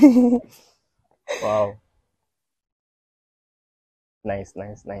 Wow. Nice.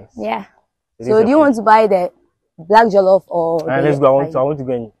 Yeah. It So is do you okay. want to buy the black jollof or the Let's go. I fried? want to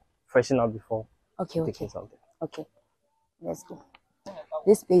go and freshen up before Okay. taking something. Okay. Let's go.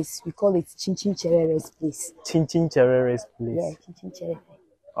 This place, we call it Chin Chin Cherere's place. Chin Chin Cherere's place. Yeah, Chin Chin Cherere.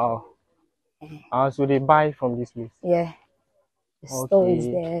 Oh. So they buy from this place. Yeah. The store is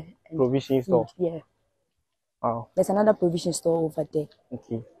there. and Provision store. food, yeah. Oh. There's another provision store over there.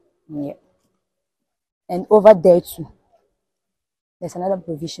 Okay. Yeah. And over there too. There's another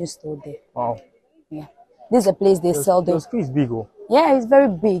provision store there. Wow. Yeah. This is a place they sell The them. school is big, oh. Yeah, it's very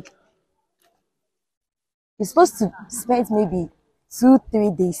big. You're supposed to spend maybe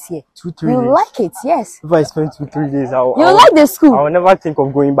 2-3 days here. 2-3 You days. like it, yes. If I spend 2-3 days, You like the school? I will never think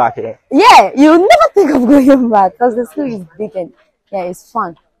of going back here. Yeah, you'll never think of going back because the school is big and yeah, it's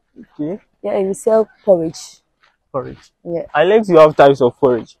fun. Okay. Yeah, you sell porridge. Porridge. Yeah. I like to have types of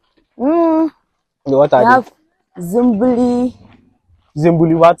porridge. What What are we they? have zimbuli.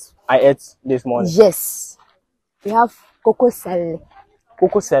 Zimbuli, what I ate this morning. Yes. We have cocoa sele.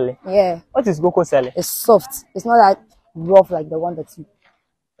 Cocoa sele. Yeah. What is cocoa sele? It's soft. It's not that rough like the one that you.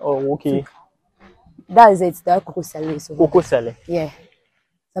 Oh, okay. That is it. The cocoa sele is over Cocoa there. sele. Yeah.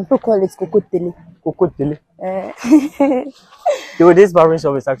 Some people call it cocoa tele. Cocoa tele. So this barbering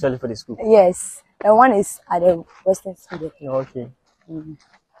shop is actually for the school. Yes. And one is at the Western School. Okay.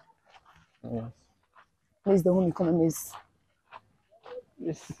 This is the home economics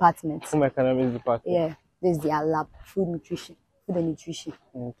This department. home economics department. Yeah. This is their lab, food and nutrition.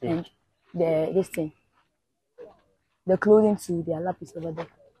 Okay. And this thing. The clothing too, their lab is over there.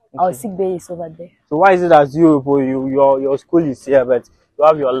 Our sick bay is over there. So why is it that your school is here, but you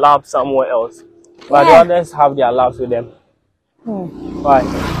have your lab somewhere else? But the others have their labs with them. Why?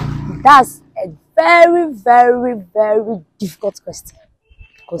 That's a very, very, very difficult question.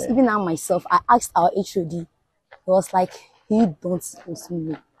 Because even I myself, I asked our HOD. He was like, he don't also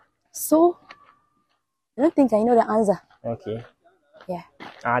know. So, I don't think I know the answer. Okay.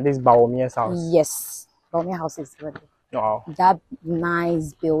 Yeah. This is Baomia's house. Yes. Baomi house is over there. Wow. That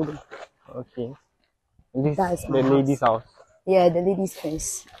nice building. Okay. This That's is my the lady's house. Yeah, the ladies'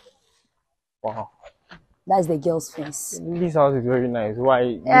 fence. Wow. That's the girls' fence. This house is very nice. Why?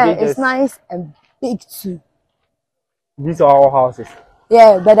 Yeah, Did they it's just- nice and big too. These are all houses.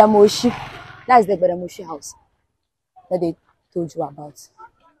 Yeah, Badamoshi. That's the Badamoshi house that they told you about.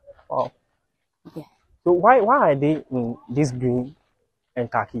 Wow. Yeah. So why are they in this green and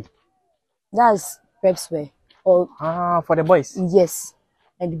khaki? That's preps wear. Or for the boys. Yes.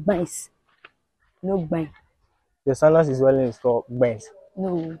 And the bands. No band. The sandals is well installed bands.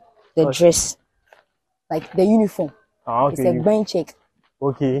 No. The dress. Like the uniform. Okay. It's a band check.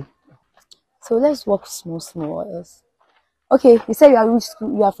 Okay. So let's walk small else. Okay, you said you are which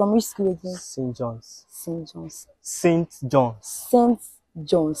school? You are from which school again? St. John's. St. John's. St. John's. St.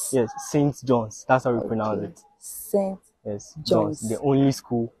 John's. Yes, St. John's. That's how we pronounce it. St. Yes, John's. The only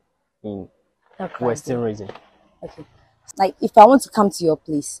school in Western region. Okay. Like if I want to come to your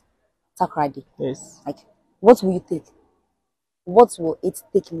place, Takrady. Yes. Like, what will you take? What will it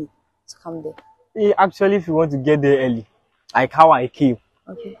take me to come there? Actually, if you want to get there early, like how I came.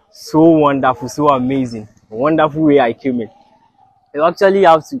 Okay. So wonderful, so amazing. Wonderful way I came in. You actually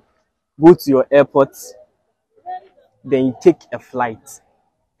have to go to your airport, then you take a flight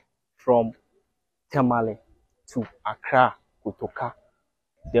from Tamale to Accra, Kotoka.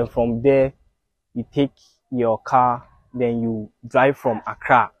 Then from there, you take your car, then you drive from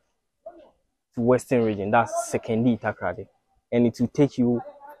Accra to Western region. That's Sekendi Takrady. And it will take you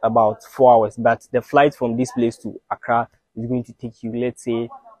about 4 hours. But the flight from this place to Accra is going to take you, let's say,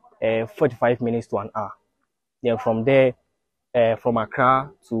 45 minutes to an hour. Then from there, from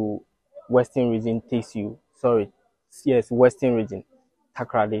Accra to Western region takes you, Western region,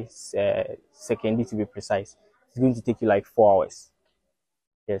 Takrady, Sekendi to be precise. It's going to take you like 4 hours.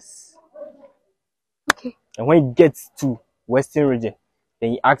 Yes. Okay. And when you get to Western region,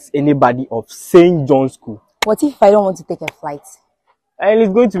 then you ask anybody of St. John's School. What if I don't want to take a flight? And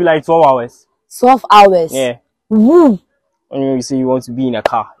it's going to be like 12 hours. 12 hours? Yeah. Woo! And you say you want to be in a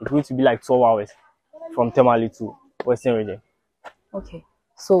car, it's going to be like 12 hours from Tamale to Western region. Okay.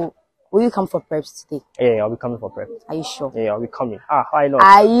 So, will you come for preps today? Yeah, I'll be coming for prep. Are you sure? Yeah, I'll be coming. Why not?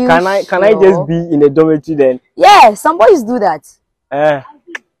 Are you Can I just be in the dormitory then? Yeah, some boys do that. I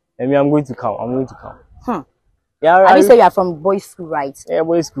mean, I'm going to come. Yeah, Have you said you are from boys' school, right? Yeah,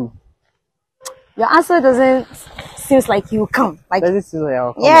 boys' school. Your answer doesn't seems like you come. Like, does it seem like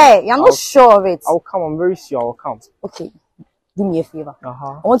I'll come? Yeah, you're not sure of it. I'll come. I'm very sure I'll come. Okay, do me a favor.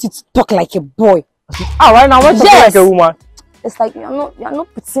 I want you to talk like a boy. Right now, I want to talk like a woman. It's like you're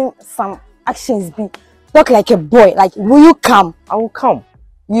not putting some actions. Talk like a boy. Like, will you come? I will come.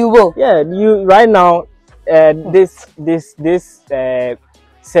 You will. Yeah, you right now. This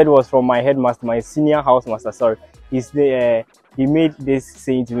said was from my headmaster, my senior housemaster. Sorry, he made this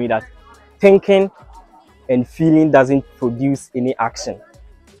saying to me that thinking and feeling doesn't produce any action,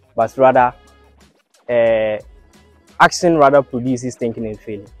 but rather action rather produces thinking and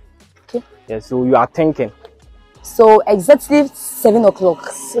feeling. Okay. Yeah. So you are thinking. So exactly 7 o'clock.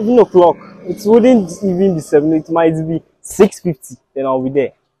 7 o'clock. It wouldn't even be 7. It might be 6:50. Then I'll be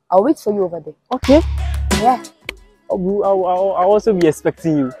there. I'll wait for you over there. Okay. Yeah. I'll also be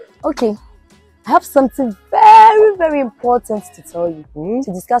expecting you. Okay. I have something very, very important to tell you,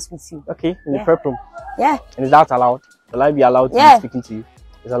 to discuss with you. Okay, in the prep room. Yeah. And is that allowed? Will I be allowed to be speaking to you?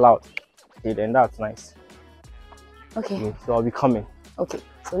 It's allowed. Okay, then that's nice. Okay. So I'll be coming. Okay.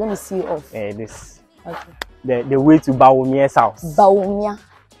 So let me see you off. This. Okay. The way to Bawomia's house. Bawumia.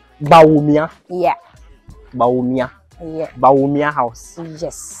 Bawumia. Yeah. Bawumia. Yeah. Bawumia house.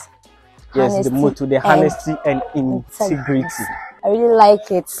 Yes. Yes, Honesty the motto, the honesty and integrity. I really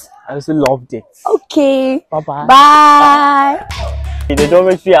like it. I also loved it. Okay. Bye-bye. Bye. The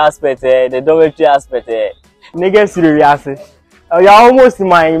dormitory aspect, niggas see the reaction. You're almost in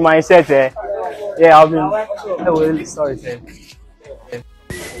my set, Yeah, I've been. Well, sorry, sir.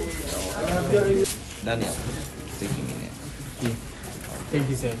 Daniel, take me in here. Thank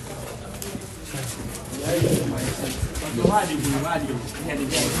you, sir.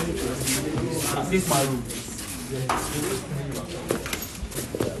 This is my room.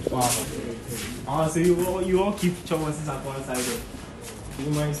 Wow. So you all keep choices at one side.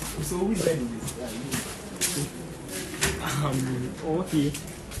 So who is ready this? Okay.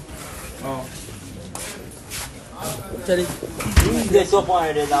 Oh. Charlie, there's so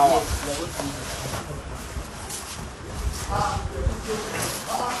far now.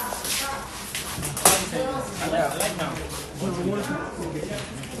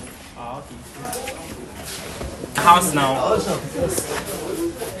 House now.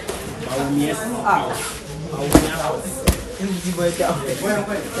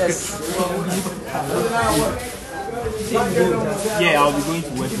 Yeah, I'll be going to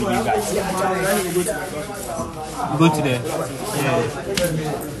work with you guys. Go to the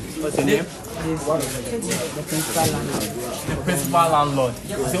what's your name? The principal landlord.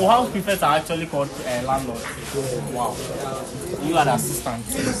 So house prefects are actually called landlord. Wow. You are the assistant.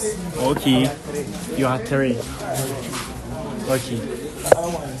 Okay. You are 3. Okay.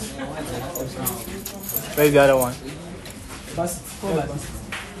 Where's the other one?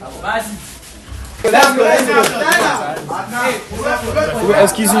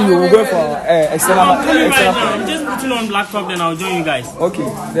 Excuse me, we'll go for external. I'm just putting on black top, then I'll join you guys. Okay.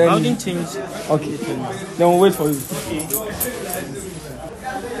 Then I didn't change. Okay. Then we'll wait for you. Okay.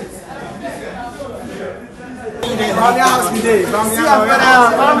 Wow,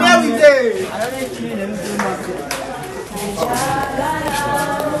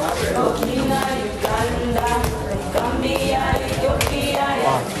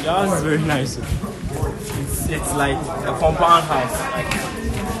 the house is very nice. It's like a compound house.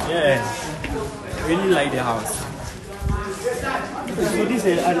 Yeah, really like the house. So this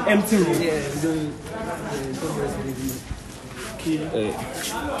is an empty room. Okay.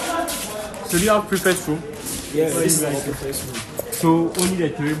 So do you have prefect room? Yes, this is our prefect room. So only the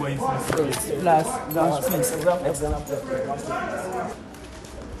 3 boys. Plus,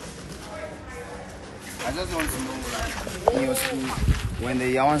 I just want to know, in your school, when the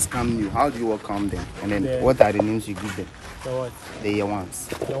year ones come new, how do you welcome them? And then what are the names you give them? The what? The year ones.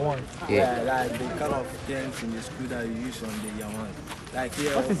 The one? Yeah. Like the kind of terms in the school that you use on the year one. Like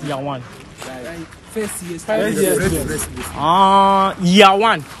here. What is year one? Like first year. Year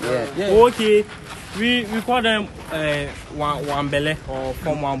one. Yeah. Okay. We call them one belly or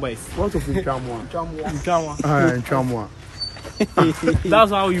form one boys. What of Nchamwa? Nchamwa.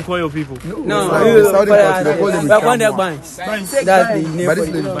 That's how you call your people. No, we call them banks. That's the name for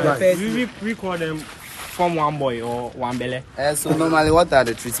the we call them from one boy or one belly. So normally, what are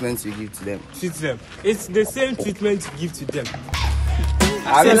the treatments you give to them? Treat them. It's the same treatment you give to them.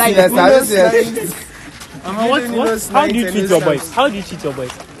 How do you treat your boys? How do you treat your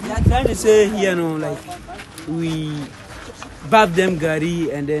boys? We are trying to say here, like we bath them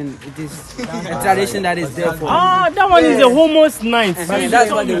gari, and then it is a tradition that is there for. That one is a homos night.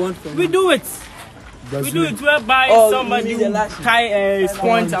 That's what they want from we do it. We do it whereby somebody tie a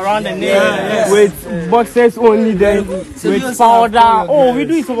sponge around the neck with boxes only, then with powder. We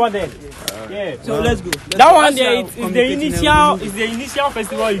do it over there. Yeah. So let's go. That one there is the initial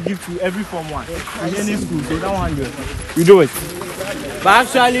festival you give to every Form 1 in any school. So that one there, we do it.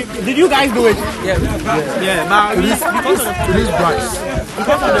 But actually, did you guys do it? Yeah. But because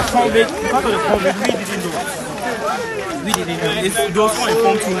of the COVID, we didn't do it. We didn't do it. It's those who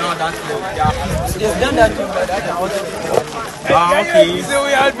inform you now that it's done that too, but okay. So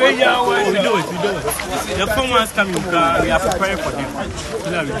we are we do it. The Form 1s coming, we are preparing for them. So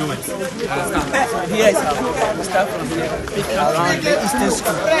that we do it. Yes, we start from here. Around the Eastern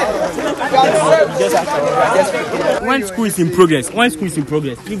school. When school is in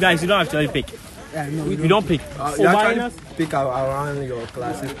progress, you guys, you don't actually pick. We don't pick. You actually pick around your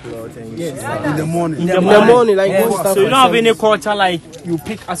classes plot and in the morning. In the morning, like so you don't have any culture like you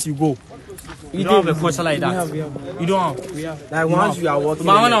pick as you go. You don't have a culture like that. You don't have. We have. Like once you are walking.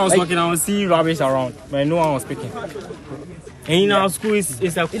 But when I was walking, I was seeing rubbish around, but no one was picking. And in our school, it's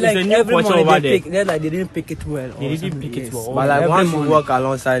a new culture over there. They didn't pick it well. They didn't pick it well. But like once you walk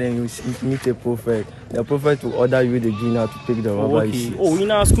alongside and you meet a prophet, the prophet will order you the dinner to pick the rubbish.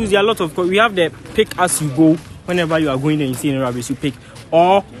 In our schools, there are a lot of. We have the pick as you go. Whenever you are going there and see any rubbish, you pick.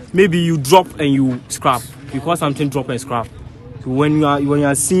 Or maybe you drop and you scrap. You call something drop and scrap. So when you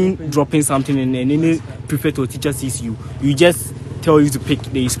are seen dropping something and any prefect or teacher sees you, you just tell you to pick.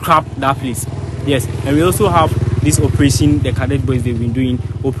 They scrap that place. Yes, and we also have this operation the cadet boys they've been doing,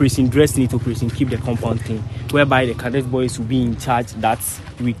 Operation Dress Neat, Operation Keep the Compound Clean, whereby the cadet boys will be in charge that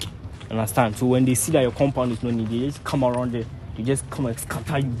week. Understand? So when they see that your compound is not needed, they just come around there. They just come and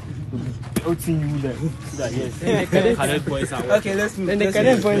scatter you, belting you there. So that yes, the cadet boys are. Okay, let's move. And the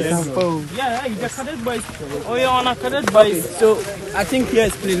cadet boys are full. Yeah, the cadet boys. Oh, you're on a cadet boys. So I think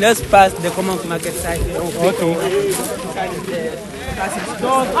yes, please let's pass the common market side. Okay. So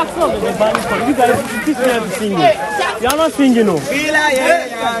after the band, you guys teach me how to sing it. You are not singing, no.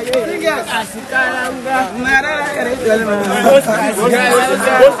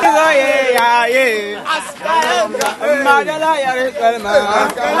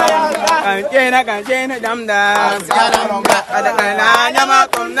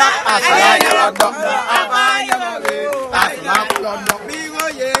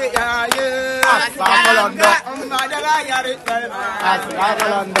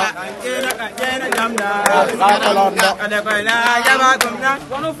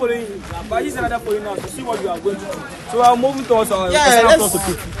 So I'm moving towards our and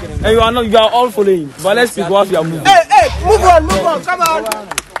you are all following. But let's see what we are moving. Hey, move on, come on.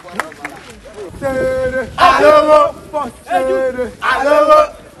 So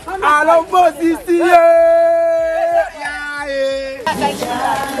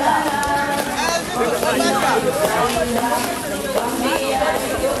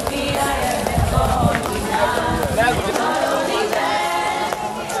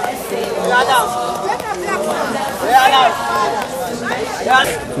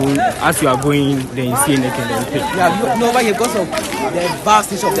as you are going, then you see anything, then you pick. Yeah, over here because of the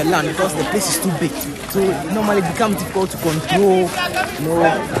vastness of the land, because the place is too big. So it normally becomes difficult to control,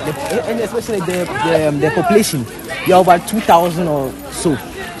 and especially the population. You are about 2,000 or so.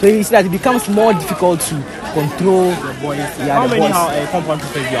 So you see that it becomes more difficult to control the boys. Yeah, how many compound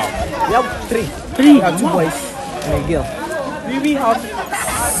prefects do you have? We have three. We have 2 boys and a girl. We have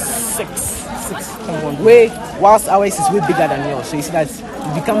six compound. Whilst ours is way bigger than yours, so you see that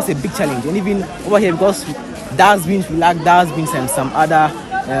it becomes a big challenge. And even over here, because we lack dustbins and some other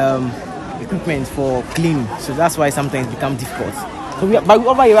equipment for cleaning, so that's why sometimes it becomes difficult. So but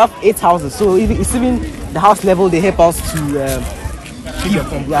over here we have 8 houses, so it's even the house level they help us to keep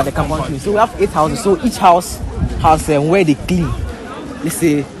the compound clean. So we have 8 houses, so each house has where they clean. Let's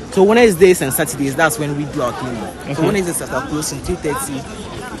say so Wednesdays and Saturdays, that's when we do our cleaning. Okay. So Wednesdays are closing 3:30.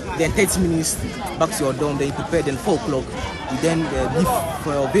 Then 30 minutes back to your dorm, then you prepare, then 4 o'clock you then leave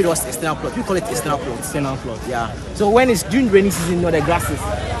for your various external plots. We call it external plots. External plots. Yeah. So when it's during rainy season, the grasses,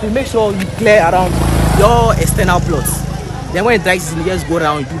 so make sure you clear around your external plots. Then when it's dry season, you just go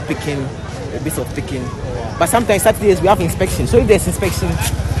around, do picking, a bit of picking. But sometimes Saturdays we have inspection. So if there's inspection,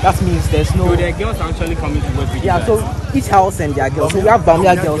 that means there's no. So the girls are actually coming to work with you. Yeah. So each house and their girls. So we have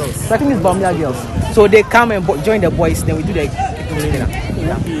Bamia girls. So I think it's Bamia girls. So they come and join the boys. Then we do the cleaning.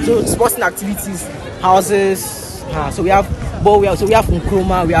 Yeah. So sporting activities, houses. So we have But we have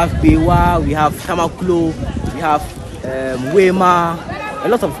Nkrumah, we have Bewa, we have Tamaklo, we have Wema.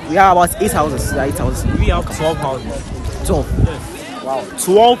 We have about 8 houses. Yeah, 8 houses. We have 12 houses. 12. Yes. Wow.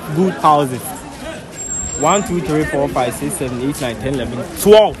 12 good houses. 1, 2, 3, 4, 5, 6, 7, 8, 9, 10, 11,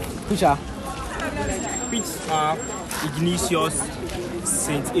 12. Which are? Ignatius,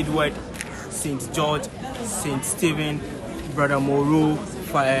 St. Edward, St. George, St. Stephen, Brother Moreau,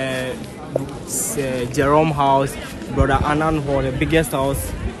 Jerome House, Brother Annan Hall, the biggest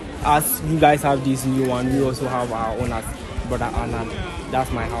house. As you guys have this new one, we also have our own as Brother Annan. That's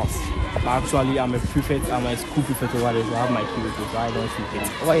my house. But actually, I'm a prefect. I'm a school prefect over there, so I have my cubicles, so I don't see it.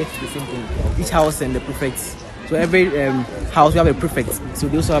 Why it's the same thing? Each house and the prefects. So every house we have a prefect. So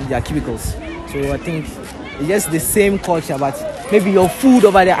they also have their cubicles. So I think it's just the same culture, but maybe your food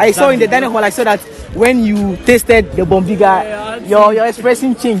over there. I saw in the dining hall. I saw that when you tasted the bombiga, your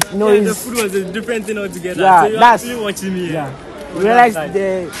expression changed. You know, the food was a different thing altogether. Yeah, so you're that's actually watching me. Yeah. You realize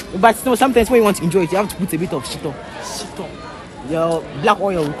but no, sometimes when you want to enjoy it, you have to put a bit of shito. Your black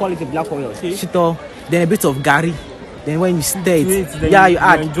oil, we call it a black oil. Okay. Shito, then a bit of gari. Then when you stir it, you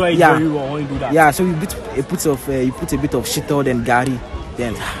add. Enjoy it very well when you do that. Yeah, so you put a bit of shito, then gari,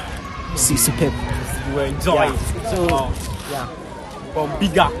 then superb. You enjoy it. So yeah, but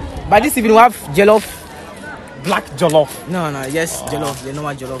bigger. But this evening we have jollof. Black jollof. No, yes, jollof. The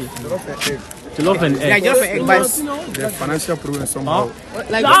normal jollof. Jollof and egg. Yeah, jollof and egg. But the financial problem somehow.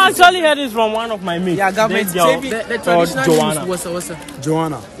 Like I actually heard this from one of my mates. Yeah, government. The traditional Joanna. What's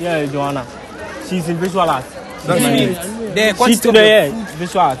Joanna. Yeah, Joanna. She's in visual arts. That's my name. She's today,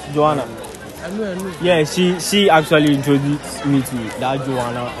 visual arts, Joanna. I know. Yeah, she actually introduced me to that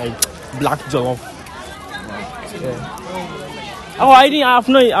Joanna black jollof. Yeah. Oh, I've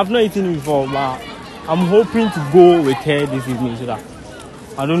not eaten it before, but I'm hoping to go with her this evening so that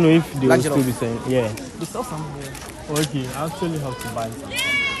I don't know if they will still be saying yeah. They sell some here. Okay, I actually have to buy some.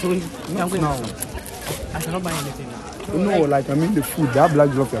 So I'm going now. I cannot buy anything now. No, like I mean the food, that black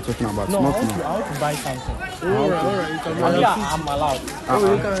jollof you're talking about. No, not I want to buy something. Alright. I'm allowed.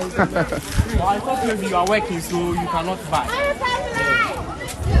 Well, I thought maybe you are working, so you cannot buy.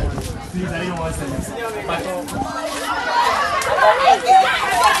 Please, I don't want to send this.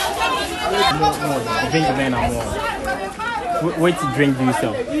 Drink then I'm more. Wait to drink do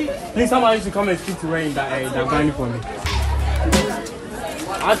yourself. Please, somebody should come and speak to her in that brand for me.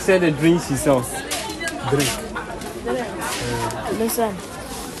 Ask her the drink she sells. Drink. Listen.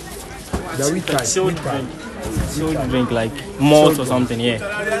 Chilled drink like malt or something, yeah.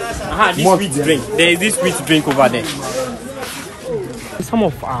 This sweet drink. There is this sweet drink over there. Some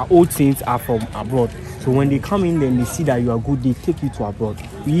of our old saints are from abroad. So when they come in and they see that you are good, they take you to abroad.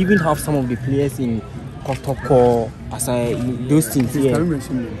 We even have some of the players in Kotoko, those things. Yeah.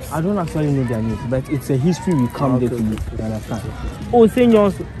 I don't actually know their names, but it's a history we come there to you understand. Oh,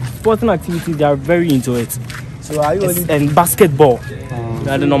 seniors, sporting activities, they are very into it. So are you and basketball.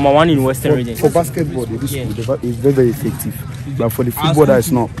 They are the number one in Western region. For basketball, it's very, very effective. But for the football, that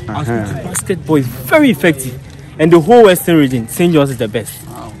is not. Basketball is very effective. And the whole Western region, St. John's is the best.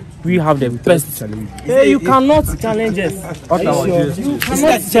 We have the best challenge. Hey, you cannot challenge us. You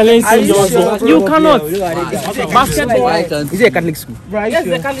cannot challenge St. John's. You cannot. Basketball is it a Catholic school? Right. Yes,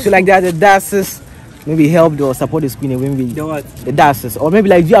 the Catholic so like that, the diocese maybe helped or support the school in a way. The diocese, or maybe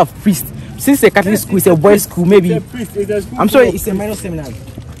like you have priests. Since the Catholic school is a boys' school, maybe I'm sorry, it's a minor seminary.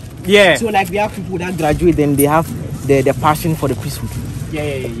 Yeah. So like we have people that graduate, then they have the passion for the priesthood.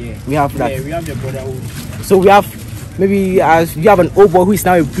 Yeah. We have that. Yeah, we have the brotherhood. So we have maybe as you have an old boy who is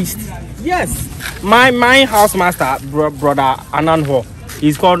now a priest. Yes. My housemaster, brother Annan Ho,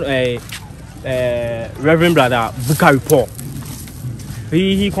 he's called Reverend Brother Bukari Paul.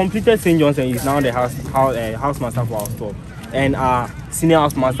 He completed St. John's and he's now the housemaster for our store. And our senior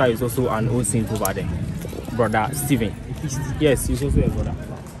housemaster is also an old saint over there, Brother Stephen. Yes, he's also a brother.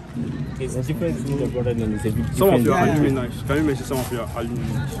 It's a difference between the brother and it's a different. Some of your alumni. Can you mention some of your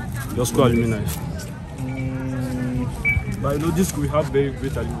alumni? Your school alumni. But you know this school we have very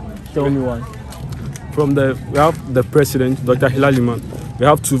great alumni. Tell me one. We have the president, Dr. Hilal Liman. We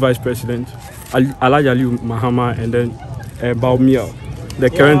have 2 vice presidents, Alhaji Ali Mahama and then Baumia, the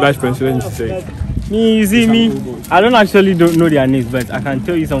current vice president. You see me, I don't actually know their names, but I can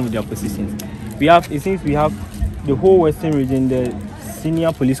tell you some of their positions. We have the whole Western region, the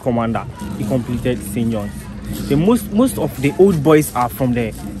senior police commander, he completed St. John's. Most of the old boys are from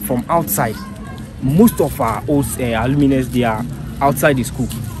outside. Most of our old alumni, they are outside the school,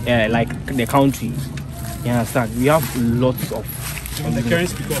 like the country. You understand? We have lots of. And the current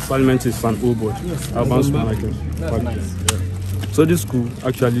speaker of parliament is an old boy. Yes. That's nice. So this school,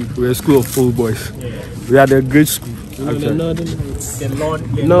 actually, we're a school of old boys. Yeah. We are the great school. You know, the Northern Lights.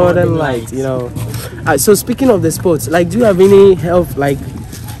 The Northern Lights, you know. So speaking of the sports, like, do you have any help, like,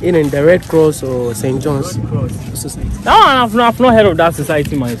 in the Red Cross or St. John's Society? No, I've not heard of that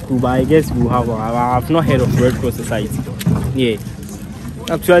society in my school, but I guess we'll have. I've not heard of Red Cross Society. Yeah.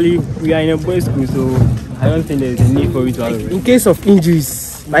 Actually, we are in a boys' school, so I don't think there's a need for it to have. In case of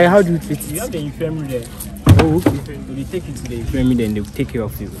injuries, like, how do you treat it? We have the infirmary there. Oh, okay. So they take you to the infirmary, then they'll take care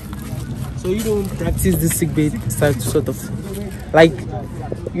of you. So you don't practice the sick bay sort of, like,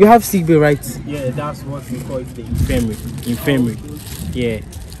 you have sick bay, right? Yeah, that's what we call it, the infirmary. Infirmary. Yeah,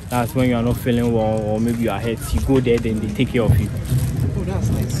 that's when you are not feeling well or maybe you are hurt. You go there, then they take care of you. Oh, that's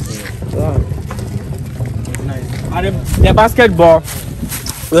nice. Yeah. Wow. It's nice. And the basketball,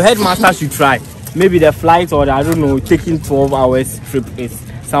 the headmaster should try. Maybe the flight or the, I don't know, taking 12 hours trip is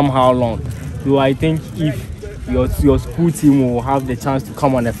somehow long. So I think if your school team will have the chance to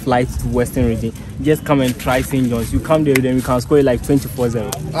come on a flight to Western Region, just come and try St. John's. You come there, then we can score it like 24-0.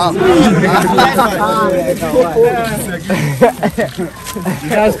 You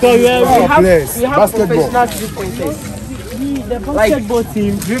can score. We have professional three-pointers. The basketball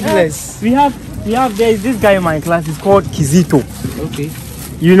team, dribblers. We have this guy in my class is called Kizito. Okay.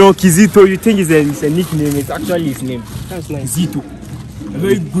 You know Kizito, you think it's a nickname, it's actually his name. That's nice. Kizito. A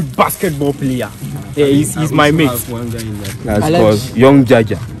very good basketball player. Yeah, he's my mate. That's called Young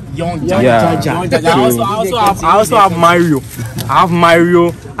Jaja. Young Jaja. I also have Mario.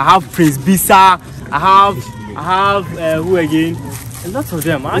 I have Prince Bisa. I have who again? A lot of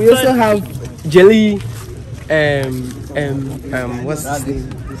them. We also have Jelly. What's his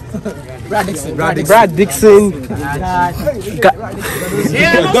name? Brad Dixon.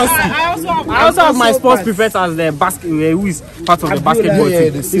 I also have my sports prefect as the who is part of the basketball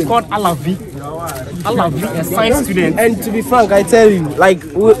team. He's called Alavi. Alavi, a science student. And to be frank, I tell you, like,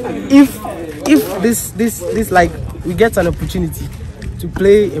 if this like we get an opportunity to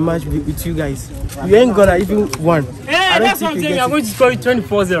play a match with you guys, you ain't gonna even win. Hey, that's what I'm saying. We are going to score it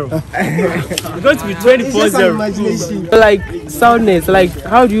 24-0. We're going to be 24-0. Like soundness, like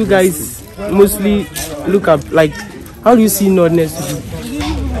how do you guys mostly look up? Like, how do you see Northerners to do?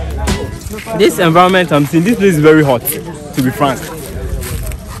 This environment I'm seeing, this place is very hot, to be frank.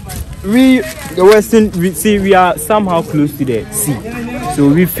 The Western, we are somehow close to the sea, so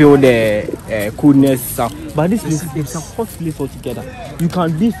we feel the coolness stuff. But this place is a hot place altogether. You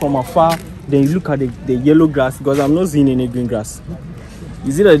can be from afar, then you look at the yellow grass, because I'm not seeing any green grass.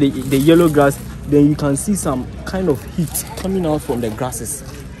 You see that the yellow grass, then you can see some kind of heat coming out from the grasses.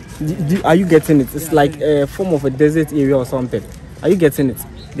 Are you getting it? It's like a form of a desert area or something. Are you getting it?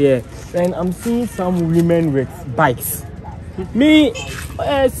 There. Then I'm seeing some women with bikes. Me,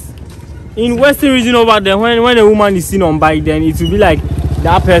 in Western region over there, when a woman is seen on bike, then it will be like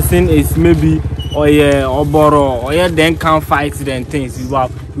that person is maybe or borrow or then can't fight then things. It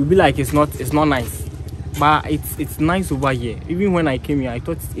will be like it's not nice. But it's nice over here. Even when I came here, I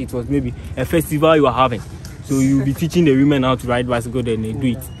thought it was maybe a festival you were having. So you'll be teaching the women how to ride bicycle, then they do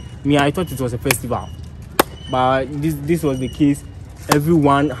it. Me, I thought it was a festival. But this was the case.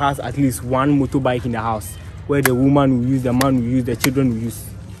 Everyone has at least one motorbike in the house, where the woman will use, the man will use, the children will use.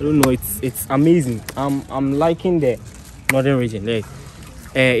 I don't know, it's amazing. I'm liking the northern region. Like,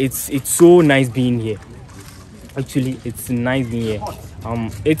 it's so nice being here. Actually, it's nice being here.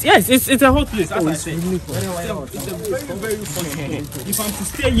 It's a hot place. As I said. It's a very hot. If I'm to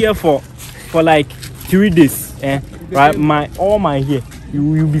stay here for like 3 days, right? All my hair,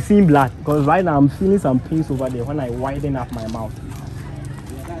 you'll be seeing black, because right now I'm feeling some pains over there when I widen up my mouth.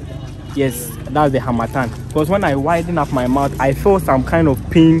 Yes, that's the Hamatan. Because when I widen up my mouth, I felt some kind of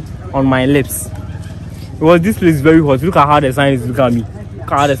pain on my lips. Because this place is very hot. Look at how the sun is looking at me.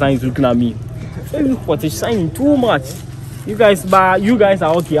 Look at how the sun is looking at me. Very hot. It's shining too much. You guys are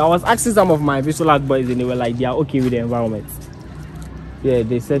okay. I was asking some of my visual art boys, and they were like, they are okay with the environment. Yeah,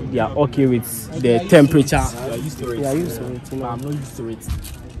 they said they are okay with the temperature. You are used to it. Yeah, used to it. You know. I'm not used to it.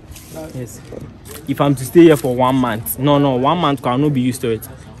 Yes. If I'm to stay here for 1 month, no, 1 month I will not be used to it.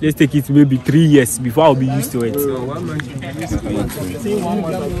 Let's take it maybe 3 years before I'll be used to it.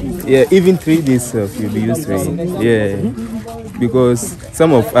 Yeah, even 3 days you'll be used to it. Yeah, because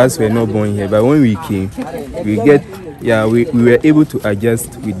some of us were not born here, but when we came, we were able to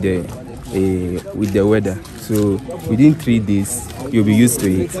adjust with the weather. So within 3 days, you'll be used to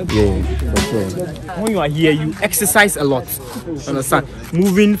it. Yeah, for sure. When you are here, you exercise a lot. Understand?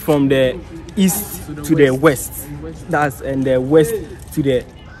 Moving from the east to the west, and the west to the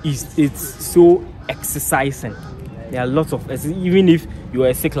east. It's so exercising. There are lots of, even if you are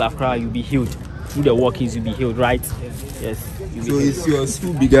a sick crowd, you'll be healed. through the walkings you'll be healed, right? Yes. So is your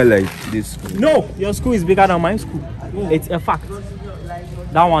school bigger like this school? No, your school is bigger than my school. It's a fact.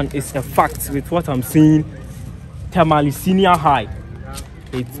 That one is a fact with what I'm seeing. Tamale Senior High,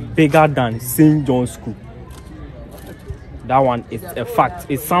 it's bigger than St. John's School. That one is a fact.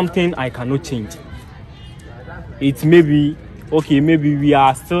 It's something I cannot change. It may be, okay, maybe we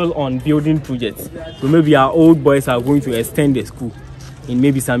are still on building projects. So maybe our old boys are going to extend the school in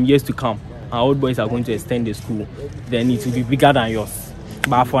maybe some years to come. Our old boys are going to extend the school. Then it will be bigger than yours.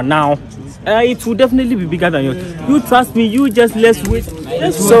 But for now, it will definitely be bigger than yours. You trust me, you just let's wait.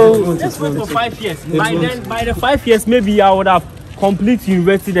 Let's wait for 5 years. By the 5 years, maybe I would have complete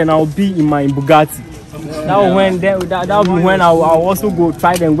university and I'll be in my Bugatti. That'll be when I'll also go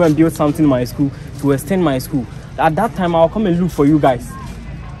try and go and build something in my school to extend my school. At that time, I'll come and look for you guys.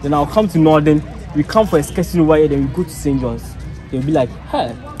 Then I'll come to Northern. We come for excursion over here, then we go to St. John's. They'll be like,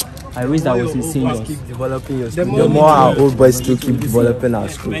 hey, I wish that was in St. John's. Keep developing your school. The more our old boys still keep developing our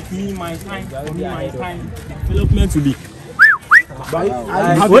school. But my time, development will be.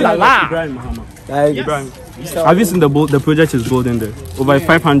 Have you seen the project is building there? Over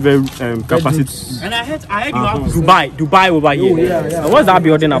 500 capacity. And I heard you have Dubai over here. Yeah. What's that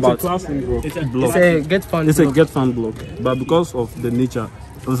building about? It's a get fund block. But because of the nature,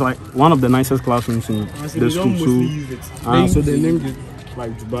 it was like one of the nicest classrooms in the school. So they named it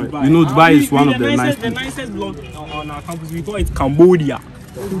like Dubai. You know, Dubai is one of the nicest block on our campus. We call it Cambodia.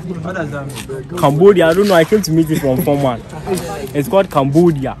 What does that mean? Cambodia, I don't know. I came to meet it from Form 1. It's called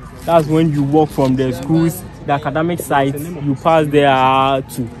Cambodia. That's when you walk from the schools, the academic sites, you pass there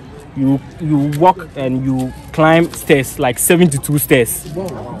to you walk and you climb stairs, like 72 stairs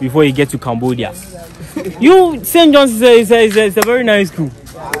before you get to Cambodia. St. John's is a very nice school.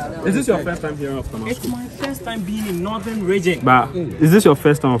 Is this your first time hearing of Tamale School? It's my first time being in Northern region. But is this your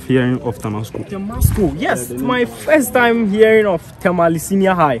first time of hearing of Tamale School? Tamale School, yes. It's my first time hearing of Tamale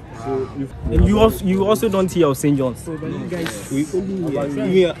Senior High. And you also don't hear of St. John's.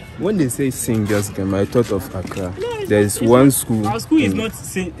 When they say St. John's, I thought of Accra. There is one school. Our school is not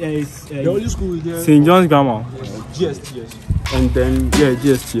the only school is there. St. John's Grammar. GSTS. And then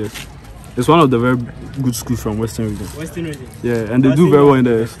GSTS. It's one of the very good schools from Western region. Western region. Yeah, and they do very well in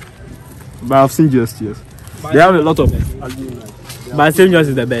the. But I've seen GSTS. They have a lot of. But St. John's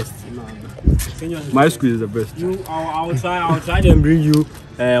is the best. My school is the best. I'll try and bring you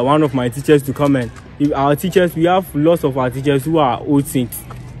one of my teachers to come in. Our teachers, we have lots of our teachers who are old saints.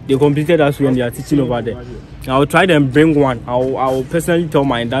 They completed us when they are teaching over there. I'll try and bring one. I'll personally tell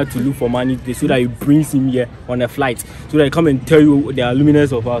my dad to look for money so that he brings him here on a flight, so that he come and tell you the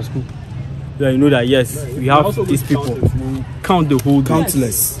alumnus of our school. So that you know that yes, we have these people. Count the whole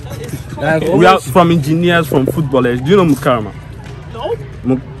countless. We are from engineers, from footballers. Do you know Mukarama?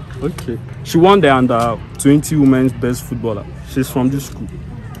 No. Okay. She won the under 20 women's best footballer. She's from this school.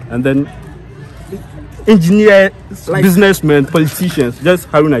 And then engineers, businessmen, politicians, just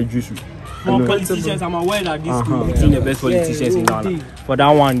Haruna Ijusu. For politicians, I'm aware that this school is the best politicians in Ghana. For that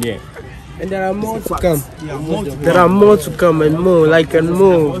one there. And there are more to come. There are more to come and more, and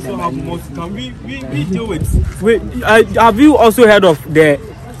more. Also have more to come. We do it. Have you also heard of the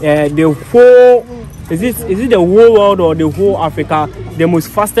whole? Is it the whole world or the whole Africa? The most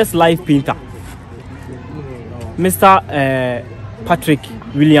fastest live painter, Mr. Patrick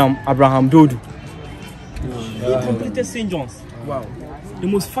William Abraham Dodu. He completed St. John's. Wow. The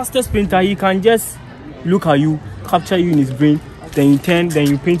most fastest painter. He can just look at you, capture you in his brain. Then you turn, then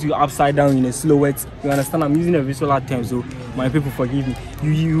you paint you upside down in a silhouette. You understand? I'm using a visual term, so my people forgive me.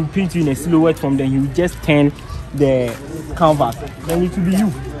 You paint you in a silhouette from then you just turn the canvas. Then it will be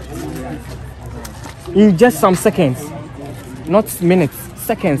you. In just some seconds, not minutes,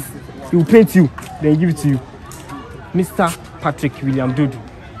 seconds, he will paint you, then give it to you. Mr. Patrick William Dodu.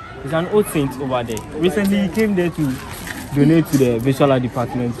 He's an old saint over there. Recently, he came there to donate to the visual art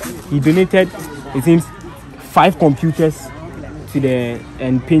department. He donated, it seems, 5 computers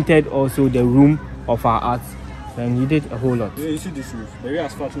and painted also the room of our art, and he did a whole lot. Yeah, you see this roof. The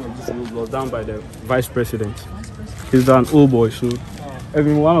re-asphalting of this roof was done by the vice president. He's an old boy, so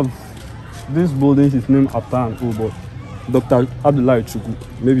every one of these buildings is named after an old boy. Dr. Abdullah Chuku.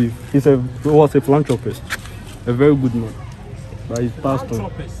 Maybe he was a philanthropist, a very good man, but he's passed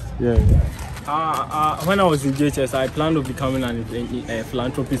on. Yeah. When I was in JHS, I planned on becoming a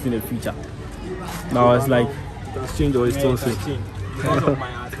philanthropist in the future. But I was like, that's changed or it's still the same? Because of my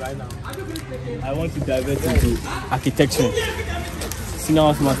art right now, I want to divert into architecture. Senior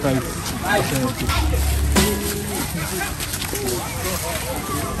house master.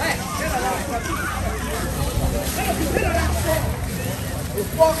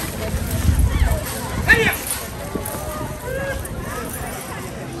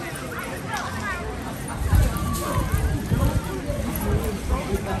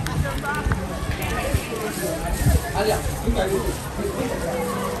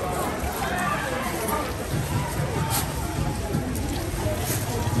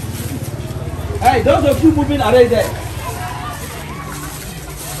 Hey, those of you moving are right there.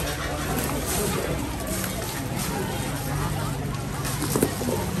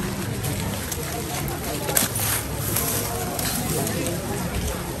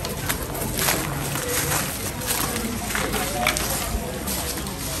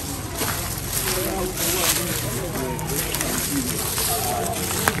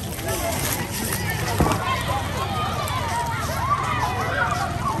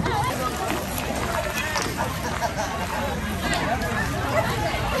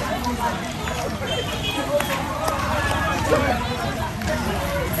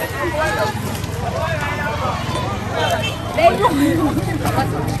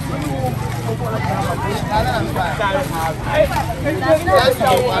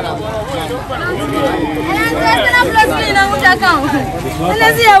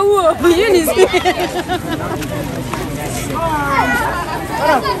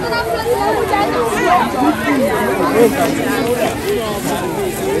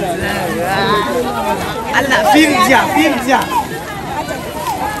 Allah, film dia.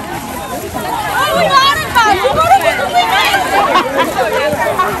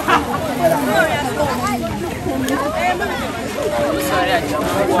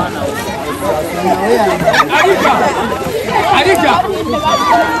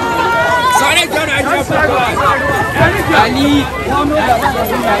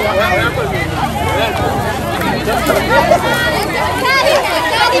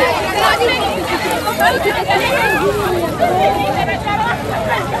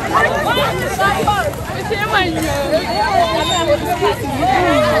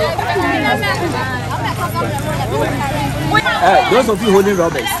 Those of you holding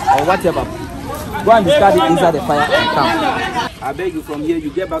rubbers or whatever, go and discard it inside the fire and come. I beg you, from here you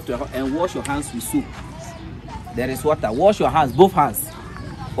get back to your house and wash your hands with soap. There is water. Wash your hands, both hands.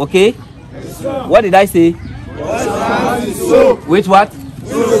 Okay? Yes, what did I say? Wash your hands with soap. With what?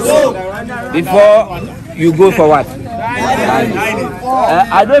 Soap. Before you go for what? I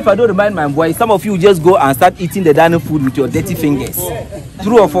don't know if I don't remind my boy, some of you just go and start eating the dining food with your dirty fingers.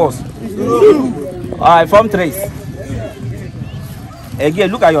 True or false? True. Alright, form trace.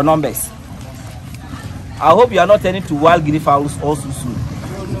 Again, look at your numbers. I hope you are not turning to wild guinea fowls also soon.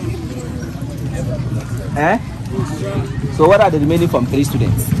 Eh? So what are the remaining from 3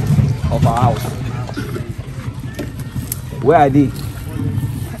 students of our house? Where are they?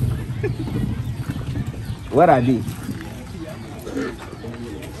 Where are they?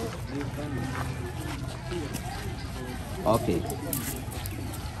 Okay.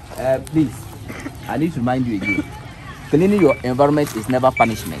 Please, I need to remind you again. Cleaning your environment is never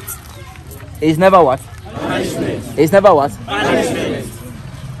punishment. It's never what? Punishment. It's never what? Punishment.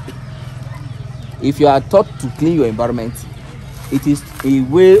 If you are taught to clean your environment, it is a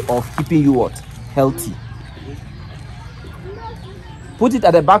way of keeping you what? Healthy. Put it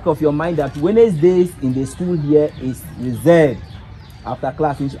at the back of your mind that Wednesdays in the school here is reserved after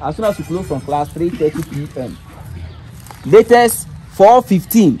class. As soon as you close from class, 3:30 p.m. Latest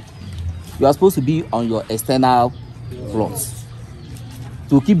 4:15, you are supposed to be on your external floors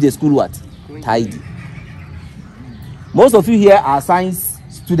to keep the school what? Tidy. Most of you here are science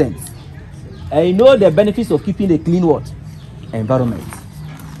students, and you know the benefits of keeping a clean what? Environment.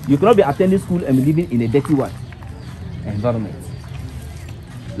 You cannot be attending school and be living in a dirty what? Environment.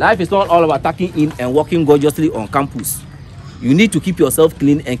 Life is not all about tucking in and walking gorgeously on campus. You need to keep yourself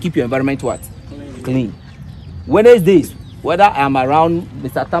clean and keep your environment what? Clean. Wednesdays, whether I am around,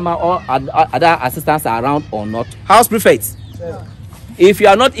 Mr. Tama or other assistants are around or not, house prefects, if you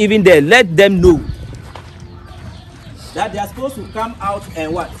are not even there, let them know that they are supposed to come out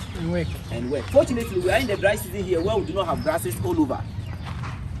and what? And work. And work. Fortunately, we are in the dry season here where we do not have grasses all over.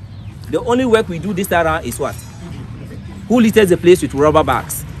 The only work we do this time around is what? Who litters the place with rubber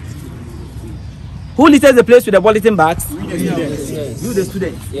bags? Who litters the place with the bulletin bags? Yes. You, the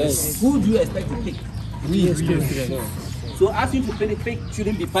students. Yes. Who do you expect to pick? We, the students. So asking to pick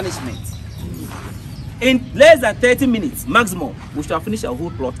shouldn't be punishment. In less than 30 minutes maximum, we shall finish our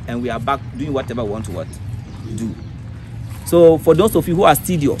whole plot and we are back doing whatever we want to do. So for those of you who are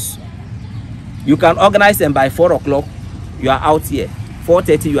studious, you can organize them by 4 o'clock. You are out here.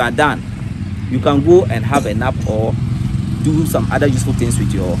 4:30 you are done. You can go and have a nap or do some other useful things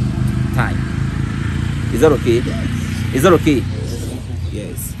with your time. Is that okay? Is that okay?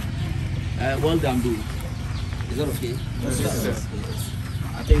 Yes. Well done, dude. Is that okay? Yes.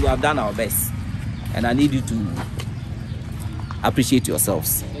 I think we have done our best, and I need you to Appreciate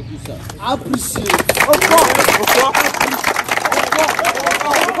yourselves. Thank you, sir. Appreciate.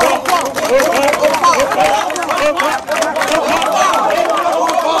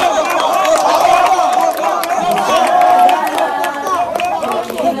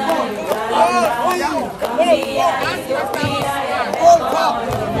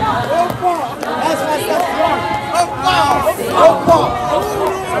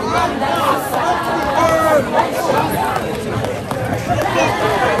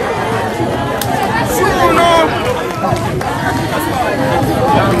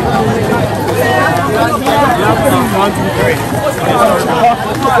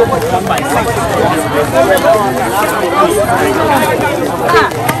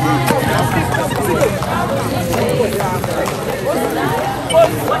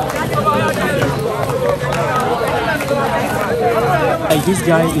 Like, this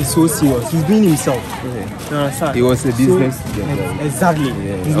guy is so serious. He's doing himself. You understand? He was a business So, student. exactly.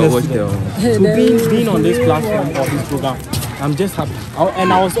 Yeah, Business I watched student. them. So being on this platform of this program, I'm just happy.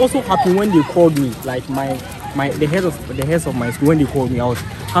 And I was also happy when they called me. Like the heads of my school, when they called me, I was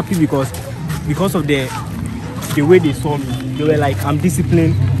happy because of the way they saw me. They were like, I'm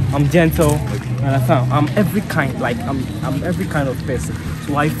disciplined, I'm gentle, you understand? I'm every kind, like I'm every kind of person.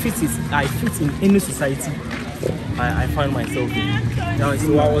 So I fit in any society I find myself in.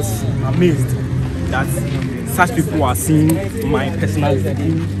 So I was amazed that such people are seeing my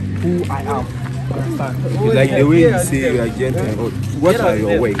personality, who I am. Like the way you say you are gentle, what are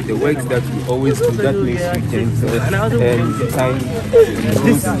your works? The works that you always do that makes you gentle and kind.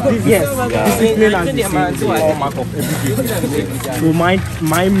 Discipline and discipline is all mark of everything. So my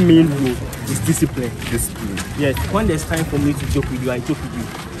main role is discipline. Discipline. Yes. When there's time for me to joke with you, I joke with you.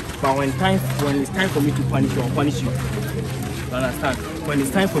 But when it's time for me to punish you, I'll punish you. You understand? When it's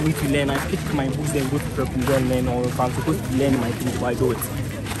time for me to learn, I pick my books and go to prep and go and learn, or if I'm supposed to learn my things, I do it.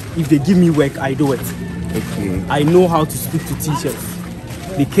 If they give me work, I do it. Okay. I know how to speak to teachers,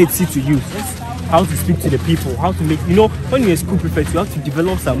 the kids see to use, how to speak to the people, how to make, when you're a school prefect, you have to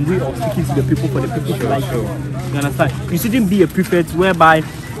develop some way of speaking to the people for the people to like you. You understand? You shouldn't be a prefect whereby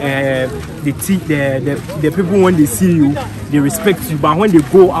the people, when they see you, they respect you, but when they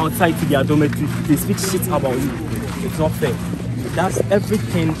go outside to their dormitory, they speak shit about you. It's not fair. That's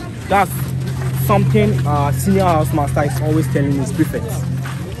everything. That's something senior house master is always telling his prefects.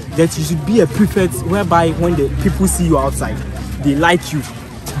 That you should be a prefect whereby when the people see you outside, they like you,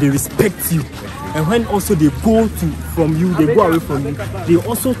 they respect you, and when also they go away from you, they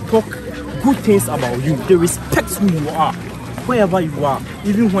also talk good things about you. They respect who you are, wherever you are,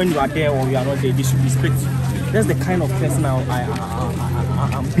 even when you are there or you are not there. They should respect you. That's the kind of person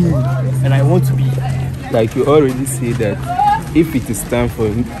I'm being, and I want to be. Like you already say that. If it is time for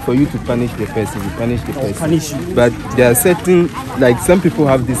you to punish the person, you punish the person. Punish you. But there are certain, like some people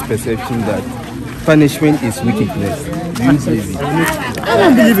have this perception that punishment is wickedness. Do you believe it? I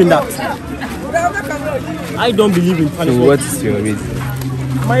don't believe in that. I don't believe in punishment. So what is your reason?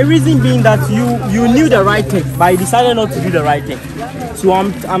 My reason being that you knew the right thing, but you decided not to do the right thing. So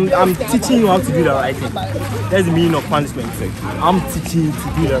I'm teaching you how to do the right thing. That's the meaning of punishment. I'm teaching you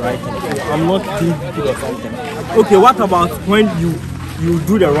to do the right thing. So I'm not being good or something. Okay, what about when you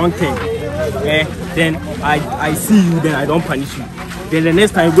do the wrong thing? Then I see you, then I don't punish you. Then the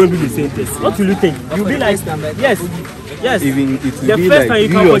next time you're going to be the same thing. What will you think? You'll be like, yes. Even it will the be first like time you you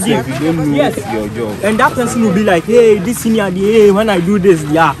can yourself, forgive. you don't know your job. And that person will be like, hey, this senior, hey, when I do this,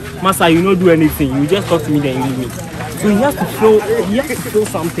 master, you don't do anything. You just talk to me, then you leave me. So he has to feel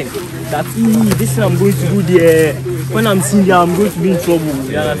something that this thing I'm going to do there. When I'm senior, I'm going to be in trouble.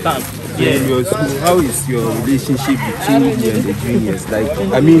 You understand? Yeah. In your school, how is your relationship between you and the juniors? Like,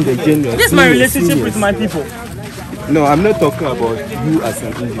 I mean, the juniors. This is my relationship with my people. No, I'm not talking about you as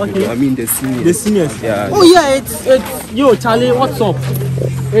an individual. Okay. I mean the seniors. The seniors. Yeah. Oh yeah, it's yo Charlie, what's up?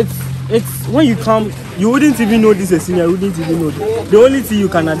 It's when you come, you wouldn't even know this is a senior. You wouldn't even know this. The only thing you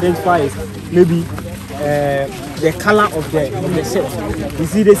can identify is maybe the color of the shirt. You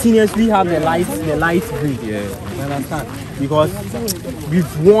see, the seniors, we have the light green. Yeah. You understand? Because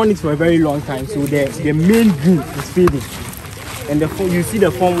we've worn it for a very long time, so the main green is fading, and you see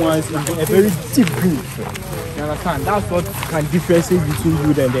the form ones is a very deep green. You understand? That's what can differentiate between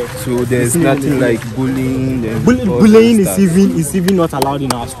you and them. So there's nothing like bullying. Bullying is even not allowed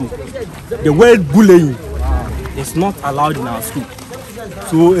in our school. The word bullying is not allowed in our school.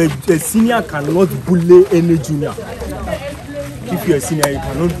 So a senior cannot bully any junior. If you're a senior, you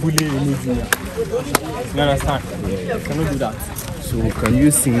cannot bully any junior. You understand? Yeah. You cannot do that. So can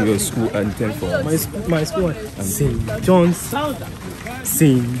you sing your school anthem for us? My school St. John's.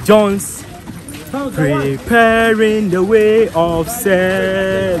 St. John's. preparing the way of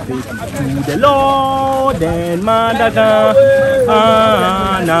service to the Lord and Madagana.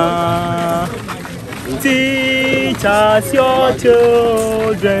 Teach us your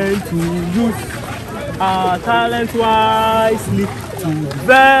children to use our talents wisely, to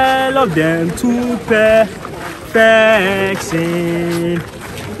develop them to perfection.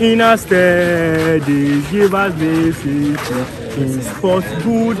 In our studies, give us discipline. In sports,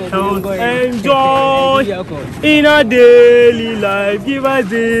 good health and joy. In our daily life, give us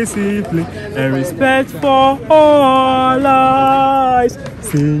discipline and respect for all lives.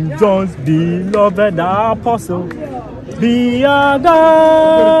 St. John's beloved apostle, be our guide.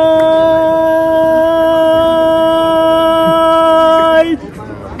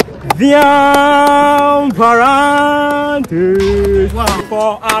 Viam parantes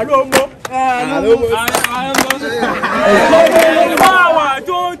for Aromo.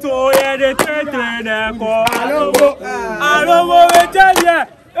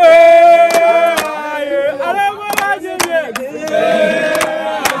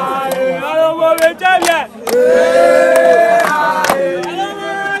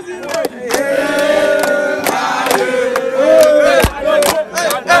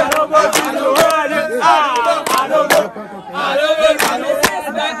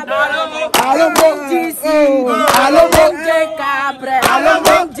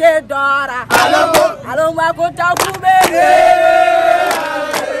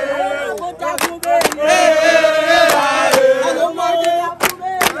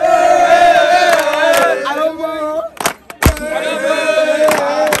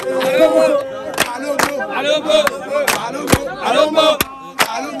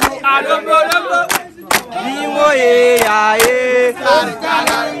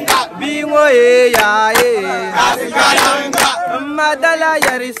 Madala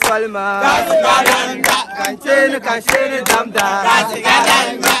yari salma kanchene damda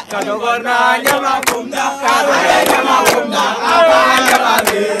kadogorna nyama kumda nyama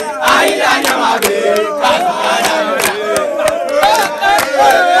be aida nyama be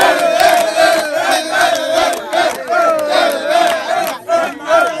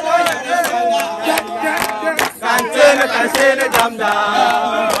kanchene damda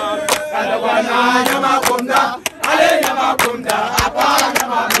kadogorna nyama kumda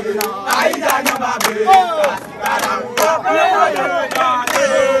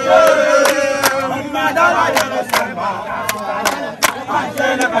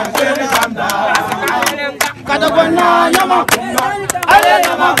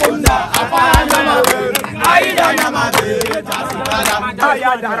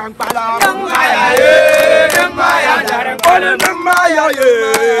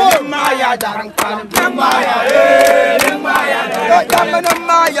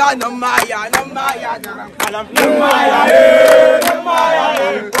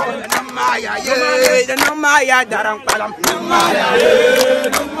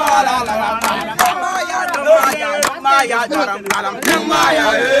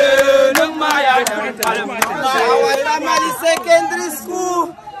Tamale Secondary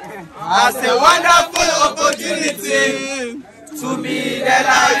School has a wonderful opportunity to be the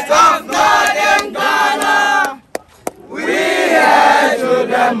light of Northern Ghana. We here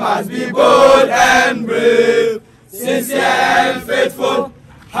children must be bold and brave, sincere and faithful,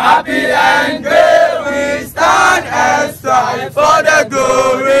 happy and brave. We stand and strive for the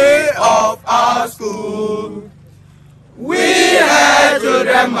glory of our school. We here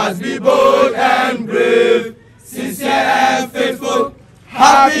children must be bold and brave, sincere and faithful,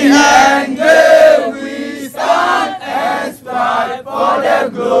 happy and brave. We stand and strive for the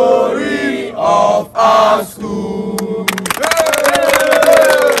glory of our school.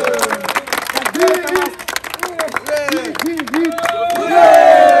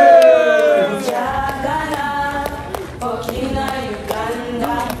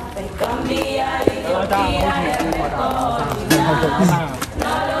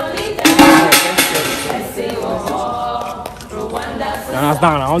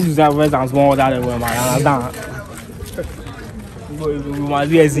 Understand? I don't do that verse and small that way, man. Understand? We must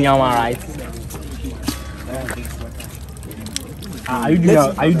be a senior man, right? Are you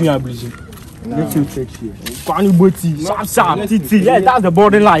doing a bridging? Let's check here. Kwani boti, sharp, titi. Yeah, that's the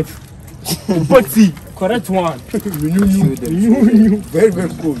boarding life. Boti, correct one. You. Very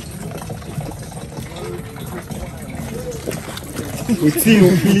cool.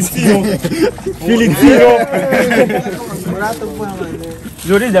 Filipino.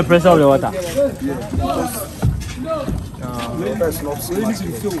 So this is the pressure of the water.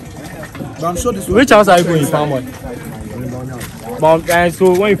 Which house are you going, Tamale? But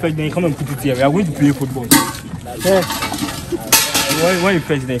so when you fetch, then you come and put it here. We are going to play football. Yeah. When you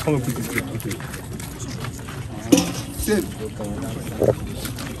fetch, then you come and put it here. Okay.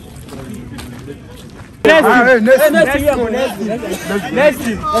 Next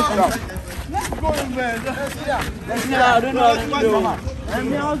team. I don't know. And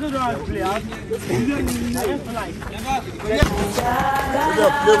me also don't have to play.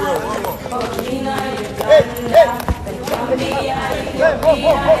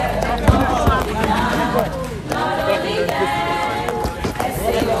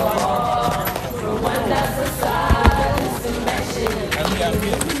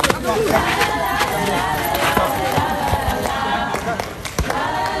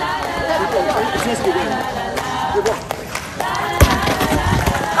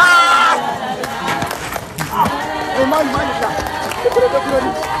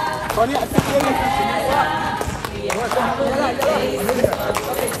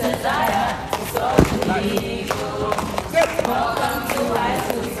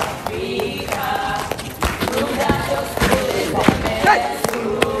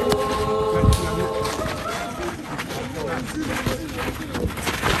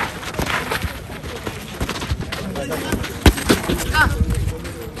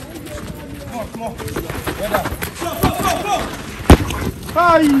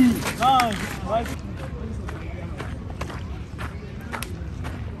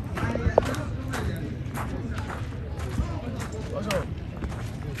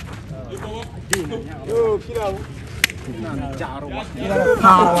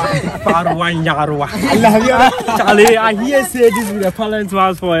 Charlie, I hear say this is the parent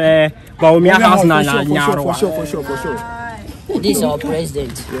house for Baumia house For sure. This is our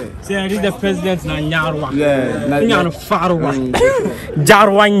president. Say this is the president na Nyarwa. Yeah, Farwa.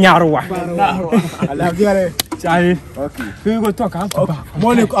 Jarwa Nyarwa. Charlie. Okay. We go talk after.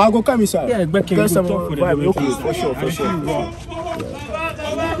 Morning, I'll go come inside. Yeah, back in some talk for the okay, for sure.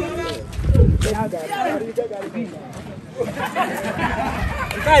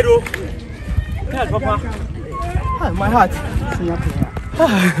 Cairo. Yeah, Papa. My heart.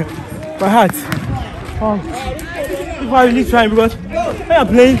 My heart. People are really trying because we are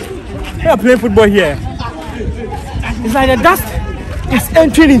playing football here. It's like the dust is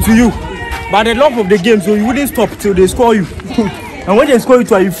entering into you. By the love of the game, so you wouldn't stop till they score you. And when they score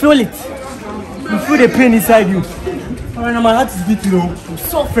you, you feel it. You feel the pain inside you. And my heart is beating, I'm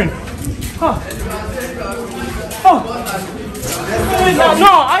suffering. No,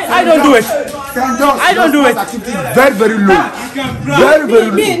 I don't do it. I don't do it. Very low. Very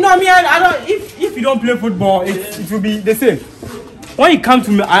low. I don't. If you don't play football, it will be the same. When you come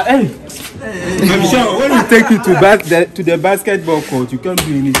to me, I'm sure when you take it to the basketball court, you can't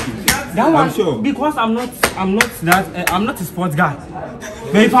do anything. I'm sure because I'm not a sports guy.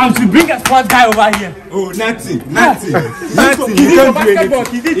 But if I'm to bring a sports guy over here, nothing. You can't do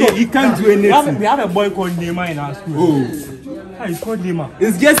anything. He can't do anything. We have a boy called Neymar in our school. It's called Neymar.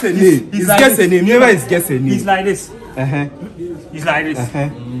 It's just a name. It's just a name. Never is just a name. He's like this. He's like this.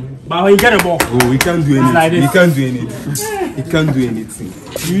 But when you get a ball, we can't do anything. Like he can't do anything. He can't do anything.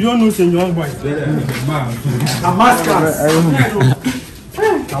 You don't know Senor Boy.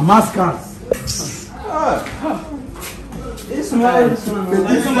 Damascus. Somebody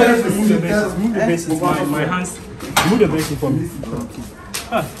move the bases. My hands. Move the bases for me.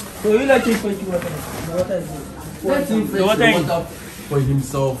 So you let him fetch water. Let him fetch water for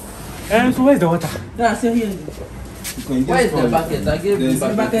himself. And so where's the water? Yeah, say here. Where is the bucket? I gave you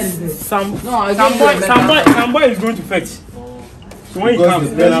the bucket. Some boy is going to fetch. So when he comes,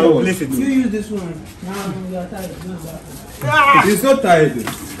 then I will place it. You use this one. Now you are tired. He's not tired.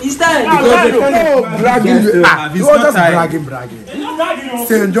 He's tired. Because bragging. He's not tired. Bragging.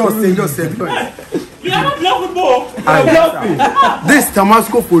 St. John. You are not playing football. This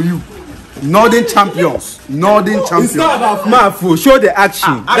Tamasco for you. Northern champions. It's not about math. Show the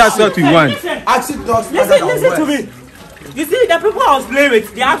action. That's what we want. Action does. Listen to me. You see, the people I was playing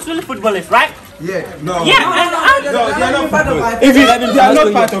with, they're actually footballers, right? Yeah. No. Yeah. No, they are not footballers. They are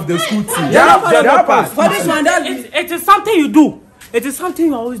not part of the school team. They are not part. For this one, it is something you do. It is something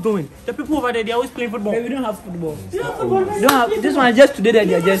you're always doing. The people over there, they're always playing football. We don't have football. You have football. We don't have, this one just today that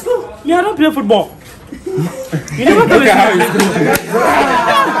they're just. Me, I don't play football. You never play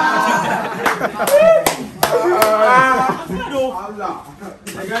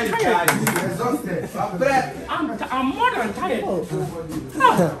I'm more than tired.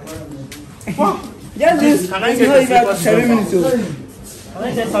 Just this. Can I get 7 minutes? You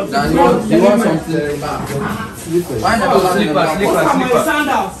want something? Why never slippers?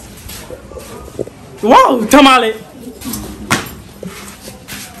 Wow, Tamale.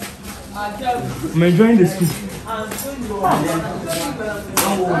 I'm enjoying the school.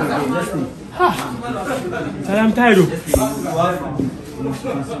 I'm tired.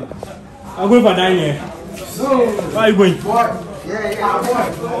 I'm going for dining. Where are you going? Yeah, boy.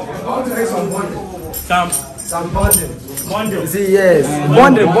 I want to make some bonding. Some bonding. Bonding. See, yes.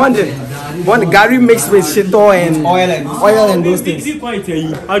 Bonding. Gary mixed with shito and oil and those things. Is it quite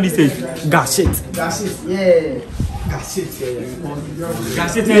how do you say? Gashit. Yeah. Gashit.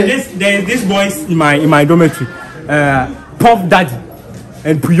 There's this boys in my dormitory. Puff Daddy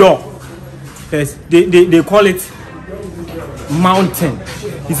and Puyo. Yes, they call it mountain.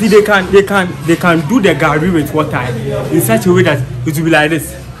 You see, they can do the gari with water in such a way that it will be like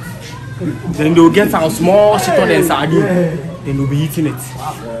this. Then they'll get some small shit on the sardine. Then they'll be eating it.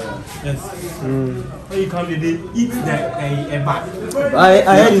 Yes. When you come, they eat the bag. I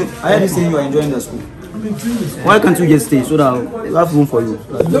heard you say you are enjoying the school. Why can't you just stay so that we have room for you?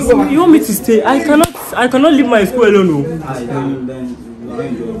 You want me to stay? I cannot leave my school alone.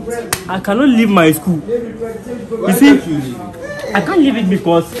 I cannot leave my school. You see, I can't leave it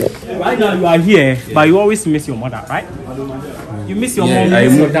because right now you are here, but you always miss your mother, right? You miss your mom, you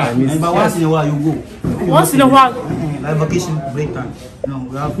miss your dad. But once in a while you go. Once in a while, like vacation break time.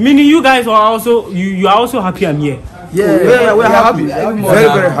 Meaning you guys are also you are also happy I'm here. Yeah, we're happy.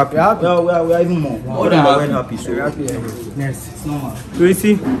 Very happy. We are even more. More than very happy. So we're happy. Yes, it's normal. So you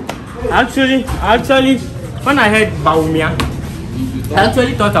see, actually, when I heard Baumia, I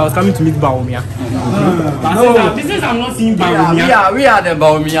actually thought I was coming to meet Baumia. No, since I'm not seeing Baumia. We are the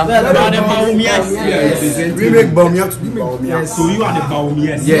Baumia. We are the Baumias. We make Baumia to be Baumia. So you are the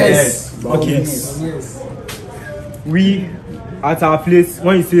Baumias. Yes. Okay. Yes. We at our place,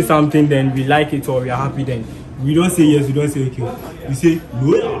 when you say something, then we like it or we are happy. Then we don't say yes, we don't say okay. We say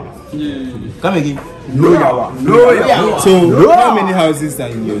no. Come again. No. So how many houses are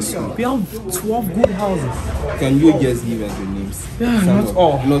in your school? We have 12 good houses. Can you just give us the names? Yeah, not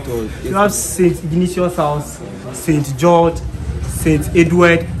all. Not all. We have St. Ignatius House, St. George, St.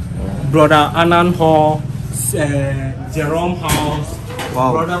 Edward, Brother Annan Hall, Jerome House,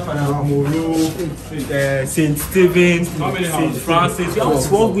 Brother Father Molo, St. Stephen, St. Francis. We have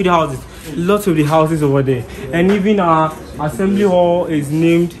 12 good houses. Lots of the houses over there. And even our assembly hall is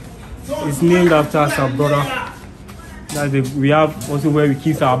named after our brother. We have also where we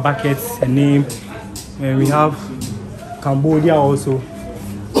keep our buckets and name. And we have Cambodia also.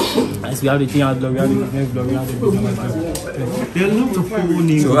 As we have the thing as well, we have the business blog, we have the business as well. There are lots of whole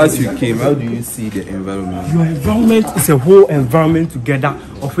names. So as you came, how do you see the environment? Your environment is a whole environment together,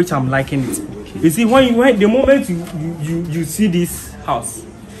 of which I'm liking it. Okay. You see, when the moment you see this house,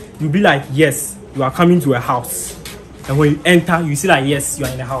 you'll be like, yes, you are coming to a house. And when you enter, you see that yes, you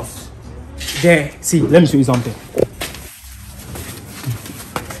are in a house. There, see, let me show you something.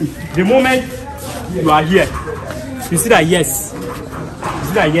 The moment you are here, you see that yes. You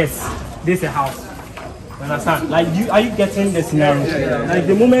see that yes, this is a house. You understand? Like, are you getting the scenario? Yeah. Like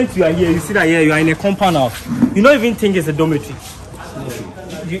the moment you are here, you see that you are in a compound house. You don't even think it's a dormitory.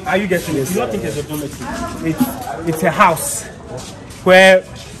 Are you getting it? You don't think it's a dormitory. It's a house where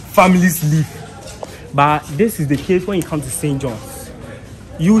families live. But this is the case when you come to St. John's.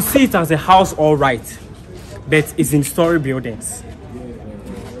 You see it as a house, all right, but it's in story buildings.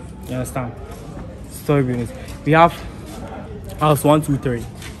 You understand? Story buildings. We have house 1, 2, 3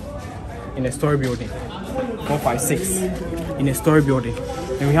 in a story building. 4, 5, 6 in a story building.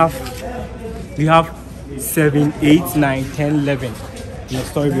 And we have 7, 8, 9, 10, 11 in a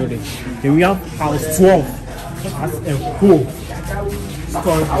story building. Then we have house 12 as a whole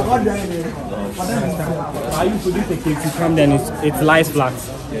story building. How you produce a cake, you come then it lies flat.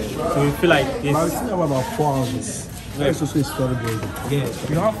 So you feel like it's about 4 houses. That's also a story building.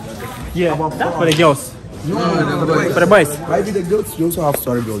 Yeah, that's for the girls. No, for the boys. Maybe the girls also have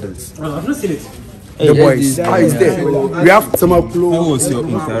story buildings. I've not seen it. The boys. Is there? We have some clothes. How was your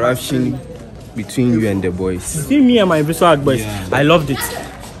interaction between you and the boys? Between me and my visual art boys, I loved it.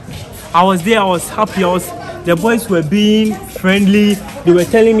 I was there, I was happy. The boys were being friendly. They were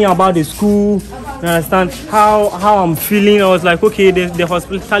telling me about the school. You understand how I'm feeling. I was like, okay, the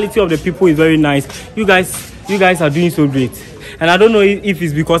hospitality of the people is very nice. You guys are doing so great. And I don't know if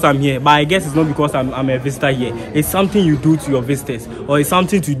it's because I'm here, but I guess it's not because I'm a visitor here. It's something you do to your visitors, or it's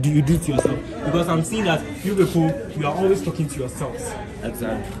something you do to yourself. Because I'm seeing that you people, you are always talking to yourselves.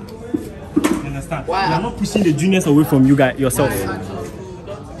 Exactly. You understand? Wow. You are not pushing the juniors away from you guys yourself.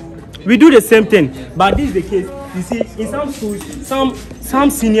 We do the same thing, but this is the case. You see, in some schools, some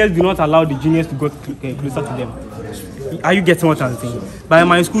seniors do not allow the juniors to go closer to them. Are you getting what I'm saying? But in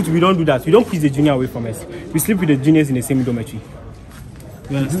my school, we don't do that. We don't push the junior away from us. We sleep with the juniors in the same dormitory.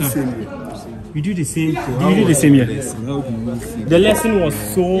 You understand? We do the same. We do the same here. The lesson was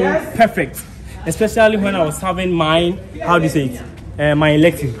so perfect, especially when I was having my, how do you say it, my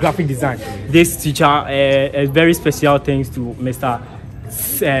elective graphic design. This teacher, a very special thanks to Mr.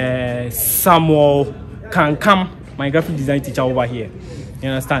 Samuel Kankam, my graphic design teacher over here. You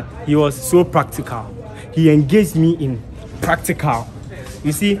understand? He was so practical. He engaged me in practical.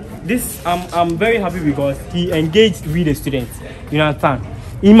 You see, this I'm very happy because he engaged with the students. You understand?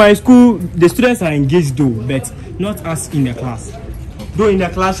 In my school, the students are engaged though, but not us in the class. Though in the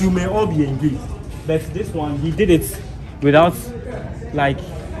class you may all be engaged, but this one he did it without, like,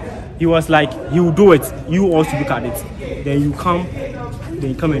 he was like, you do it, you also look at it, then you come and do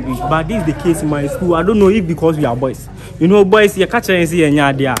it. But this is the case in my school. I don't know if because we are boys. You know, boys, you catch and see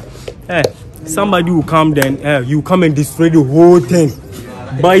there. Somebody will come, then you come and destroy the whole thing.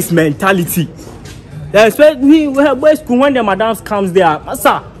 Boys mentality. Especially boys school, when the madams comes there,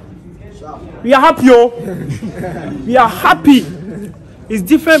 sir, we are happy, yo. We are happy. It's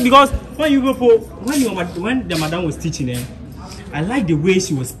different because when you go for when the madam was teaching them, I like the way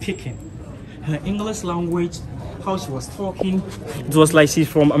she was speaking, her English language, how she was talking. It was like she's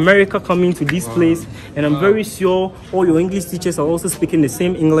from America coming to this place, and I'm very sure all your English teachers are also speaking the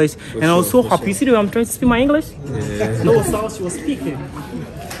same English. And I was so happy. You see the way I'm trying to speak my English? Yeah. That was how she was speaking.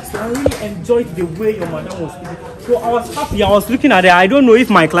 So I really enjoyed the way your madam was speaking. So I was happy. I was looking at her. I don't know if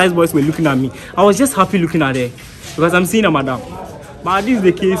my class boys were looking at me. I was just happy looking at her because I'm seeing a madam. But this is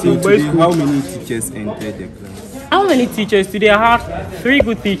the case in boys school. How many teachers entered the class? How many teachers? Today I had 3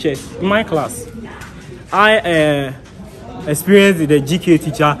 good teachers in my class. I experienced the GK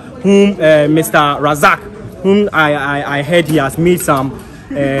teacher, whom Mr. Razak, whom I heard he has made some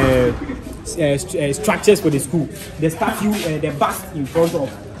structures for the school. The statue, the bust in front of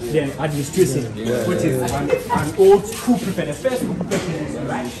the administration, which is an old school prefect, the first school prefect in this school,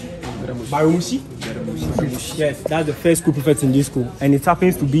 right? Barumushi? Yes, that's the first school prefect in this school, and it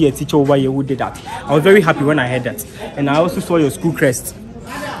happens to be a teacher over here who did that. I was very happy when I heard that, and I also saw your school crest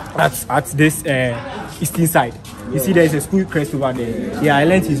at this eastern side. You see, there is a school crest over there. Yeah, I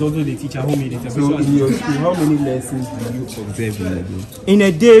learned he's also the teacher who made it. So in your school, how many lessons do you observe in a day? In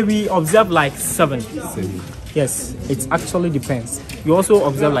a day, we observe like 7. 7. Yes, it actually depends. You also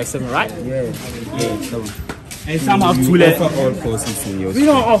observe like 7, right? Yeah. 7. And some have 2 lessons. Offer all courses in your school? We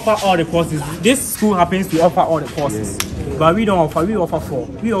don't offer all the courses. This school happens to offer all the courses. Yeah. But we don't offer, we offer 4.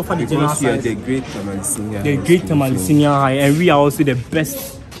 We offer the general science. The great Tamale Senior High. The great Tamale Senior High, and we are also the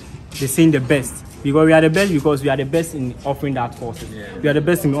best. They're saying the best. Because we are the best because we are the best in offering that courses. Yeah. We are the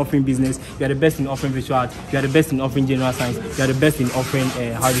best in offering business. We are the best in offering visual art. We are the best in offering general science. We are the best in offering,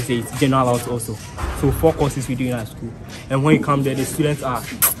 how do you say it, general arts also. So 4 courses we do in our school. And when you come there, the students are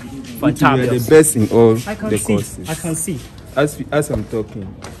fantastic. You are the best in all the courses. I can see. As I'm talking,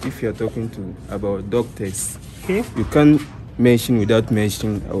 if you are talking about doctors, okay, you can't mention without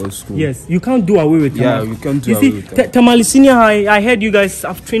mentioning our school. Yes, you can't do away with Tamale. Yeah, you can't do away with Tamale. Tamale Senior High, I heard you guys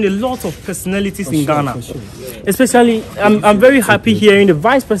have trained a lot of personalities in Ghana. Sure. Especially, I'm very happy hearing the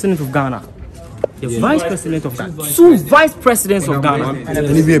Vice President of Ghana. The Vice President of Ghana. 2 Vice Presidents of Ghana.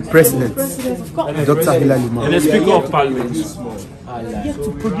 And even a President. Dr. Hilary Mao. And the Speaker of Parliament. Yet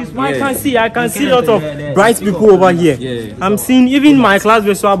to produce. I can see a lot of bright people over here. I'm seeing even my class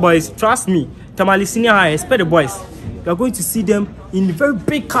visual boys. Trust me, Tamale Senior High, expect the boys. You are going to see them in very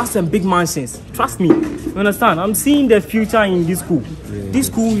big cars and big mansions. Trust me. You understand? I'm seeing the future in this school. Yeah. This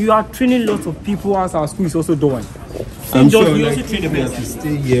school, you are training lots of people as our school is also doing. I'm sure you also train the best. You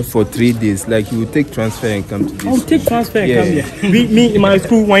stay here for 3 days. Like you will take transfer and come to this. I'll take transfer and come here. Me in my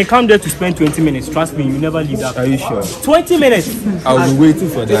school, when you come there to spend 20 minutes, trust me, you never leave that. Are you sure? 20 minutes. I'll be waiting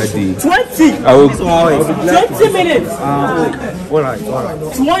for that day. 20. I will. 20 minutes. All right.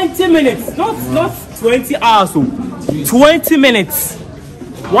 20 minutes, not 20 hours. So 20 minutes.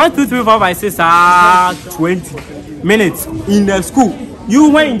 1, 2, 3, 4, 5, 6, 20 minutes in the school. You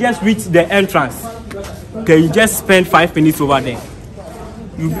when you just reach the entrance, okay, you just spend 5 minutes over there.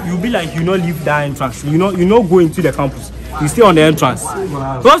 You be like you not leave that entrance. You not go into the campus. You stay on the entrance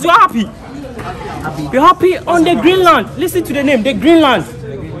because you're happy. You're happy on the Greenland. Listen to the name, the Greenland.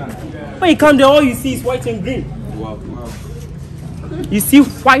 When you come there, all you see is white and green. You see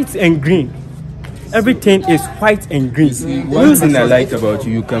white and green. Everything is white and green. One thing I like about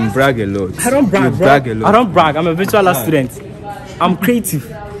you can brag a lot. I don't brag, brag a lot. I don't brag. I'm a visual art student. I'm creative.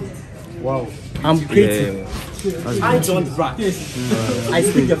 Wow. I'm creative. Yeah. I don't brag. I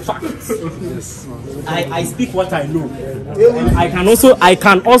speak the facts. I speak what I know. And I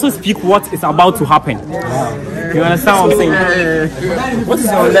can also speak what is about to happen. You understand what I'm saying? What is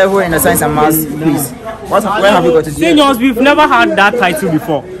your level in the science and maths, please? Where have you got to do? Seniors, we've never had that title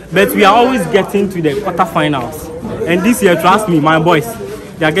before, but we are always getting to the quarterfinals. And this year, trust me, my boys,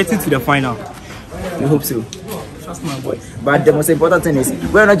 they are getting to the final. We hope so. Trust my boys. But the most important thing is,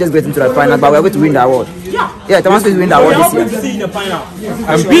 we're not just getting to the final, but we're going to win the award. Yeah. Yeah, Tamale is win the award this year.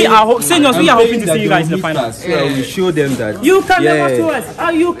 We are hoping to see you in the final. Seniors, we are hoping to see you guys in the final. Yeah, we show them that. You can never show us.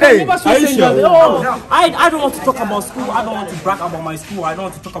 You can never show seniors. Sure? Oh, I don't want to talk about school. I don't want to brag about my school. I don't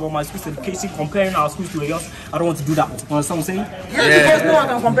want to talk about my school's education, comparing our schools to yours. I don't want to do that. You understand what I'm saying? Because no one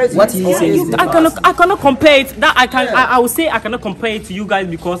can compare it to what he says. I cannot compare it. That I would say I cannot compare it to you guys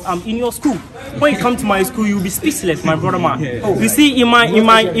because I'm in your school. When you come to my school, you'll be speechless, my brother man. You see, in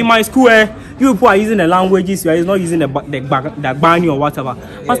my school, you people are using the languages. You are not using the bani or whatever.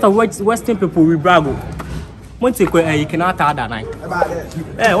 Pastor, Western people we brag. When you cannot add that night.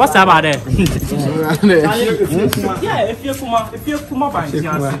 Hey, what's about that? Yeah, if you come up and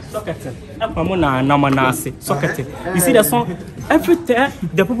socket. You see the song. Every day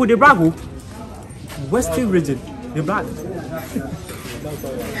the people they brag. Western region, they brag.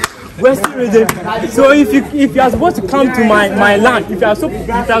 Western region. So if you are supposed to come to my land, if you are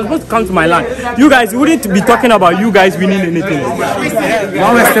supposed to come to my land, you guys wouldn't be talking about you guys winning anything.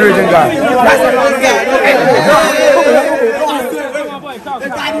 One Western region guy.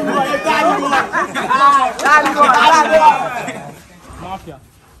 Mafia.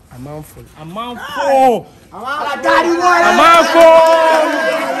 A mouthful.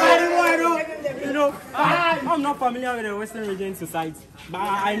 You know, I'm not familiar with the Western region society, but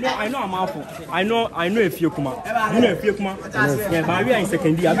I know a mouthful. I know a few kuma. You know a few kuma? Yeah, but we are in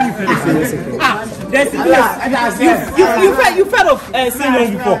second year. You've heard of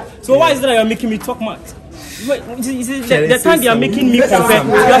seniors before. So why is it that you're making me talk much? The time they are making me compare,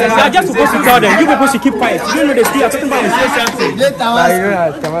 you are just supposed to tell them, you people should keep quiet. You don't know the still are talking about the same thing.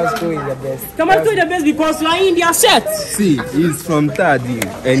 Tamale school is the best. Tamale school is the best because you are in their shirt. See, he's from Tadi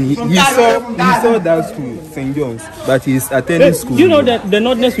and he saw that school, St. John's, but he's attending school. You know the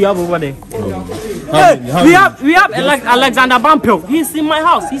nordness we have over there? We have Alexander Bampel. He's in my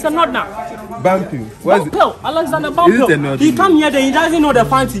house. He's a nordner. Bampel. Alexander Bampel. He come here, then he doesn't know the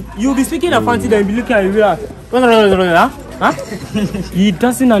fancy. You'll be speaking the fancy, then be looking at you. Huh? He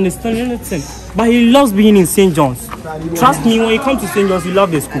doesn't understand anything. But he loves being in St. John's. Trust me, when you come to St. John's, you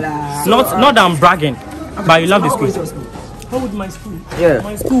love the school. Not that I'm bragging, but you love the school. How would my school? Yeah.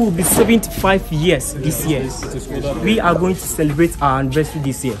 My school will be 75 years this year. We are going to celebrate our anniversary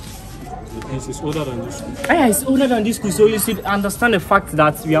this year. It's older than this school. Yeah, it's older than this school, so you should understand the fact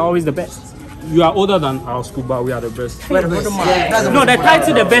that we are always the best. You are older than our school, but we are the best. No, the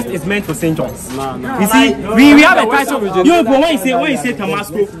title the best is meant for St. John's. You see, we have a title. You know, when you say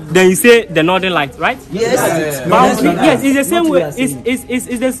Tamasco, then you say the Northern Light, right? Yes. Yes, it's the same way.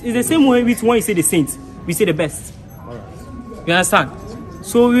 It's the same way with when you say the Saints, we say the best. You understand?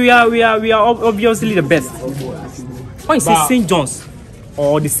 So we are obviously the best. When you say St. John's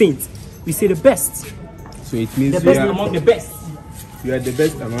or the Saints, we say the best. So it means the best among the best. You are the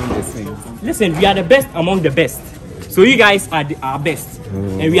best among the saints. Listen, we are the best among the best. So you guys are our best,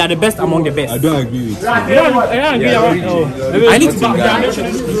 and we are the best among the best. I don't agree with you. I don't agree. I need to back down.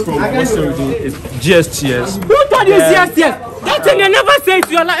 It's GSTS. Who told you GSTS? That thing they never say it.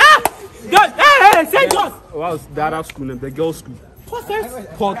 You're like, hey, say it. What's the other school name? The girls' school. Porters.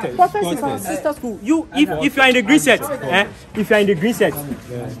 Sister school. You, if you are in the green set, if you are in the green set,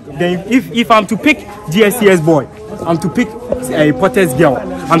 then if I'm to pick GSTS boy, I'm to pick a Porters girl,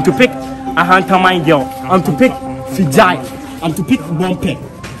 I'm to pick a Hantamine girl, I'm to pick Fijai, I'm to pick Bompe,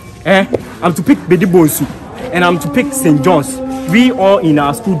 I'm to pick Bedi Bonsu, and I'm to pick St. John's. We all in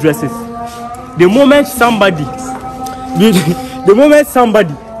our school dresses. The moment somebody is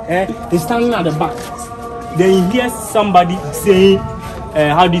standing at the back, then you hear somebody saying,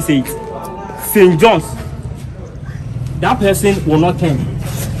 how do you say it? St. John's. That person will not turn.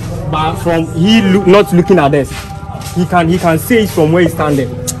 But from not looking at us, he can say it from where he's standing.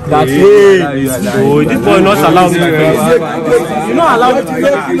 That this boy not allowed. You're not allowed to.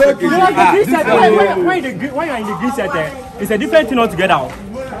 When you're in the green set, it's a different thing altogether.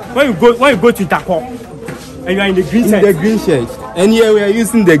 When you go to Itaco, and you're in the green set. The green shirt. And here we are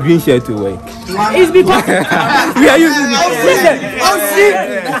using the green shirt to work. It's because we are using it.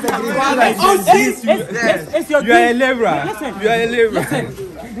 You are a laborer. You are a laborer.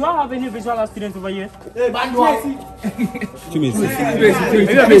 Do I have any visual students over here? Visual students?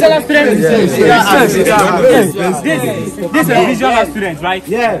 This is a visual student, right?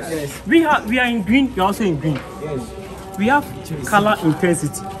 Yes. We are in green, we are also in green. Yes. We have color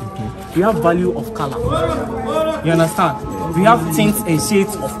intensity. We have value of color. You understand? We have tints and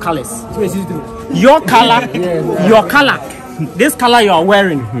shades of colors. Your color, this color you are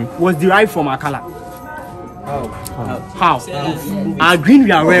wearing was derived from our color. How? Our green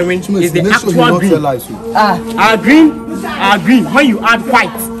we are wearing is the actual green. Our green, when you add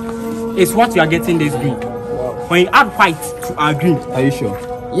white, is what you are getting this green. When you add white to our green. Are you sure?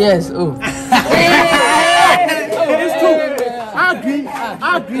 Yes. Oh. It's true.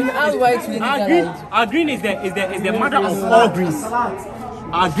 Our green is the mother of all greens.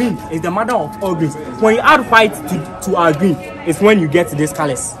 Our green is the mother of all greens. When you add white to our green, it's when you get these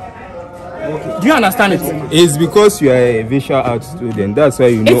colors. Okay. Do you understand it? It's because you are a visual art student. That's why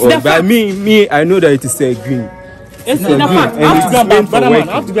you know. But me, I know that it is a green. It's the fact. I have to go back, brother man.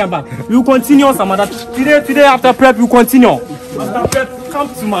 I have to go back. We continue some other. Today after prep, we continue. After prep,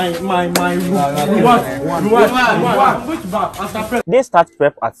 come to my room. After prep. They start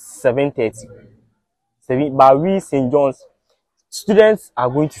prep at 7:30. But we St. John's students are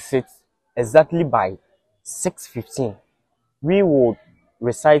going to sit exactly by 6:15. We will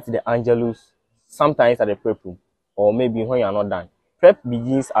recite the Angelus sometimes at the prep room, or maybe when you are not done. Prep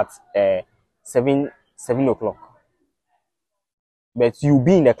begins at 7 o'clock. But you'll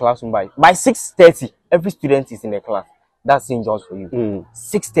be in the classroom by 6:30. Every student is in the class. That's St. John's for you.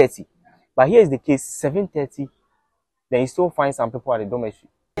 6:30. But here is the case, 7:30. Then you still find some people at the dormitory.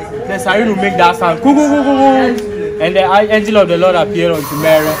 The siren will make that sound. And the angel of the Lord appeared unto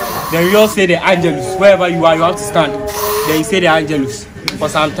Mary. Then we all say the Angelus. Wherever you are, you have to stand. Then you say the Angelus. For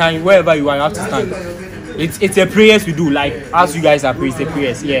some time, wherever you are, you have to stand. It's a prayers we do, like as you guys are praying, it's a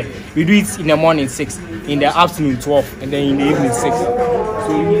prayers. Yeah, we do it in the morning 6, in the afternoon 12, and then in the evening 6.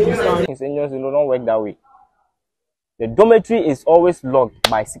 So you stand. St. John's, don't work that way. The dormitory is always locked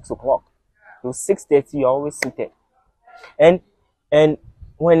by 6 o'clock. So 6:30, you're always seated. And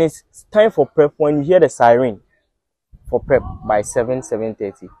when it's time for prep, when you hear the siren for prep by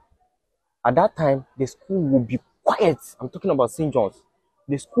 7:30, at that time the school will be quiet. I'm talking about St. John's.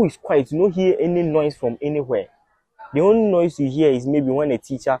 The school is quiet. You don't hear any noise from anywhere. The only noise you hear is maybe when a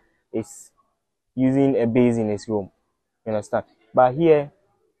teacher is using a base in his room. You understand? But here,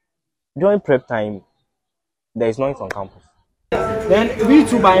 during prep time, there is noise on campus. Then we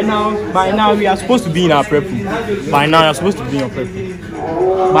too, by now we are supposed to be in our prep room. By now you're supposed to be in your prep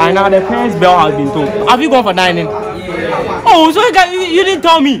room. By now the parents' bell has been told. Have you gone for dining? Oh, so you didn't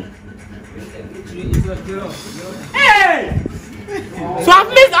tell me. Hey! So I've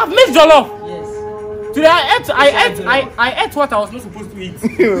missed jollof. Yes. Today I ate what I was not supposed to eat.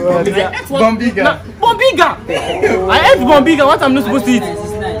 Bombiga. I ate bombiga, what I'm not supposed to eat.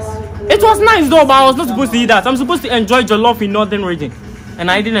 It was nice though, but I was not supposed to eat that. I'm supposed to enjoy jollof in northern region, and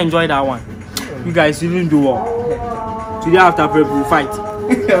I didn't enjoy that one. You guys didn't do well. Today after prep we'll fight.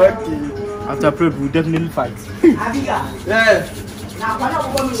 Okay. After prep we'll definitely fight. Yeah.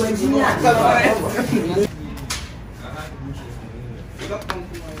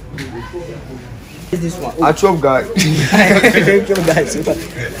 This one. I chop guy.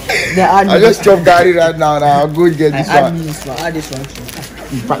 I just chop Gary right now. Now I'll go get this one. Add this one too.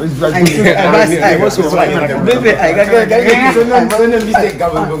 It's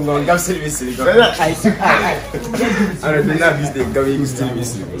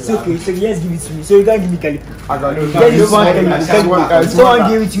okay, so yes, give it to me. So you can't give me Calipo. Someone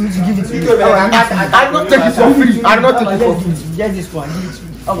gave it to you to give it to me. I'm not taking it for free. I'm not taking it for free. Just this one, give it to me.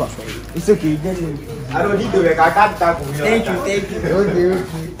 It's okay, get it. I don't need to work. I can't talk with you. Thank you.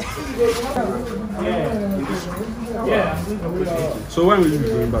 Yeah. So when will you be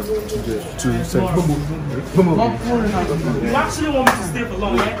going back to Central? You actually want me to stay for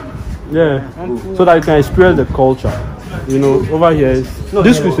long, right? Yeah, so that you can experience the culture. You know, over here,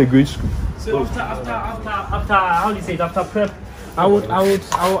 this school is a great school. So after how do you say it? After prep, I will.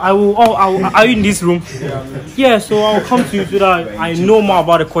 Are you in this room? Yeah. So I'll come to you so that I know more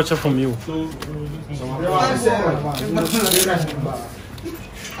about the culture from you.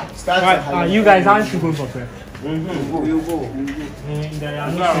 Right, you guys aren't you going for prep? We'll go. There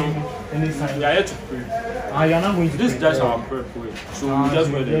are no any sign. We are here to pray. You're not going to. This is just our prep way. So we just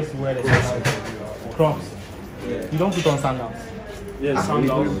wear the Crocs. Yeah. You don't put on sandals. Yes,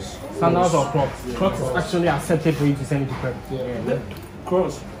 sandals. Sandals or Crocs. Crocs is actually accepted for you to send it to prep. Yeah.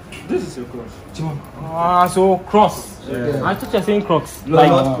 Cross. This is a cross. So cross. Yeah. I thought you were saying Crocs. No, like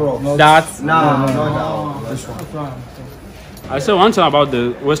not Crocs. That. No. This one. I said one thing about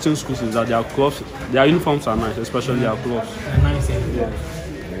the Western schools is that their clothes, their uniforms are nice, especially their clothes. Nice. Yeah.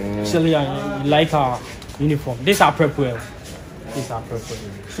 Actually, I like our uniform. This is our prep wear.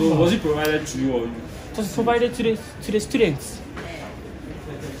 So was it provided to you or you? It was provided to the students.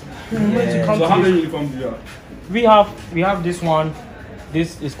 Yeah. So how many uniforms do you have? We have this one.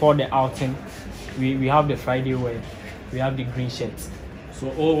 This is called the outing. We have the Friday wear. We have the green shirts.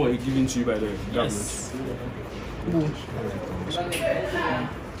 So all were given to you by the government? Yes. It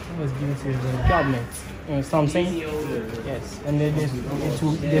was given to the government. You understand what I'm saying? Yes. And then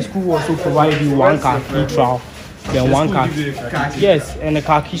the school also provided you one khaki trowel, then one khaki. Yes, and a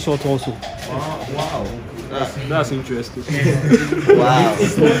khaki short also. Wow. That's interesting. Wow.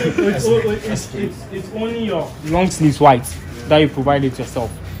 It's only your long sleeves white that you provide it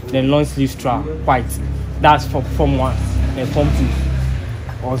yourself. Then long sleeves trowel white. That's for Form 1 and Form 2.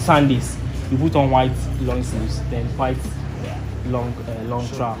 On Sundays, you put on white long sleeves, then white long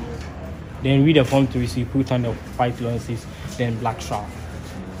trowel. Then with the Form 3, so you put on the white long sleeves, then black trowel.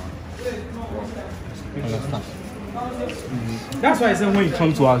 Understand? That's why I said when you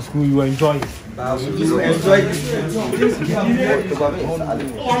come to our school, you enjoy it. You enjoy this.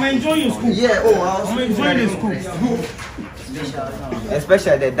 I'm enjoying your school. Yeah, I'm enjoying the school.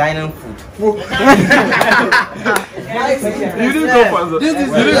 Especially the dining food. You didn't go for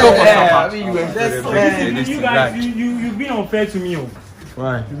You guys, you've been unfair to me.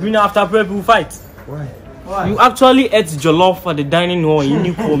 Why? You've been after prep, we fight. Why? You actually ate jollof for the dining hall. You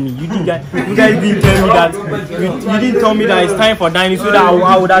didn't call me. You guys didn't tell me that. You didn't tell me that it's time for dining, so that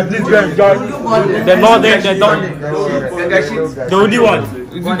I would at least enjoy the northern, the only one.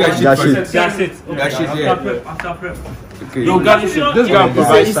 That's it. After prep. Okay. Yo, this guy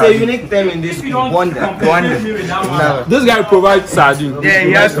provides It's a unique term in this school. Wonder. This guy provides sardine. Yeah,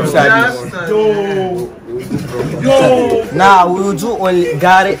 he has to sardines. Now we will do only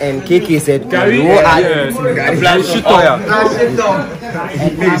Gary and KK said Gary, and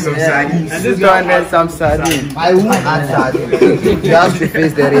this one has some sardine. I won't add sardine. You have to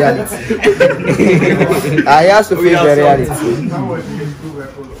face the reality. I have to face the reality.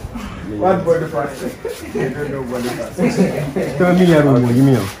 What body part? Tell me your room, give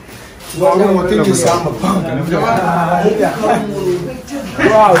me your. Wow.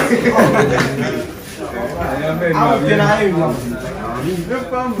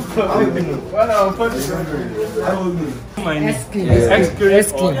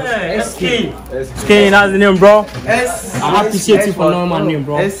 Skin, that's the name, bro. I appreciate you for knowing my name,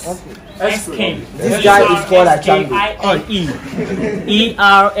 bro. S-K. This guy is called a champion.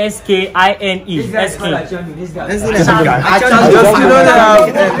 E-R-S-K-I-N-E. S-K.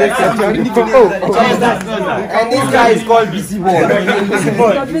 And this guy is called Busy Boy.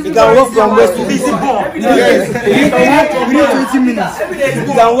 He can walk from west to Busy Boy. Within 20 minutes. He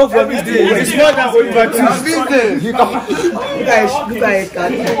can walk from east to west. It's not that look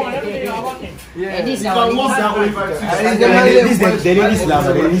at it. And this is our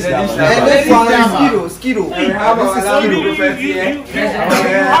And this Skido.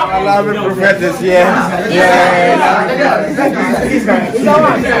 Prophetess, yeah.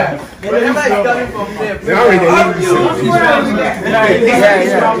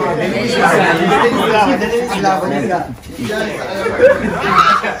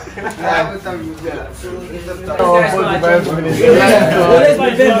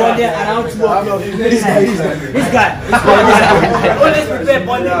 This guy. Always prepare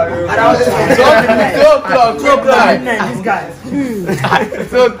body around 2 o'clock midnight. This guy.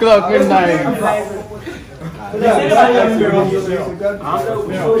 2 o'clock midnight.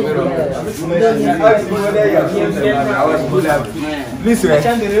 Please,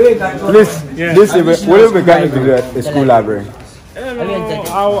 will you be going to the school library?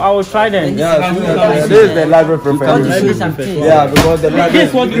 I will try them. Yeah, this is the library prefect. Yeah, because the library. This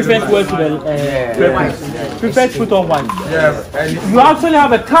is what prefect wear to the prefect put on one. Yeah, you actually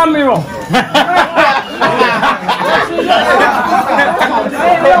have a camera.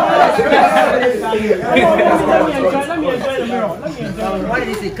 What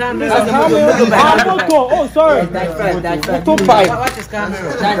is the camera? Oh, sorry. Photo pipe. What is camera?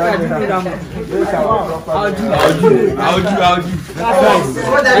 I'll do.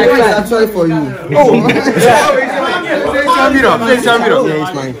 What that is actually for you. Oh, please tell me. Yeah,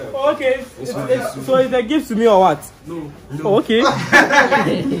 it's mine. Okay. So is the gift to me or what? No. Oh, okay.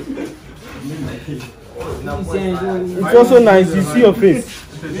 It's also nice. You see your face.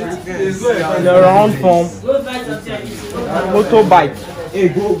 The round form. Motorbike. Hey,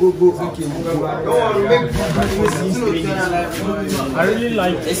 go. I really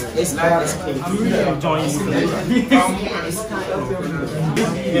like it. I'm really enjoying it.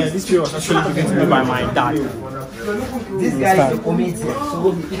 Yeah, this video was actually given to me by my dad. This guy is a comedian.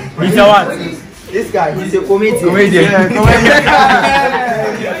 He's a what? This guy, he's a comedian. Comedian. Yeah,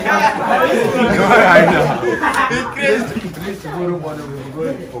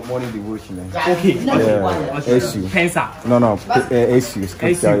 For morning devotion. Okay. Yeah. SU. Pensa. No. SU.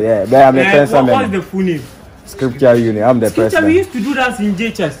 Scripture. SU. Yeah. But I'm the Pensa man. What's the full name? Scripture Union. I'm the president. We used to do that in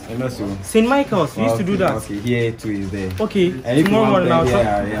JHS. And also St. Michael's. We used to do that. Okay. Here too is there. Okay. And if tomorrow morning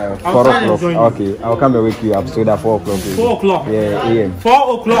yeah. 4 o'clock. Okay. I'll come and wake you up so that 4 o'clock. 4 o'clock. Yeah. AM.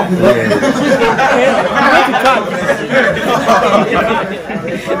 4 o'clock.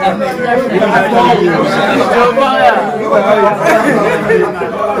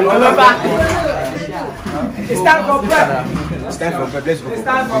 It's time for prep. It's time for prep. Let's go. It's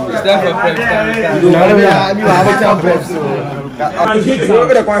time for prep. It's time for prep.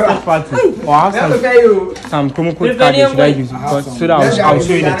 Or have some promo code card should I use so that I'll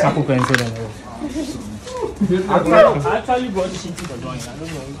show you the taco pencil and all. I actually brought shit for drawing. I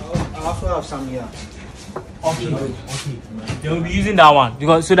don't know. I also have some here. Okay. They will be using that one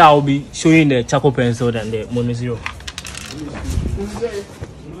because so that I will be showing the charcoal pencil and the mono zero.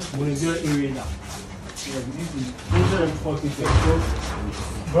 Mono zero eraser.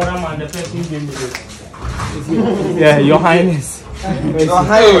 Brother man, the person gave me this. Yeah, Your Highness. Your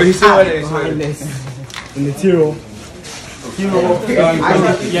Highness. Your Highness. In the zero.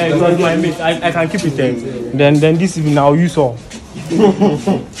 Yeah, it was my mate. I can keep it there. Then this is now use all.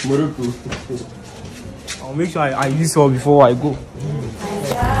 I'll make sure I use all before I go.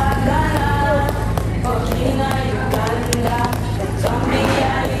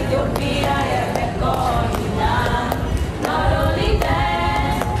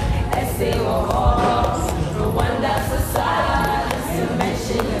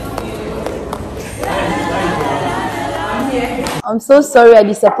 I'm so sorry I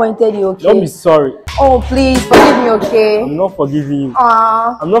disappointed you, okay? Don't be sorry. Oh, please forgive me, okay? I'm not forgiving you.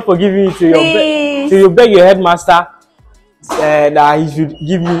 I'm not forgiving you till you beg your headmaster that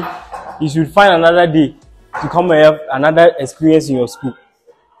he should find another day to come and have another experience in your school.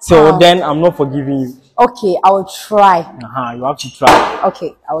 So then I'm not forgiving you. Okay, I will try. You have to try.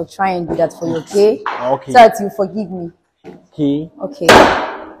 Okay, I will try and do that for you, okay? Okay. So that you forgive me. Okay. Okay.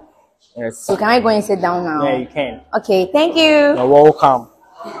 Yes. So can I go and sit down now? Yeah, you can. Okay, thank you. You're welcome.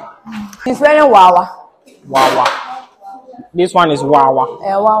 It's very Wawa. Wawa. This one is Wawa.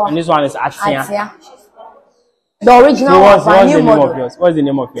 Wawa. And this one is Atia. Atia. The original so one, what's new the model. Name of yours? What's the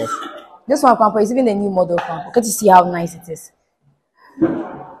name of yours? This one, Pampa, is even the new model. Okay, to see how nice it is.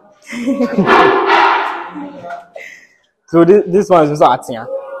 So this one is also Atia.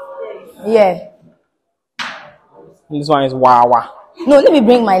 Yeah. This one is Wawa. No, let me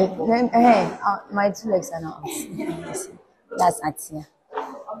bring my two legs are now. That's Atia.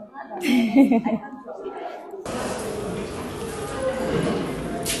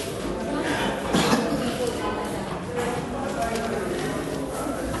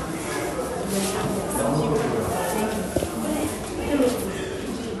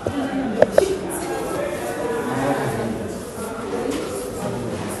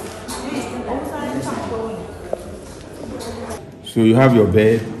 So you have your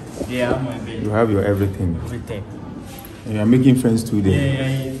bed. Yeah, I have my bed. You have your everything. Everything. And you are making friends too there.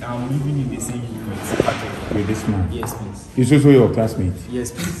 Yeah, I'm living in the same unit. With this man? Yes, please. He's also your classmate?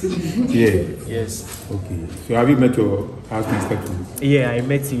 Yes, please. Yeah. Yes. Okay. So have you met your housemaster too? Yeah, I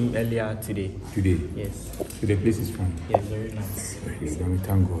met him earlier today. Today? Yes. So the place is fine? Yes, very nice. Okay, then we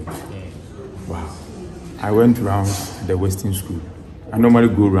thank God. Yeah. Wow. I went rounds to the Western school. I normally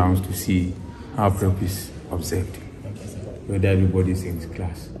go rounds to see how prep is observed, whether everybody is in his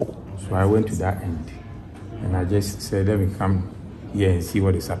class. So I went to that end and I just said, let me come here and see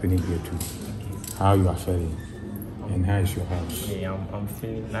what is happening here too. How you are feeling and how is your house? Yeah, I'm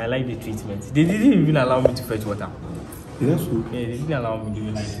feeling, I like the treatment. They didn't even allow me to fetch water. Is that so? Yeah, they didn't allow me to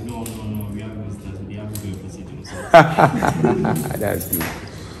do like, no, we have visitors, they have to go visit themselves. That's good.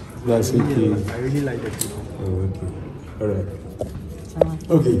 That's okay. I really like the people. Oh, okay. All right.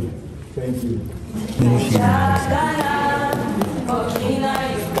 Okay. Thank you.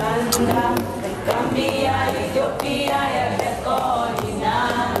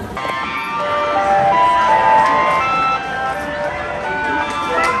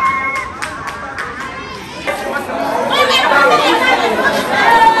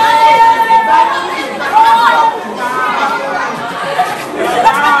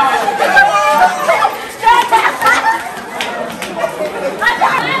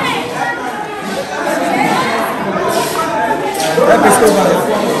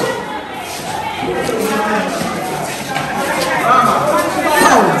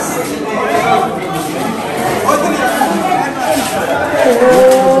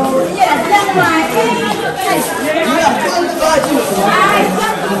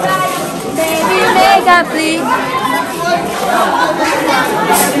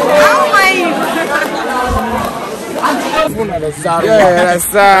 You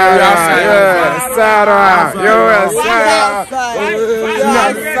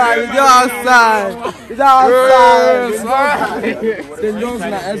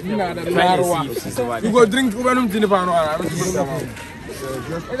go drink over them in the pan.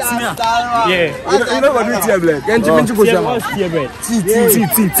 Yeah. You know what we tea bread? Can't you mention Tea bread. Tea.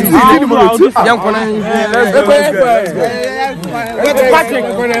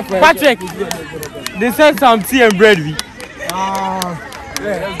 Patrick, they sent some tea and bread.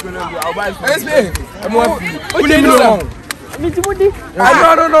 Let's pay. What do you know? No.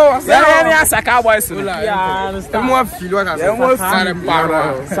 Yeah, Saka boys. Yeah, understand. More feel what I say. More feel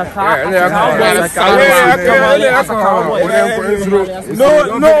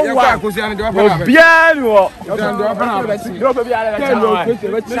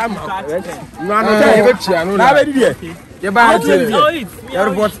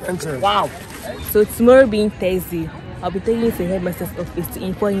Wow. So tomorrow being Thursday, I'll be taking you to the headmaster's office to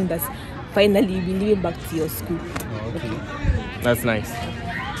inform him that finally you'll be leaving back to your school. Oh, okay. That's nice.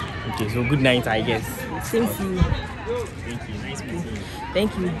 Okay, so good night, I guess. Same to you. Thank you. Nice meeting you.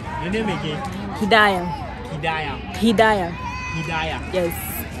 Thank you. Your name again? Hidayah. Yes.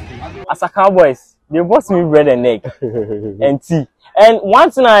 As a cowboys, they bought me bread and egg and tea. And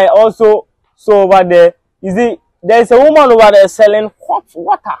one thing I also saw over there is there's a woman over there selling hot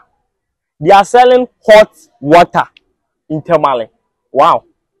water. They are selling hot water in Tamale. Wow,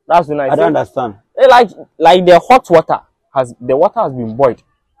 that's nice. I don't understand. Like the hot water has been boiled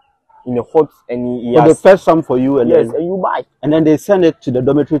in a hot and so they fetch some for you and yes, then and you buy. And then they send it to the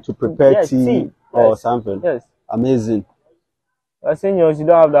dormitory to prepare yes, tea or something. Yes. Amazing. I saying you don't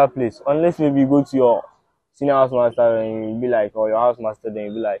have that place unless maybe you go to your senior house master and you be like, or your house master, then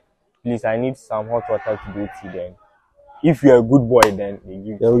you be like, please, I need some hot water to do tea. Then, if you're a good boy, then they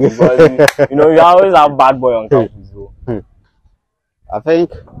give you. Because you know you always have bad boy on campus. So. I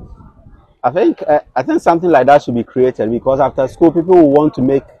think something like that should be created because after school, people will want to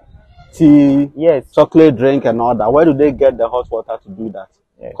make tea, chocolate drink, and all that. Where do they get the hot water to do that?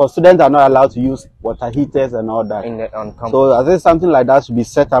 Because students are not allowed to use water heaters and all that. So I think something like that should be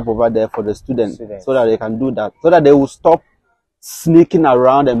set up over there for the students so that they can do that. So that they will stop sneaking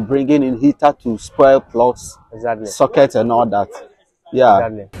around and bringing in heater to spoil plugs, sockets, and all that. Yeah.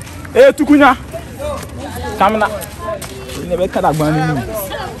 Hey, Tukunya. Come on. You never cut a gun.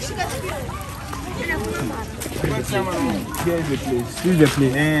 Here's the place. This is the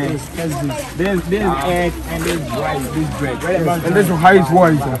place. There's egg and there's rice, this bread. And this is height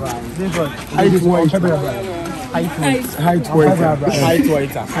white. This one.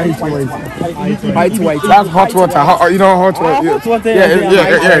 Height white. That's hot water. You know hot water. Hot water.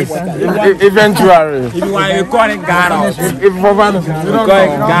 Yes. Eventually. If you want to call it garot. If you call it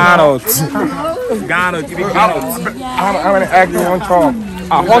garot. Garot. How many eggs you want to chop?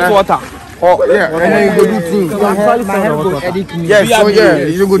 Hot water. Oh yeah, and then you go do things. Yes, so yeah,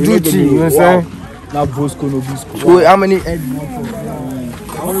 you go do things. You know what I'm saying? Now Bosco, no Bosco. So how many eggs? No,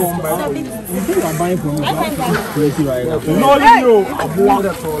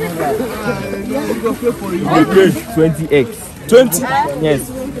 20 eggs. 20? Yes.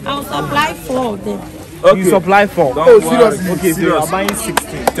 I'll supply 4 of them. Okay. You supply 4. Oh, seriously? Okay, so you're buying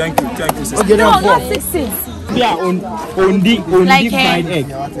 16. Thank you, sister. Okay, no, not 16. Yeah, on the fried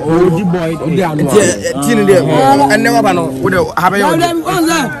egg. On the boiled egg. Yeah, and never know.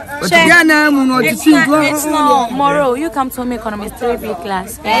 It's not moral. You come to home economics 3B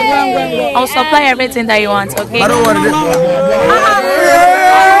class. I'll supply everything that you want, okay?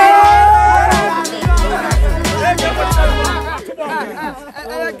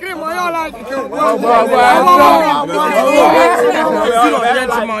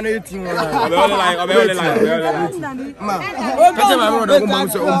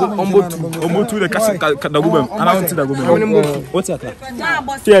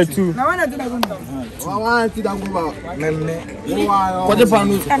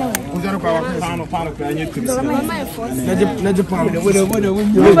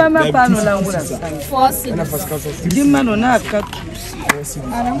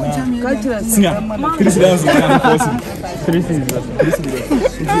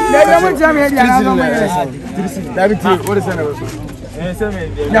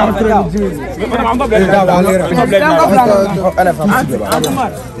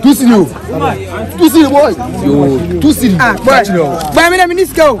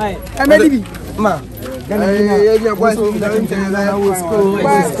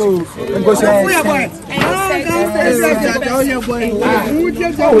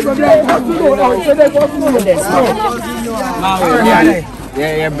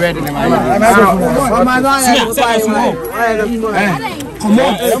 Yeah, bread in the Come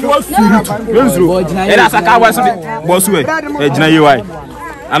on.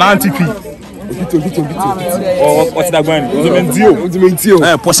 What's that going?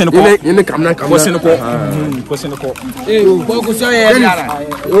 Portion the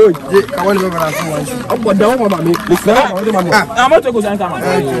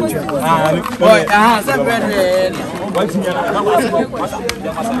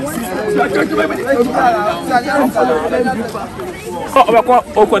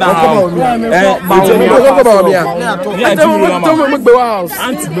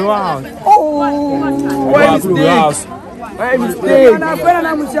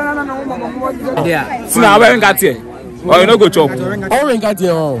Now, I haven't got here. Oh, you no go chop. Oh, we got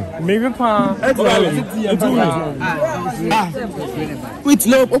here. Maybe pa. Wait,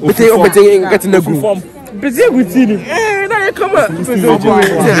 no. Getting a group. Busy with you. Eh, now come on.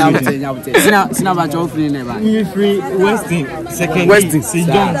 Free Westing, second Westing, St.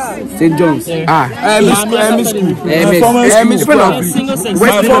 John's. St. John's.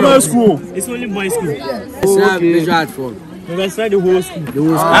 Formal school. It's only boys' school. It's not visual for. That's why the whole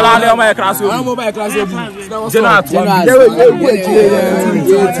school. I'm my class. I'm my class. No.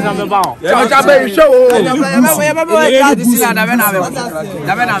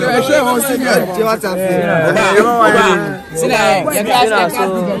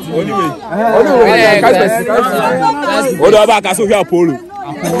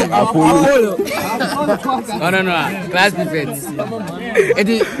 Class defense.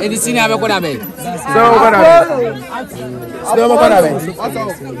 Edi senior be koda be.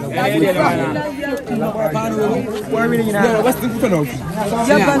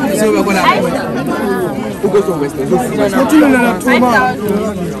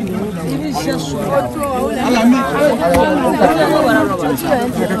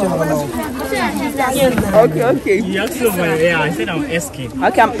 Okay. Yeah, I said I'm SK.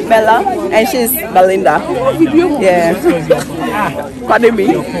 Okay, I'm Bella, and she's Belinda. Yeah. Pardon me.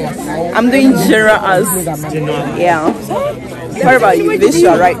 I'm doing general as. Yeah. What about you?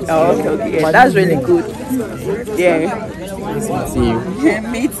 Visual, right? Oh, okay. Yeah, that's really good. Yeah. See you.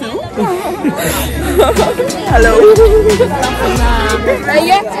 Me too. Hello.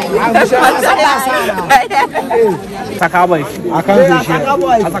 Sakaboy. I can't do shit.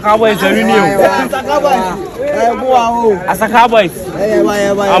 Sakaboy is very new. Sakaboy.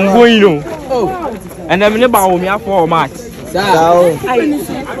 I'm going to. And I'm going to buy for a match. Hey,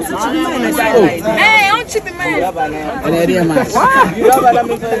 I'm chipping man.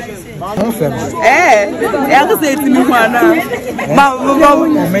 Eh, I can say to me, man.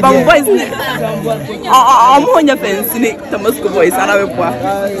 But boys, I'm on your fence, Nick, the Moscow boys, and I will go.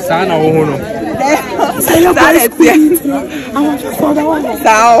 Sana,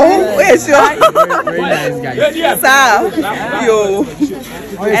 where's your very nice guy? Yo.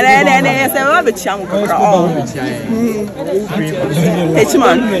 And then I said, I'll be chunk. H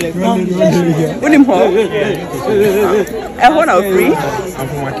man, what him home? I want to free. I'm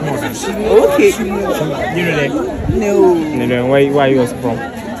from Akimoda. Okay. You know that? No. Where you was from?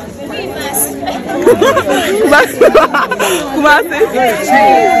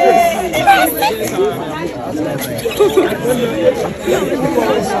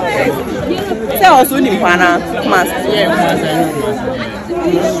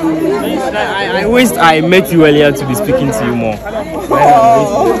 I wished I met you earlier to be speaking to you more.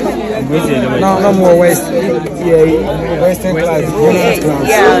 No more West. Yeah, Western class.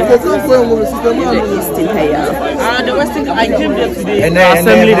 The Western. I came there today. And then,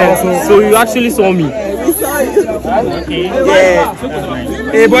 assembly there. So you actually saw me. Okay. Yeah.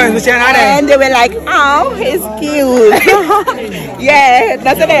 Hey boys, and they were like, "Oh, he's cute." Yeah,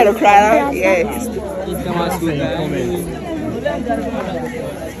 that's what they cry. Yeah.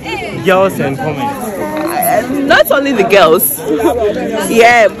 Girls and comments. Not only the girls.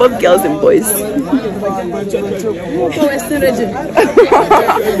 Yeah, both girls and boys. Western region.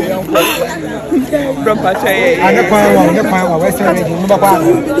 From Pacha. Western region.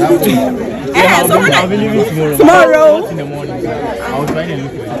 Yeah, so I'll be leaving tomorrow. Tomorrow? In the morning. I'll try and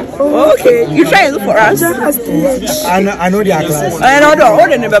look for you. Okay, you try and look for us. I know their class. I know the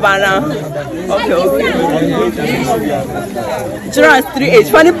order in the banana. Okay. General 3H.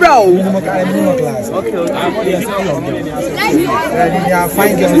 Funny bro. Minimum class. Okay. They are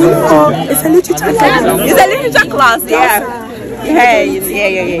fine girls. It's a literature class. It's a literature class, yeah. Yeah.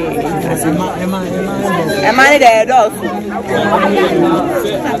 Am I there, dog?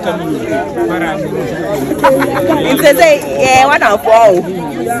 It says, yeah, what I'm for.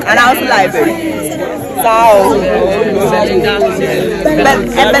 And I was library. Sao.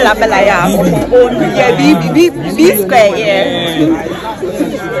 Bella, yeah. Yeah, B square, yeah.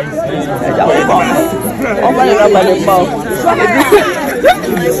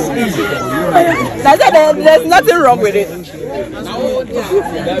 There's nothing wrong with it.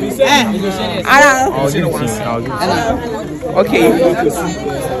 Okay.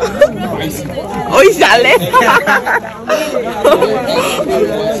 Oh, Charlie.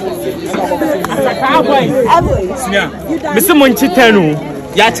 Mr. Monchitano.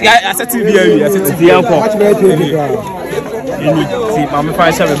 I said to be the uncle. See, I'm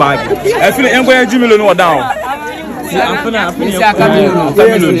fine, shall bag. I feel I'm going to Jimmy no down. I'm going to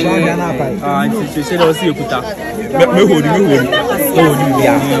she said, I'll see you put up. Me hold you.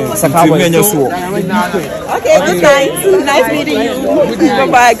 Okay, good night. Nice meeting you.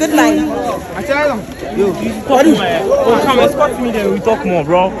 Bye-bye. Good night. Come escort me, then we talk more,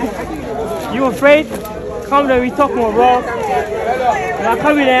 bro. You afraid? Come then we talk more, bro. Now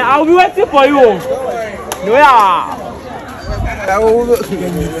come in there. I'll be waiting for you. Yeah.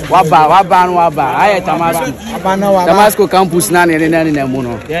 Waba. Aye Tamasco campus nani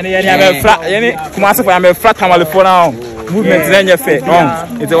mono. Yani kumasa kwa ame flat Tamale for now. Movement then you fair.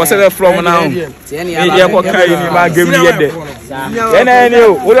 It was a from now. Yeah, what carry me my game yet.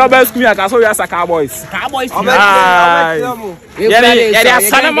 Yani what your best school I saw you as a Cowboys. Cowboys. Yeah,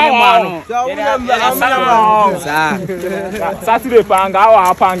 Sanama. Saturday panga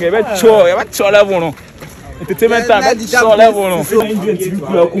or panga, but sure level. Entertainment time, sure level. I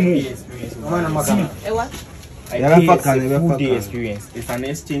pay a full day experience. It's an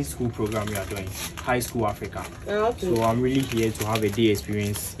exchange school program we are doing, High School Africa. Okay. So I'm really here to have a day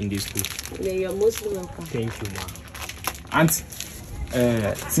experience in this school. Yeah, you're mostly welcome. Thank you, ma. Auntie,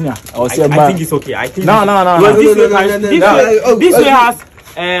 Senior, I think it's okay. I think no. This way has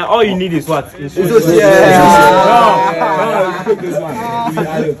all you need is what?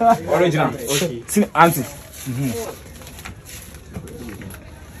 Original. Okay. Auntie.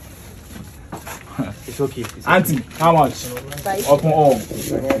 It's okay. Auntie, how much? Open all.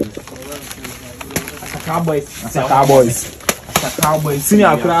 As a cowboys.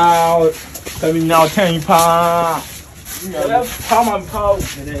 Senior crowd. Coming now, 10 pounds.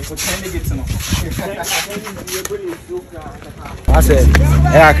 I said,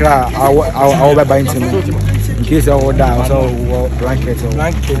 I'll be buying some in case I will die. So, blanket.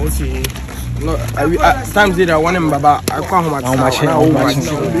 No, times did I want him, Baba. I can't hold my machine.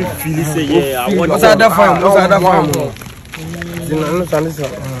 What's that farm?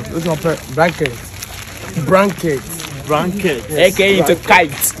 Blanket. AKA it's a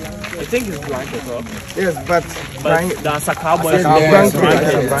kite. I think it's blanket, huh? Yes, but that's a cowboy.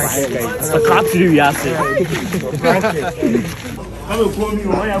 It's a country, we are saying. Come and call me.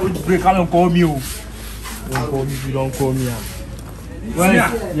 Why would you come and call me? Don't call me. Yeah.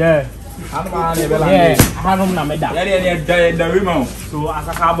 Yeah, so as a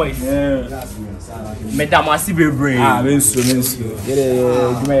cowboy, Madam, I see very brave.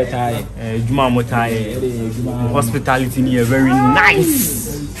 Hospitality here very nice.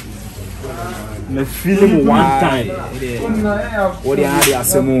 The feeling one time. What they are, they are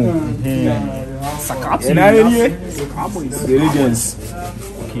some diligence.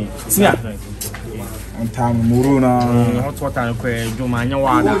 Okay. See ya. On time, Muruna. So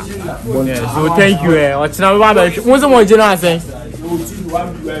thank you. What's now? What's the more general saying?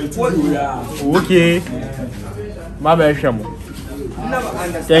 Okay.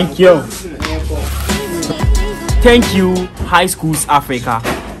 Thank you. Thank you, High Schools Africa.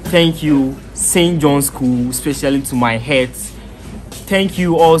 Thank you, St. John's School, especially to my heads. Thank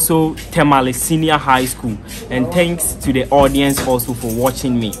you also, Tamale Senior High School. And thanks to the audience also for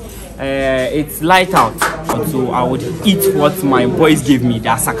watching me. It's light out, so I would eat what my boys give me, the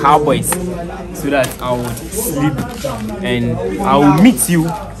Asaka boys, so that I would sleep, and I will meet you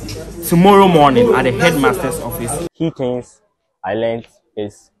tomorrow morning at the headmaster's office. Key things I learned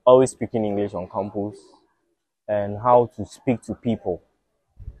is always speaking English on campus and how to speak to people,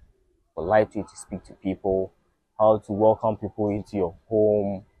 politely to speak to people, how to welcome people into your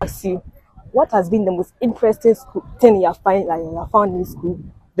home. What has been the most interesting thing you found in school?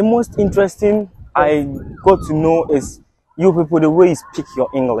 The most interesting I got to know is you people, the way you speak your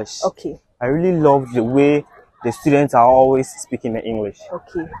English. Okay. I really love the way the students are always speaking the English.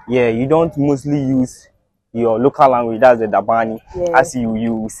 Okay. Yeah, you don't mostly use your local language, that's the Dabani, as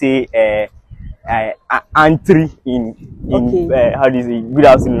you say entry in okay. How do you say good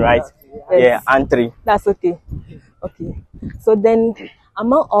afternoon, right? Yes. Yeah, entry. That's okay. Okay. So then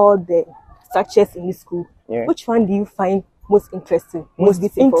among all the structures in the school, which one do you find most interesting? Most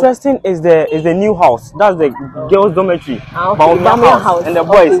beautiful? Interesting is the new house. That's the girls' dormitory. Bawumia house. And the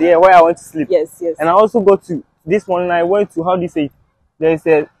boys, yeah, where I went to sleep. Yes, yes. And I also go to this morning. I went to, how do you say? There's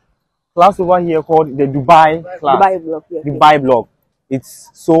a class over here called the Dubai class. Dubai block. Yeah, Dubai block. It's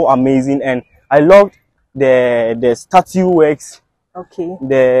so amazing, and I loved the statue works. Okay.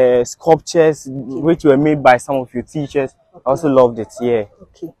 The sculptures which were made by some of your teachers. I also loved it. Yeah.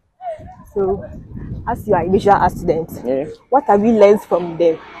 Okay. So, as you are a visual art student, yeah, what have you learned from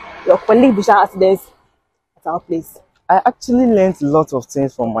your colleague visual art students at our place? I actually learned a lot of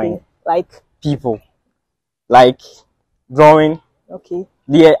things from my people, like drawing. Okay.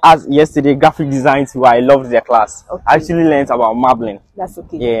 As yesterday, graphic design too. I loved their class. Okay. I actually learned about marbling. That's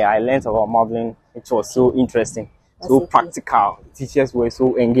okay. Yeah, I learned about marbling. It was so interesting, so practical. The teachers were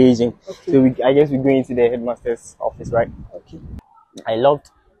so engaging. Okay. So I guess we're going to the headmaster's office, right? Okay. I loved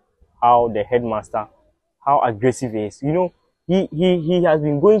how the headmaster, how aggressive he is. You know, he has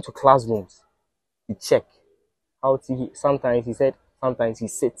been going to classrooms to check how sometimes he said sometimes he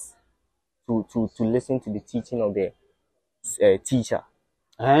sits to listen to the teaching of the teacher.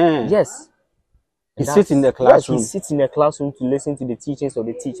 Yes. He sits in the classroom. Yes, he sits in the classroom to listen to the teachings of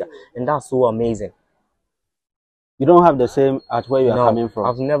the teacher, and that's so amazing. You don't have the same at where you are coming from.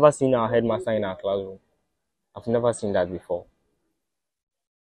 I've never seen our headmaster in our classroom. I've never seen that before.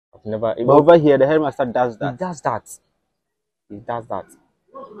 But over here, the headmaster does that. He does that. He does that.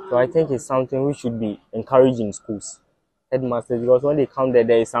 So I think it's something we should be encouraging in schools, headmasters, because when they come there,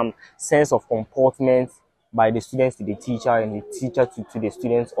 there is some sense of comportment by the students to the teacher, and the teacher to the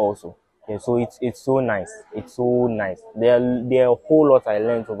students also. Yeah, so it's so nice. It's so nice. There are a whole lot I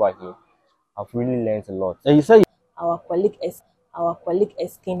learned over here. I've really learned a lot. And you say our colleague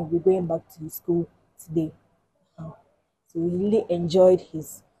Eskin will be going back to his school today. So we really enjoyed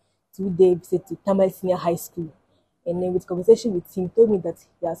his 2-day visit to Tamale Senior High School. And then with conversation with him, told me that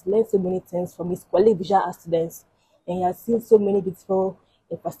he has learned so many things from his colleague visual art students, and he has seen so many beautiful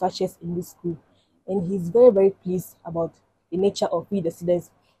infrastructures in this school. And he's very, very pleased about the nature of we, the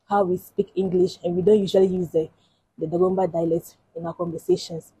students, how we speak English, and we don't usually use the Dagomba dialect in our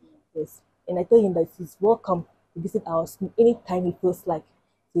conversations. Yes. And I told him that he's welcome to visit our school anytime he feels like.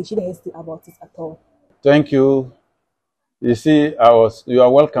 So he shouldn't hesitate about it at all. Thank you. You see, you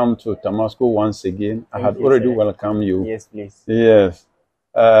are welcome to Tamasco once again. I had already welcomed you. Yes, please. Yes.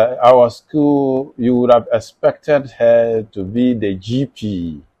 Our school, you would have expected her to be the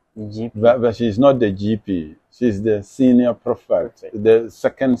GP. But she's not the GP. She's the senior prefect. The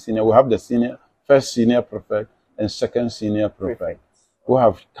second senior. We have the first senior prefect and second senior prefect. Who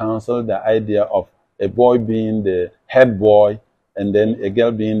have cancelled the idea of a boy being the head boy and then a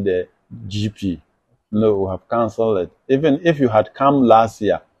girl being the GP. No, we have cancelled it. Even if you had come last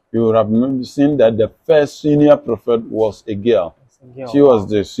year, you would have seen that the first senior prefect was a girl. She was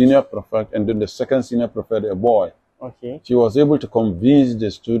the senior prefect, and then the second senior prefect, a boy. Okay. She was able to convince the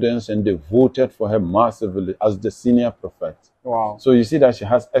students, and they voted for her massively as the senior prefect. Wow. So you see that she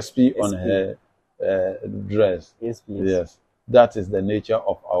has SP on her dress. Yes, please. Yes. That is the nature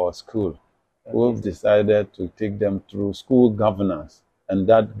of our school. Okay. We've decided to take them through school governance, and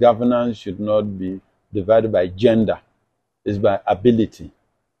that governance should not be divided by gender. It's by ability.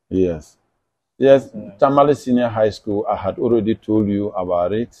 Yes. Yes, Tamale Senior High School, I had already told you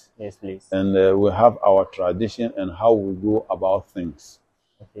about it. Yes, please. And we have our tradition and how we go about things.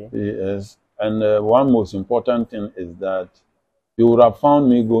 Okay. Yes. And one most important thing is that you would have found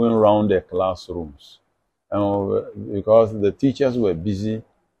me going around the classrooms. Because the teachers were busy.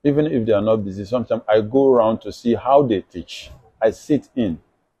 Even if they are not busy, sometimes I go around to see how they teach. I sit in.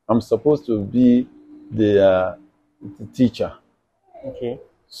 I'm supposed to be the teacher. Okay.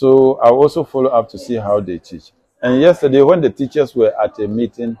 So I also follow up to see how they teach. And yesterday, when the teachers were at a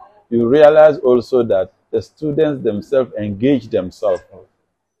meeting, you realize also that the students themselves engage themselves,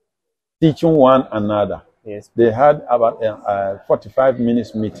 teaching one another. Yes. They had about a 45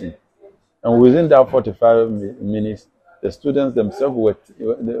 minutes meeting. And within that 45 minutes, the students themselves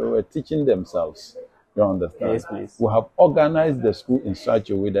were teaching themselves. You understand? Yes, please. We have organized the school in such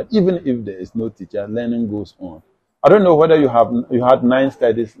a way that even if there is no teacher, learning goes on. I don't know whether you had 9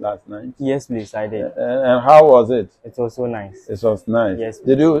 studies last night. Yes, please, I did. And how was it? It was so nice. It was nice. Yes.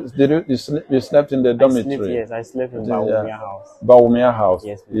 Did you slept in the dormitory? Yes, I slept in Bawumia house. Bawumia house.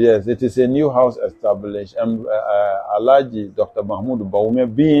 Yes, please. Yes, it is a new house established. And Alaji Dr. Mahmoud Bawumia,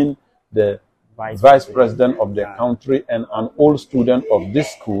 being the vice president of the country and an old student of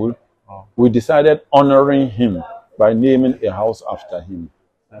this school, we decided honoring him by naming a house after him.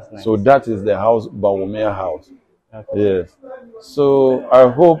 That's nice. So that is the house, Bawumia house. Okay. Yes. So I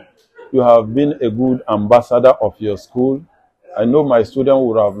hope you have been a good ambassador of your school I know my student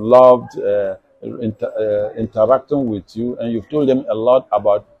would have loved interacting with you, and you've told them a lot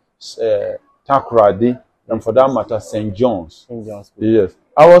about Takoradi, and for that matter, St. John's. St. John's. Yes.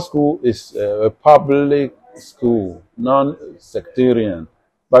 Our school is a public school, non-sectarian.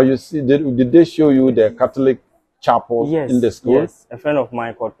 But you see, did they show you the Catholic chapel in the school? Yes. A friend of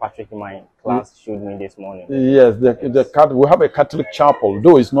mine called Patrick in my class showed me this morning. Yes, we have a Catholic chapel,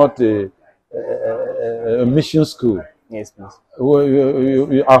 though it's not a mission school. Yes, please.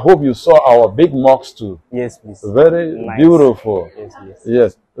 I hope you saw our big mosques too. Yes, please. Very nice. Beautiful. Yes, please.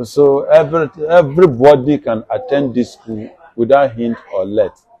 Yes. So everybody can attend this school without hint or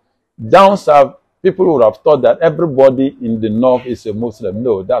let. Down south, people would have thought that everybody in the north is a Muslim.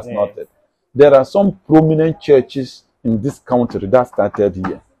 No, that's not it. There are some prominent churches in this country that started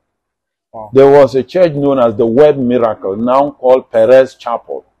here. Wow. There was a church known as the Word Miracle, now called Perez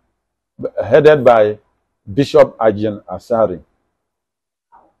Chapel, headed by Bishop Ajin Asari.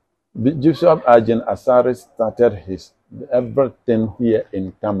 Bishop Ajin Asari started everything here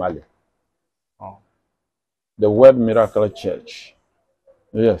in Tamale. Oh. The Word Miracle Church.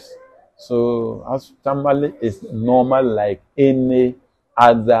 Yes. So as Tamale is normal like any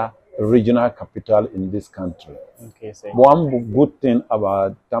other regional capital in this country. Okay, so one good thing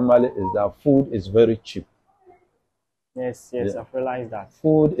about Tamale is that food is very cheap. Yes, I've realized that.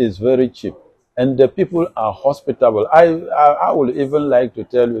 Food is very cheap. And the people are hospitable. I would even like to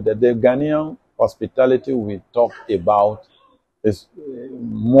tell you that the Ghanaian hospitality we talk about is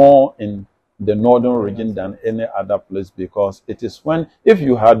more in the northern region than any other place, because it is if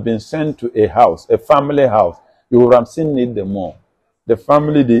you had been sent to a house, a family house, you would have seen it the more. The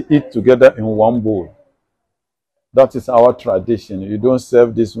family, they eat together in one bowl. That is our tradition. You don't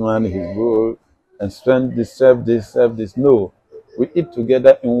serve this man his bowl and serve this. No, we eat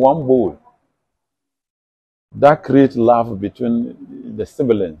together in one bowl. That creates love between the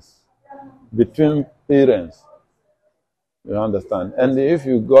siblings, between parents. You understand? And if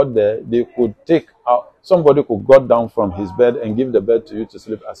you got there, they could somebody could go down from his bed and give the bed to you to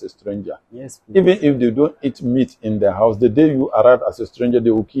sleep as a stranger. Yes. Please. Even if they don't eat meat in their house, the day you arrive as a stranger,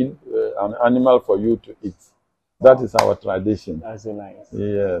 they will kill an animal for you to eat. That is our tradition. That's so nice.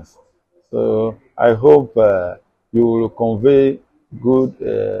 Yes. So I hope you will convey good,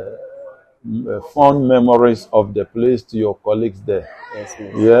 fond memories of the place to your colleagues there. Yes,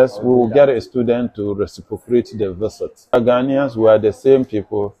 yes, we will get a student to reciprocate the visit. Ghanaians were the same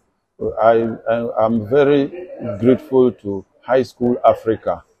people. I'm very grateful to High School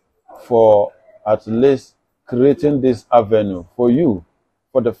Africa for at least creating this avenue for you,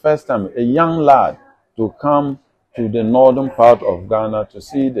 for the first time, a young lad to come to the northern part of Ghana to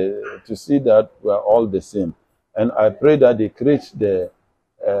see that we're all the same. And I pray that they create the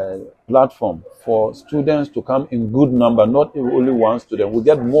platform for students to come in good number, not only one student. We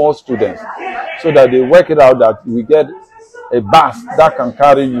get more students so that they work it out that we get a bus that can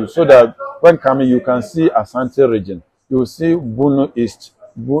carry you, so that when coming you can see Asante region, you will see Bunu East,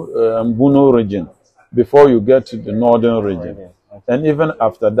 Bunu region before you get to the northern region. Okay. And even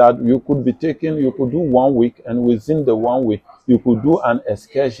after that, you could do 1 week, and within the 1 week, you could do an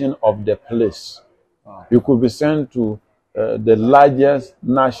excursion of the place. Wow. You could be sent to the largest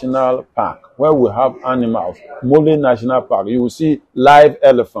national park where we have animals. Mole National Park, you will see live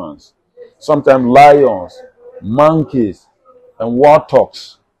elephants, sometimes lions, monkeys, and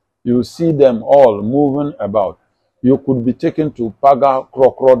warthogs. You will see them all moving about. You could be taken to Paga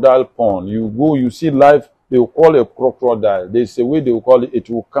Crocodile Pond. You go, you see live, they will call a crocodile. There's a way they will call it, it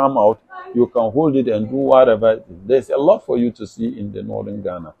will come out. You can hold it and do whatever. There's a lot for you to see in the northern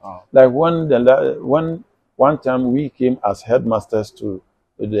Ghana. Oh. Like one time we came as headmasters to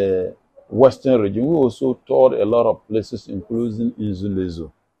the western region, we also toured a lot of places, including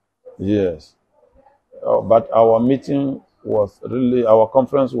Inzulezo. Yes. But our meeting was really, our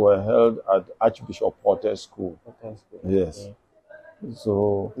conference were held at Archbishop Porter's School. Yes. Okay.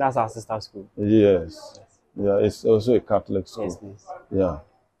 So that's our sister school. Yes. Yeah, it's also a Catholic school. Yes, please. Yeah.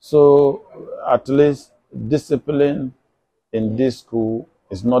 So at least discipline in this school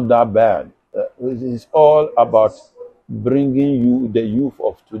is not that bad. It's all about bringing the youth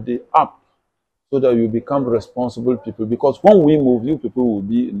of today up so that you become responsible people. Because when we move, you people will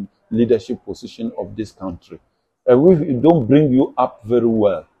be in leadership position of this country. And if we don't bring you up very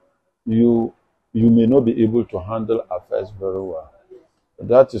well, you may not be able to handle affairs very well.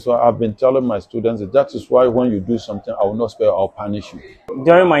 That is why I've been telling my students that is why when you do something, I will not spare, I'll punish you.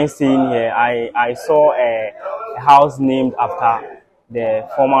 During my stay here, I saw a house named after the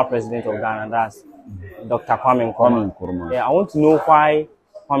former president of Ghana, that's Dr. Kwame Nkrumah. Yeah, I want to know why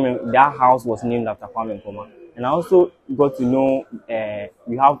that house was named after Kwame Nkrumah. And I also got to know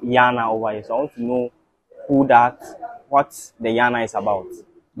we have Yana over here, so I want to know what the Yana is about.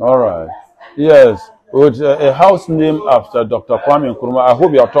 All right. Yes. With a house named after Dr. Kwame Nkrumah. I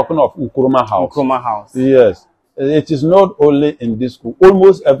hope you are talking of Nkrumah House. Nkrumah House. Yes. It is not only in this school.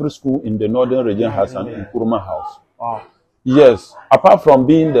 Almost every school in the northern region has an Nkrumah House. Wow. Yes. Apart from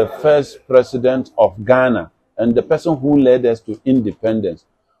being the first president of Ghana and the person who led us to independence,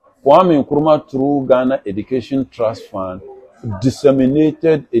 Kwame Nkrumah, through Ghana Education Trust Fund,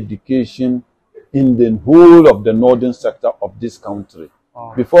 disseminated education in the whole of the northern sector of this country.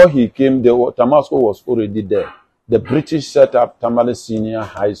 Oh. Before he came, Tamasco was already there. The British set up Tamale Senior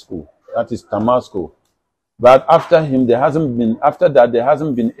High School. That is Tamasco. But after him, there hasn't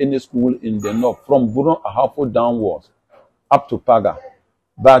been any school in the north, from Buron Ahafo downwards, up to Paga.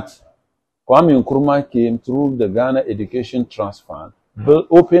 But Kwame Nkrumah came through the Ghana Education Trust Fund,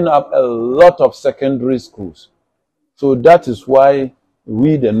 opened up a lot of secondary schools. So that is why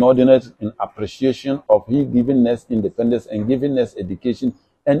we, the Northerners, in appreciation of he giving us independence and giving us education,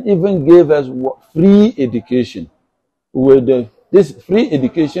 and even gave us free education. This free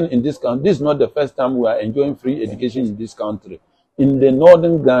education in this country, this is not the first time we are enjoying free education in this country. In the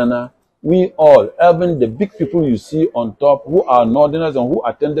northern Ghana, we all, even the big people you see on top who are Northerners and who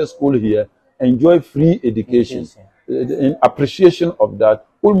attended school here, enjoy free education. In appreciation of that,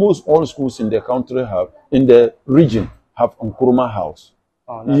 almost all schools in the country in the region have Nkrumah House.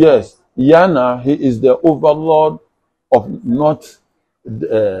 Oh, yes, nice. Yana, he is the overlord of not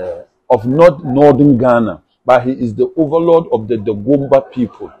northern Ghana, but he is the overlord of the Dagomba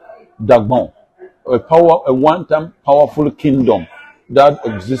people, Dagbon, a one-time powerful kingdom that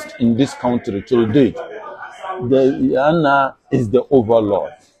exists in this country till date. The Yana is the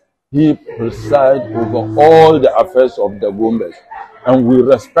overlord. He presides over all the affairs of the Gombas, and we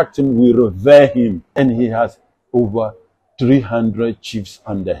respect him, we revere him, and he has over 300 chiefs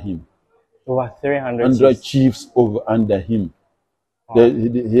under him. Over 300 chiefs under him. Oh.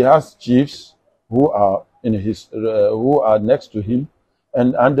 He has chiefs who are who are next to him,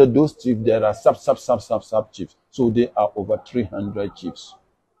 and under those chiefs there are sub chiefs. So they are over 300 chiefs.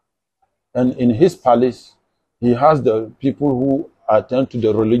 And in his palace, he has the people who attend to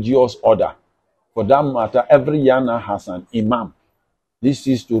the religious order. For that matter, every Yana has an imam. This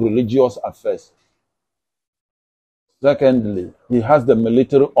is to religious affairs. Secondly, he has the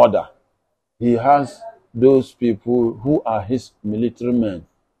military order. He has those people who are his military men,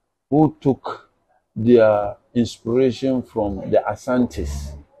 who took their inspiration from the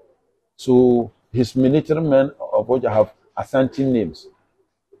Asantes. So his military men, of which I have Asante names,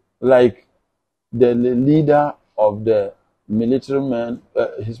 like the leader of the military man,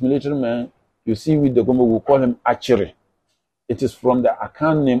 his military man, you see with the Gombo, we call him Achiri. It is from the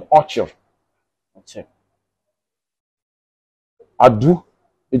Akan name Ochir. Adu,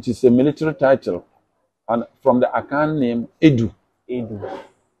 it is a military title, and from the Akan name Edu.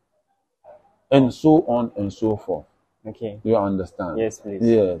 And so on and so forth. Okay. You understand? Yes, please.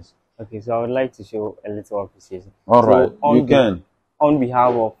 Yes. Okay, so I would like to show a little appreciation. All right, you can. On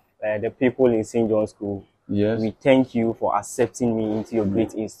behalf of the people in St. John's School, yes, we thank you for accepting me into your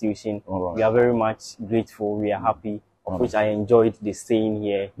great institution. Right. We are very much grateful. We are happy, of which I enjoyed the staying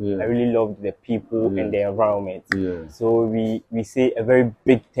here. Yeah. I really loved the people and the environment. Yeah. So we say a very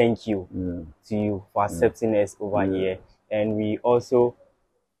big thank you to you for accepting us over here. And we also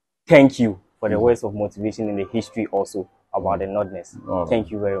thank you for the words of motivation in the history also about the Northerners. Right. Thank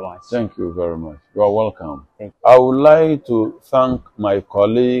you very much. Thank you very much. You are welcome. Thank you. I would like to thank my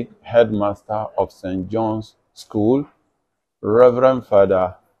colleague, headmaster of St. John's School, Reverend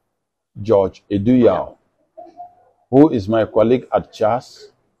Father George Eduyao, who is my colleague at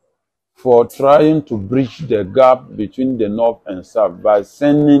CHAS, for trying to bridge the gap between the North and South by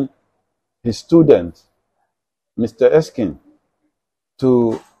sending his student, Mr. Eskin,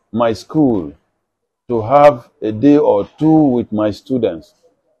 to my school to have a day or two with my students.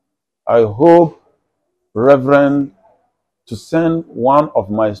 I hope, Reverend, to send one of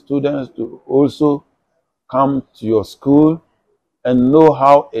my students to also come to your school and know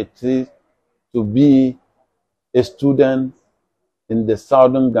how it is to be a student in the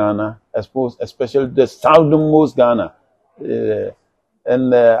southern Ghana, especially the southernmost Ghana.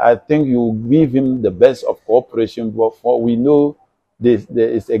 I think you give him the best of cooperation, for we know there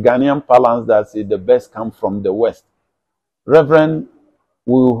is a Ghanaian balance that the best comes from the West. Reverend,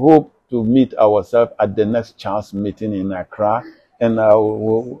 we hope to meet ourselves at the next CHAS meeting in Accra, and I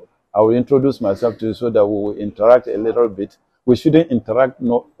will introduce myself to you so that we will interact a little bit. We shouldn't interact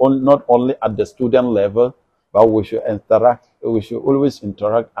not only at the student level, but we should always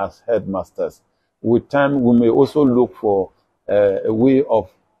interact as headmasters. with time, we may also look for a way of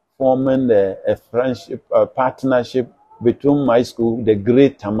forming a friendship, a partnership between my school, the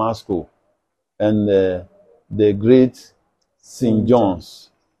Great Tamale School, and the Great St. John's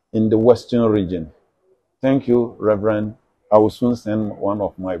in the Western region. Thank you, Reverend. I will soon send one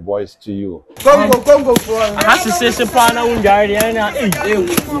of my boys to you. Congo. I have to say, Soprano, and Guardiana.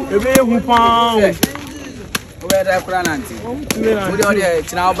 Where the Prananti?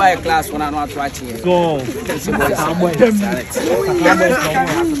 We now buy a class when I'm not watching. Go.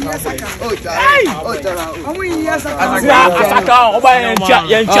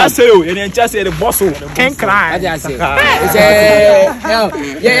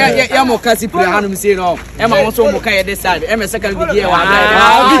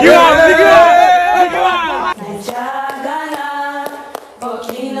 Ghana,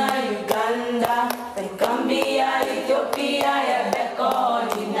 Burkina,